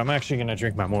 I'm good. I'm actually gonna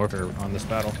drink my mortar on this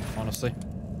battle. Honestly.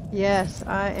 Yes,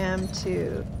 I am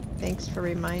too. Thanks for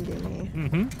reminding me.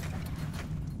 Mm-hmm.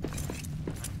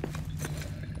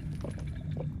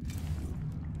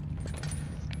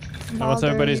 Now once Baldur,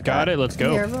 everybody's you got it, let's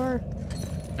go. Mirror?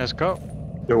 Let's go.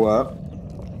 Do up.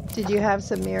 Did you have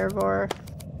some mirror?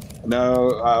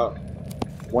 No,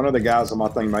 one of the guys on my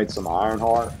thing made some iron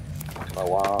heart for a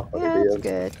while, but Yeah, he that's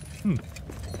did. good.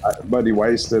 But he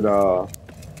wasted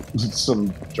some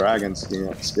dragon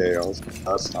skin scales.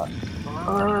 That's not.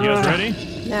 You guys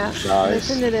ready? Now, Nice.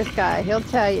 listen to this guy. He'll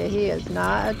tell you he is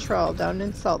not a troll. Don't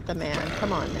insult the man.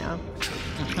 Come on now.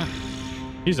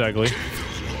 He's ugly.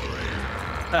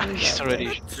 He's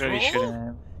already shooting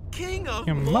him. King of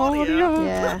Moria.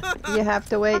 Moria. Yeah, you have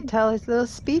to wait till his little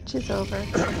speech is over.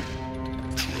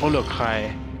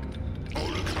 Olokai.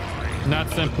 Not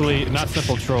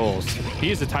simple trolls.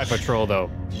 He's a type of troll though.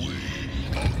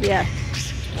 Yes,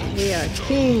 we are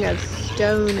king of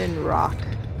stone and rock.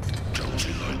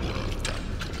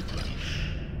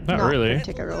 Not really.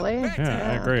 particularly.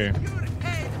 Yeah, I agree.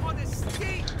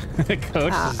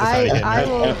 Coach is I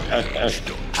will.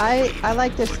 I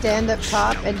like to stand up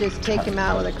top and just take him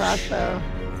out with a crossbow.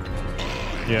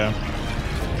 Yeah.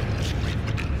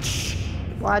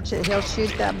 Watch it. He'll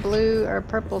shoot that blue or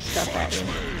purple stuff at you.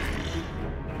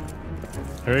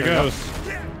 Here he goes.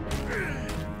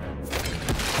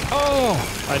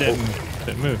 Oh! I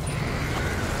didn't move.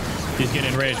 He's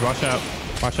getting enraged. Watch out.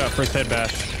 Watch out for his head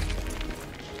bash.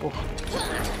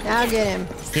 Now get him.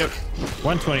 Yep.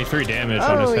 123 damage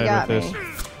Oh, on his he head got with me.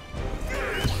 this.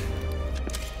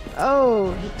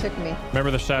 Oh, he took me.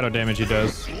 Remember the shadow damage he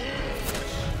does.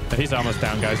 He's almost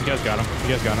down, guys. You guys got him.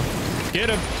 You guys got him. Get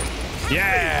him.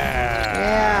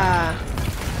 Yeah!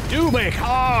 Yeah. Do make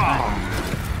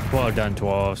Well done,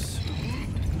 dwarves.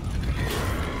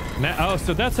 Now, oh,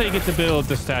 so that's how you get to build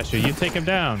the statue. You take him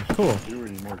down. Cool.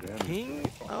 King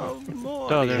of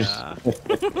Moria. Oh,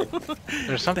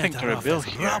 there's something to Better off rebuild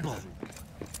as here. rubble.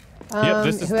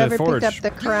 this is the Whoever forge. picked up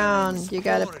the crown, you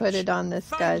gotta put it on this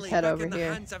guy's head over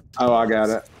here. Oh, I got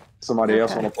it. Somebody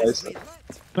else Okay. want to place it?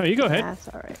 No, you go ahead. That's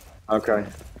all right. Okay.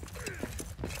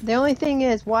 The only thing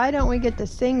is, why don't we get to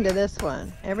sing to this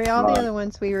one? All the Right. other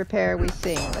ones we repair, we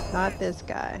sing, but not this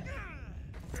guy.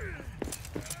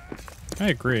 I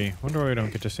agree. Wonder why we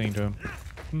don't get to sing to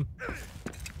him.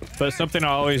 But something I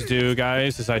always do,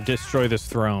 guys, is I destroy this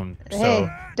throne. So Hey,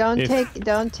 don't if-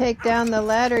 take down the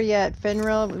ladder yet,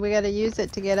 Finral. We got to use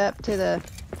it to get up to the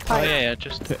Oh pipe. yeah,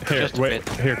 just Here, a wait, bit.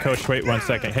 here, Coach. Wait 1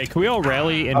 second. Hey, can we all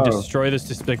rally and Oh. destroy this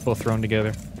despicable throne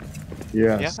together?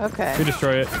 Yes. Okay. We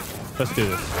destroy it. Let's do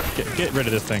this. Get rid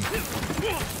of this thing.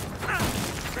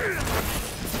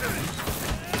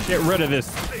 Get rid of this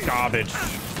garbage.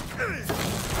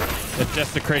 It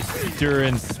desecrates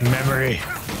Durin's memory.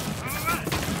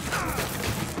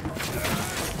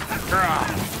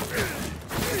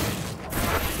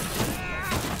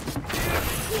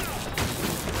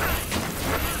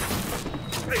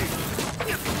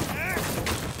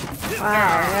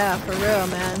 Wow, yeah, for real,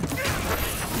 man.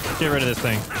 Get rid of this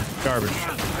thing. Garbage.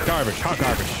 Garbage. Hot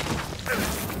garbage.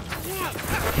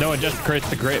 No, it desecrates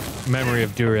the great memory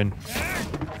of Durin.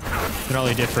 And all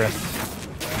he did for us.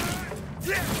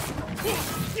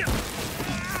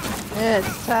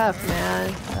 It's tough,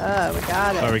 man. Oh, we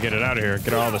got Oh, we it. get it out of here.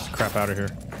 Get all this crap out of here.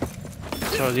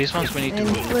 So these ones we need to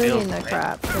Including build. the right?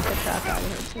 crap. Get the crap out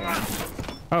of here,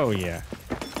 too. Oh, yeah.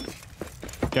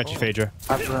 Got you, Phaedra.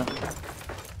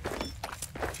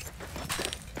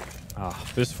 Ah,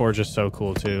 this forge is so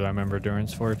cool, too. I remember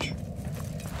Durin's forge.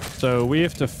 So we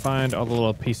have to find all the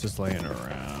little pieces laying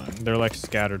around. They're like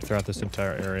scattered throughout this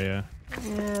entire area.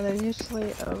 Yeah, they're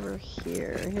usually over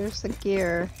here. Here's the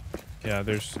gear. Yeah,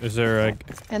 is there a...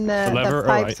 And The the lever? Oh,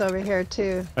 pipes over here,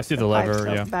 too. I see the Pipes lever,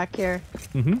 over yeah. back here.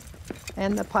 Mm-hmm.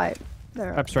 And the pipe.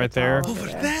 There. Pipe's right it's all there. Over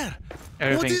there.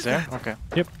 Everything's is there? that?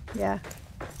 Okay. Yeah.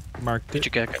 Marked Did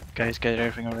it. you guys get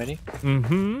everything already?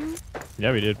 Mm-hmm.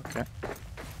 Yeah, we did. Okay.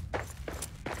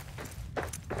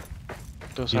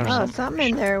 Those Yeah. are Oh, some something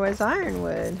in there was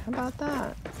ironwood. How about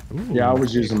that? Ooh. Yeah, I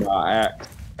was using my axe.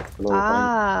 Little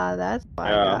Ah, that's why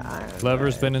I got ironwood.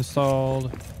 Lever's been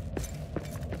installed.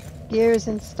 Gears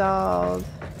installed.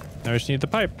 Now I just need the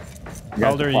pipe. Got the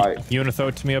Alder, pipe. you want to throw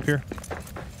it to me up here?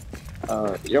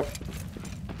 Yep.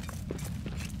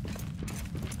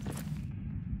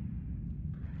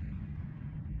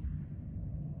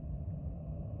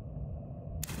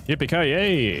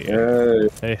 Yippee-ki-yay! Hey.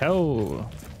 Hey ho!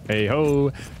 Hey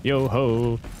ho! Yo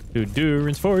ho! To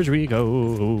Durin's forge we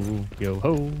go! Yo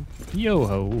ho! Yo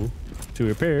ho! To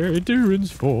repair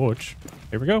Durin's forge.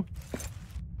 Here we go.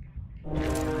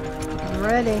 I'm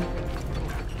ready.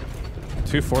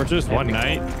 2 forges, 1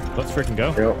 night. Let's freaking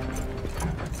go.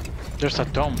 Yep. There's a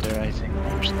dome there, I think.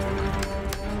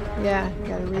 Yeah, you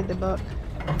gotta read the book.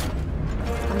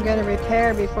 I'm gonna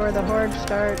repair before the horde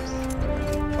starts.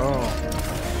 Oh.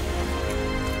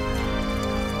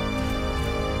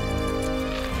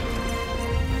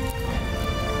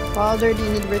 Balder, do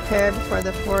you need to repair before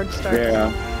the horde starts?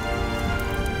 Yeah.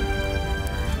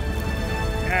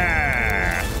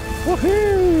 Ah!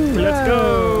 Woohoo! Let's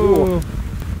go!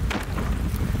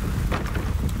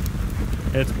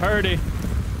 It's purdy.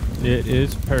 It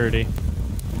is purdy.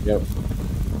 Yep.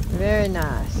 Very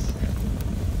nice.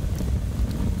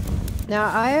 Now,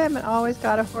 I haven't always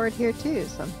got a horde here too.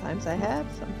 Sometimes I have,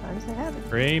 sometimes I haven't.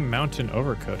 Gray Mountain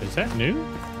Overcoat. Is that new?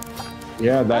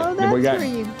 Yeah, that Oh, that's we got. where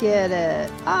you get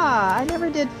it. Ah, I never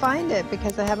did find it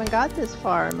because I haven't got this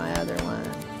far in my other one.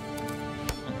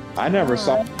 I never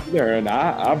saw it either,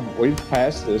 and we've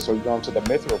passed this. We've gone to the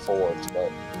Mithril Forge,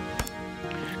 but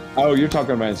oh, you're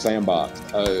talking about Sandbox.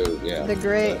 Oh, yeah. The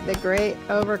great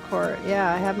overcourt.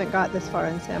 Yeah, I haven't got this far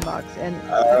in Sandbox, and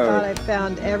I Oh. thought I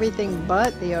found everything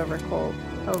but the overcoat.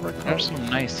 There's some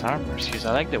nice armors here.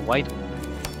 I like the white one.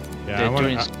 Yeah, The I want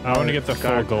Durin's to get the full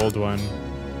guard. gold one.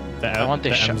 I want the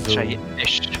Amzul.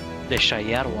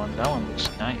 Shayar one. That one looks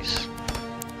nice.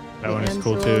 That one is Amzul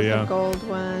cool is too, the yeah. gold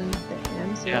one. The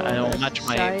Amzul, Yeah, I don't the match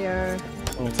my- Shire.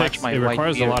 It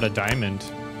requires a lot of diamond.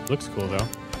 Looks cool though.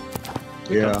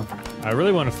 Yeah. I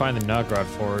really want to find the Nogrod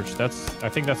Forge. I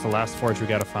think that's the last forge we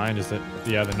gotta find. Is that?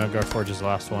 Yeah, the Nogrod Forge is the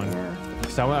last one. Yeah.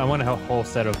 So I want a whole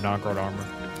set of Nogrod armor.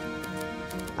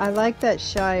 I like that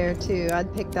Shire too.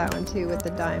 I'd pick that one too with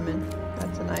the diamond.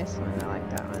 That's a nice one. I like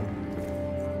that one.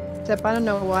 Except I don't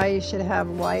know why you should have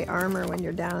white armor when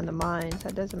you're down in the mines.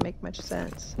 That doesn't make much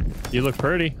sense. You look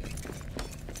pretty.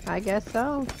 I guess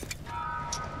so.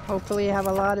 Hopefully you have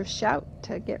a lot of shout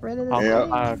to get rid of this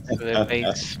I'll thing. to the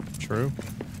base. True.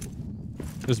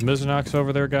 There's Mizanox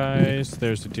over there, guys.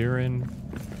 There's the Durin.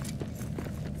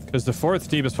 Because the 4th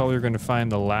deep is probably going to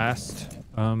find the last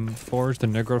forge, the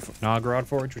Nogrod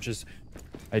Forge, which is...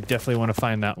 I definitely want to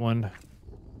find that one.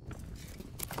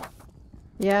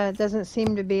 Yeah, it doesn't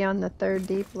seem to be on the 3rd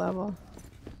deep level.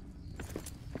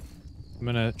 I'm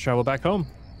gonna travel back home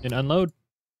and unload.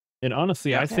 And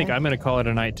honestly, I think I'm gonna call it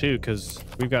a night too, because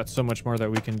we've got so much more that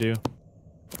we can do.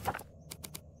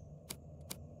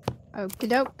 Okie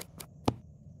doke.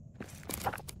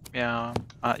 Yeah,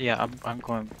 yeah. I'm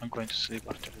going to sleep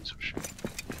after this for sure.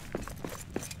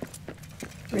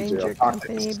 Ranger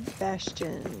Company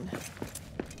Bastion.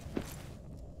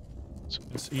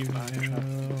 This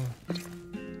evening.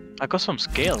 I got some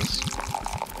scales.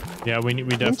 Yeah, we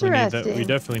definitely need that. We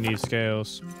definitely need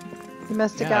scales. You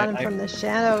must have got them from the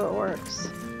shadow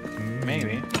orcs.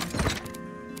 Maybe.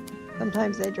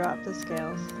 Sometimes they drop the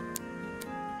scales.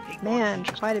 Man,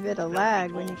 quite a bit of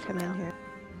lag when you come in here.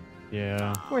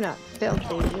 Yeah. We're not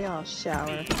filthy. We all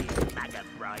shower.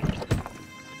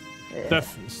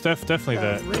 Steph, definitely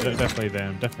definitely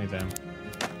them.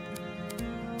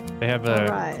 They have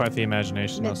quite the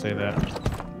imagination. I'll say that.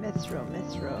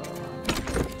 Mithril.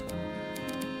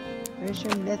 Where's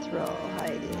your mithril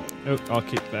hiding? Oh, I'll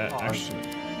keep that. Actually,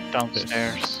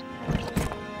 downstairs.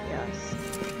 Yes.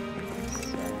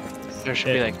 There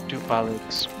should be like 2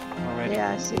 pallets already.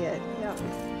 Yeah, I see it. Yep.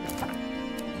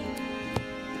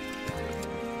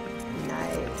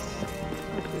 Nice.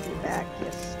 I'll give you back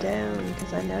your stone,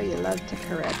 because I know you love to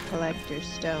collect your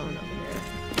stone over here.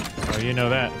 Oh, you know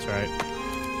that. That's right.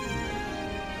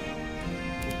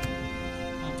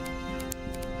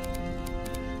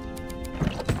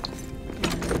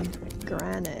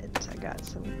 Granite. I got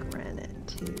some granite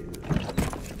too.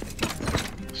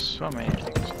 So many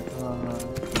things.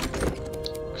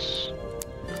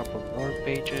 A couple more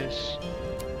pages.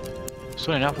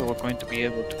 Soon enough, we're going to be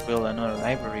able to build another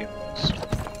library of books.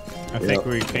 I think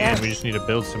we can. Yes. We just need to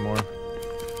build some more.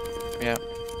 Yeah.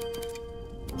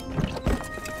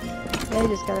 Yeah, you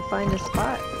just gotta find a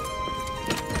spot.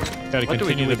 Gotta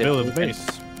continue to build the base.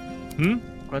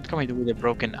 What can we do with the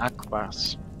broken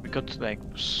aquas? We got like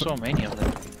so many of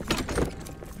them.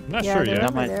 I'm not sure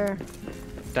yet.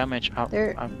 Damage out.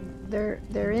 They're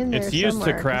in there. It's used to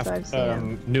somewhere, craft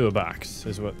new box,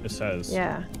 is what it says.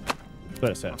 Yeah. That's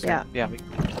what it says. Yeah. Yeah.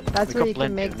 That's where you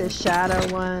can make the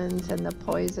shadow ones and the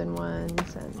poison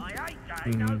ones,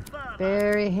 and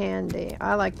very handy.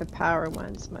 I like the power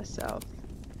ones myself.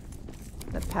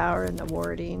 The power and the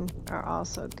warding are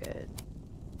also good.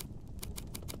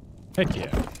 Heck yeah.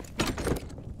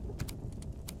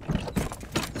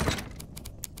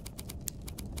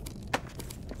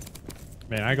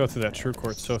 Man, I go through that true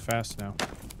quartz so fast now.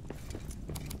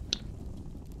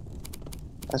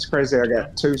 That's crazy. I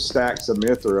got 2 stacks of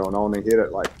mithril and only hit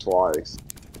it like twice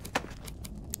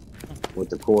with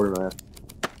the quartermaster.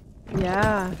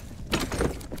 Yeah.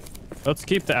 Let's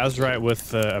keep the azurite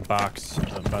with a box,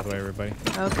 by the way, everybody.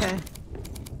 Okay.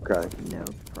 Okay. No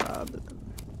problem.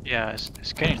 Yeah,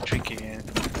 it's getting tricky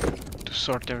to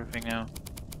sort everything out.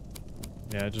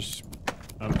 Yeah, just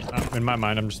in my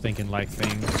mind, I'm just thinking like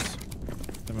things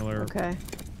similar. Okay.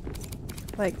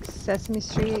 Like Sesame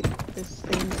Street, this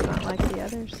thing's not like the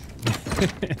others.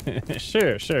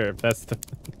 Sure. That's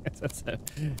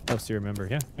helps you remember.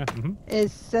 Yeah.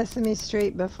 Is Sesame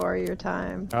Street before your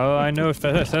time? Oh, I know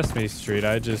Sesame Street.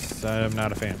 I'm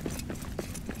not a fan.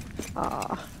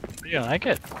 Aw. Yeah, I like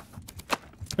it.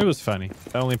 It was funny.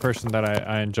 The only person that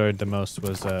I enjoyed the most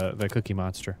was the Cookie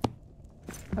Monster.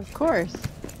 Of course.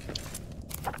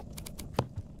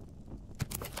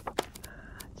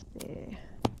 Let's see.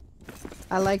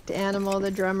 I liked Animal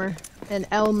the drummer. And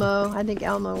Elmo. I think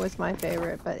Elmo was my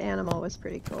favorite, but Animal was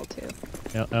pretty cool too.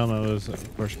 Elmo was,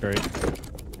 of course, great.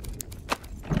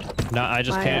 No, I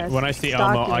just can't. When I see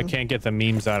Elmo, I can't get the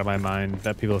memes out of my mind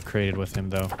that people have created with him,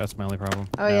 though. That's my only problem.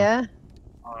 Oh, yeah?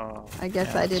 I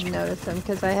guess I didn't notice him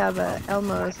because I have a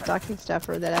Elmo stocking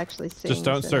stuffer that actually sings. Just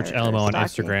don't search Elmo on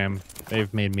Instagram.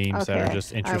 They've made memes that are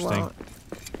just interesting.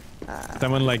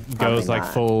 Someone like goes like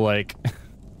full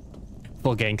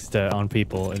full gangsta on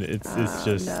people, and it's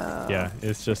just yeah,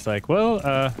 it's just like, well,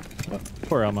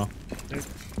 poor Elmo.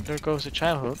 There goes the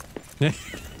childhood.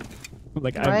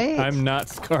 Like I'm not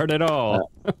scarred at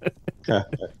all.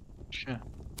 Sure.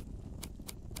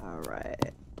 All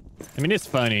right. I mean, it's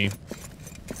funny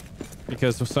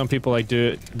because some people like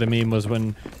do it. The meme was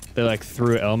when they like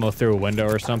threw Elmo through a window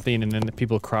or something, and then the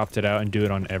people cropped it out and do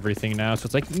it on everything now. So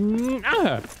it's like,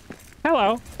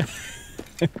 hello.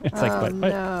 It's like, what?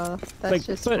 No, that's like,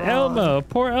 just but wrong. Elmo,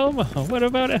 poor Elmo. What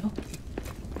about Elmo?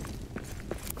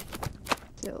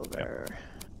 Silver.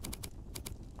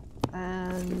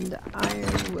 And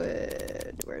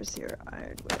ironwood. Where's your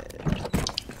ironwood?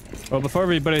 Well, before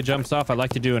everybody jumps off, I'd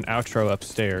like to do an outro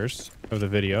upstairs of the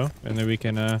video, and then we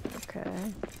can Okay.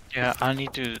 Yeah, I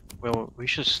need to. Well, we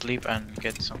should sleep and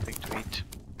get something to eat.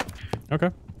 Okay.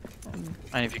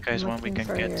 And if you guys want, we looking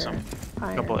can for get your some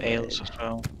ironwood. couple ales as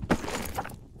well.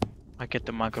 I get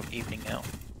the mug of evening ale.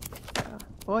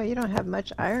 Boy, you don't have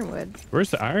much ironwood.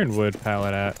 Where's the ironwood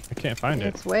pallet at? I can't find it.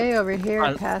 It's way over here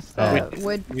past the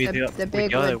wood, the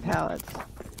big wood pallets.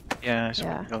 Yeah, so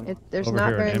Yeah, there's Over not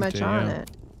here and very much empty, on yeah.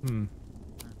 it. Hmm.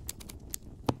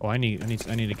 Oh, I need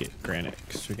to get granite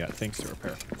because we got things to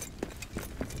repair.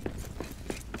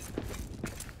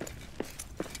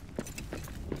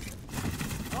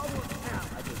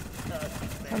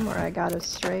 Somewhere I got a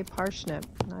stray parsnip.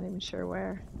 Not even sure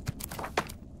where.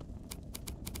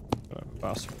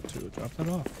 Possible to drop that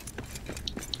off.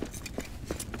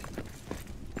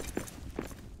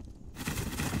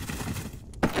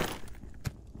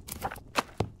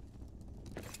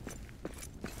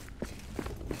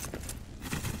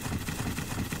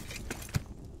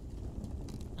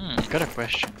 Got a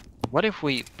question. What if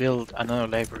we build another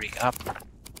library up?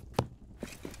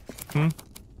 Up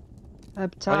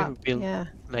What top, if we build yeah.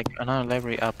 like another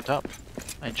library up top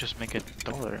and just make it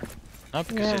taller? No,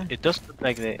 because Yeah. it does look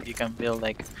like you can build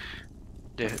like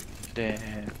the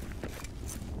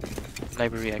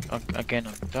library again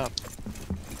on top.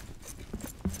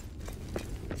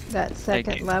 That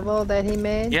second it- level that he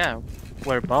made? Yeah,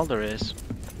 where Baldur is.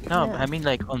 No, Yeah. I mean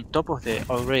like on top of the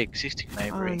already existing On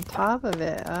library. top of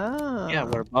it, oh. Yeah,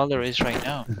 where Baldur is right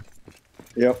now.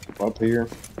 Yep, up here.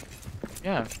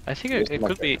 Yeah, I think Just it like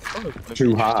could be could be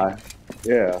Too high.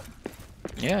 Yeah.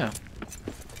 interesting. Yeah.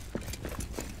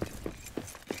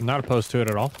 Not opposed to it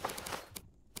at all.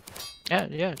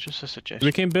 Yeah, just a suggestion.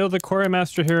 We can build the quarry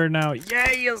master here now.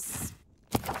 Yes!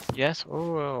 Yes.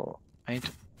 Oh,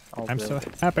 I'm so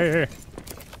happy.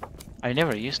 I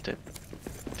never used it.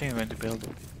 I think I'm going to build it.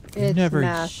 It's Never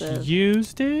massive.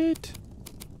 used it.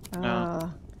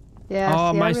 No. Yeah,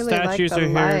 Oh, see, my I really statues like are the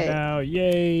here light. now.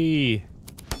 Yay!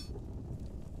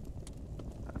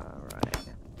 Alright.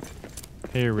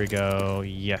 Here we go.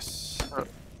 Yes.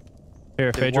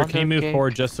 Here, The Phaedra, can you wonder move cake.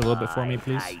 forward just a little bit for me,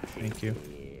 please? Thank you.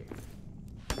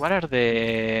 What are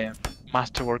the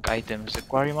masterwork items? The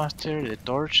quarry master, the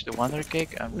torch, the wonder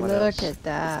cake, and what Look else? at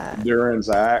that. Durin's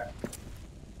act.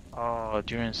 Oh,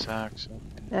 Durin sacks.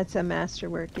 That's a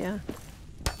masterwork, yeah.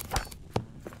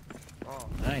 Oh,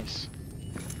 nice.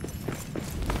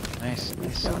 Nice.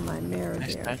 Show my mirror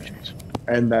Nice here. statues.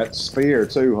 And that spear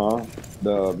too, huh?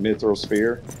 The mithril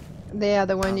spear. Yeah,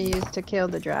 the one you used to kill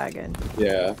the dragon.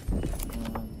 Yeah.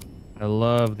 I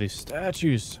love these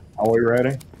statues. Are we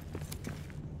ready?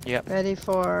 Ready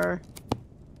for...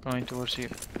 Going towards you.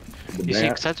 The You see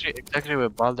dance? exactly where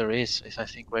Baldur is I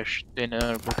think where the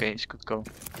inner bookcase could go.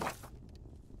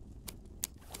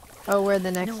 Oh, where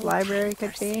the next library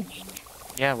could be?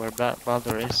 Yeah, where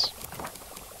Baldur is.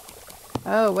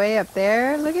 Oh, way up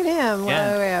there? Look at him,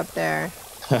 Yeah. way up there.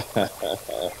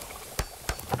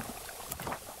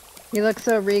 You look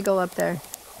so regal up there.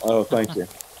 Oh, thank you.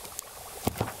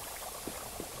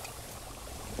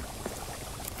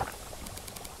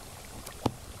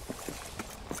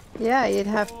 Yeah, you'd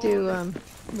have to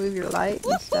move your light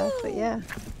and stuff, but yeah.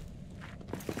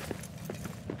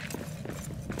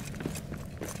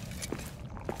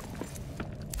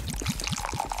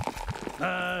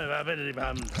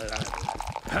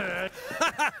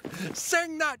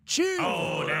 Sing that tune!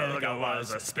 Oh, there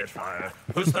was a Spitfire,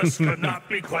 whose thirst could not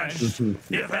be quenched.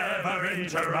 If ever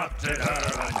interrupted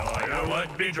her, annoyer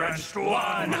would be drenched.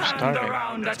 One hand starving.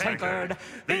 around a tankard,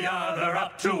 the other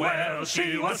up to well.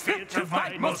 She was fit to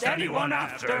fight most anyone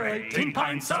after 18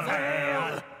 pints of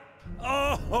ale.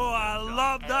 Oh, I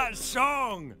love that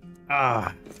song!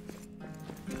 Ah.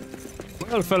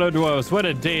 Well, fellow dwarves, what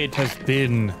a day it has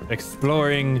been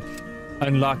exploring,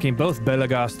 unlocking both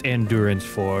Belagast and Durin's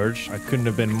Forge. I couldn't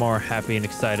have been more happy and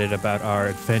excited about our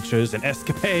adventures and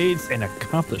escapades and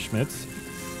accomplishments.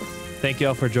 Thank you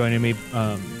all for joining me,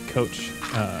 Coach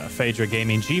Phaedra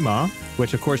Gaming Gma,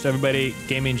 which of course everybody,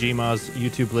 Gaming Gma's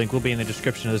YouTube link will be in the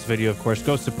description of this video. Of course,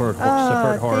 go support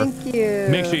her. Thank you.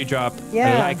 Make sure you drop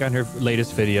a like on her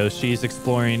latest videos. She's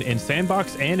exploring in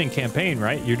Sandbox and in Campaign,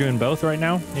 right? You're doing both right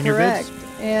now in your Correct. vids?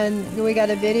 And we got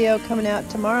a video coming out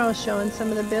tomorrow showing some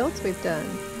of the builds we've done.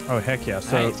 Oh, heck yeah.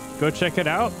 So Nice. go check it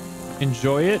out.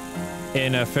 Enjoy it.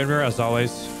 And Fenrir, as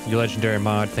always, you legendary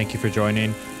mod, thank you for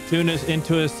joining. Tune us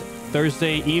into us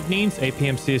Thursday evenings, 8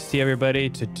 p.m. CST, everybody,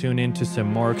 to tune into some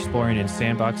more exploring in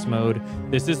Sandbox mode.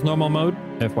 This is normal mode,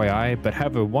 FYI, but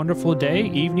have a wonderful day,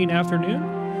 evening, afternoon,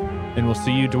 and we'll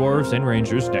see you dwarves and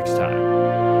rangers next time.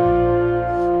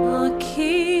 A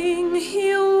king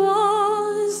he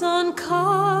was on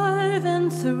carven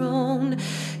throne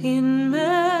in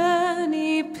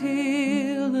many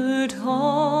pillars.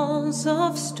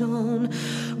 walls of stone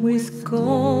with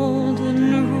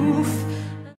golden roof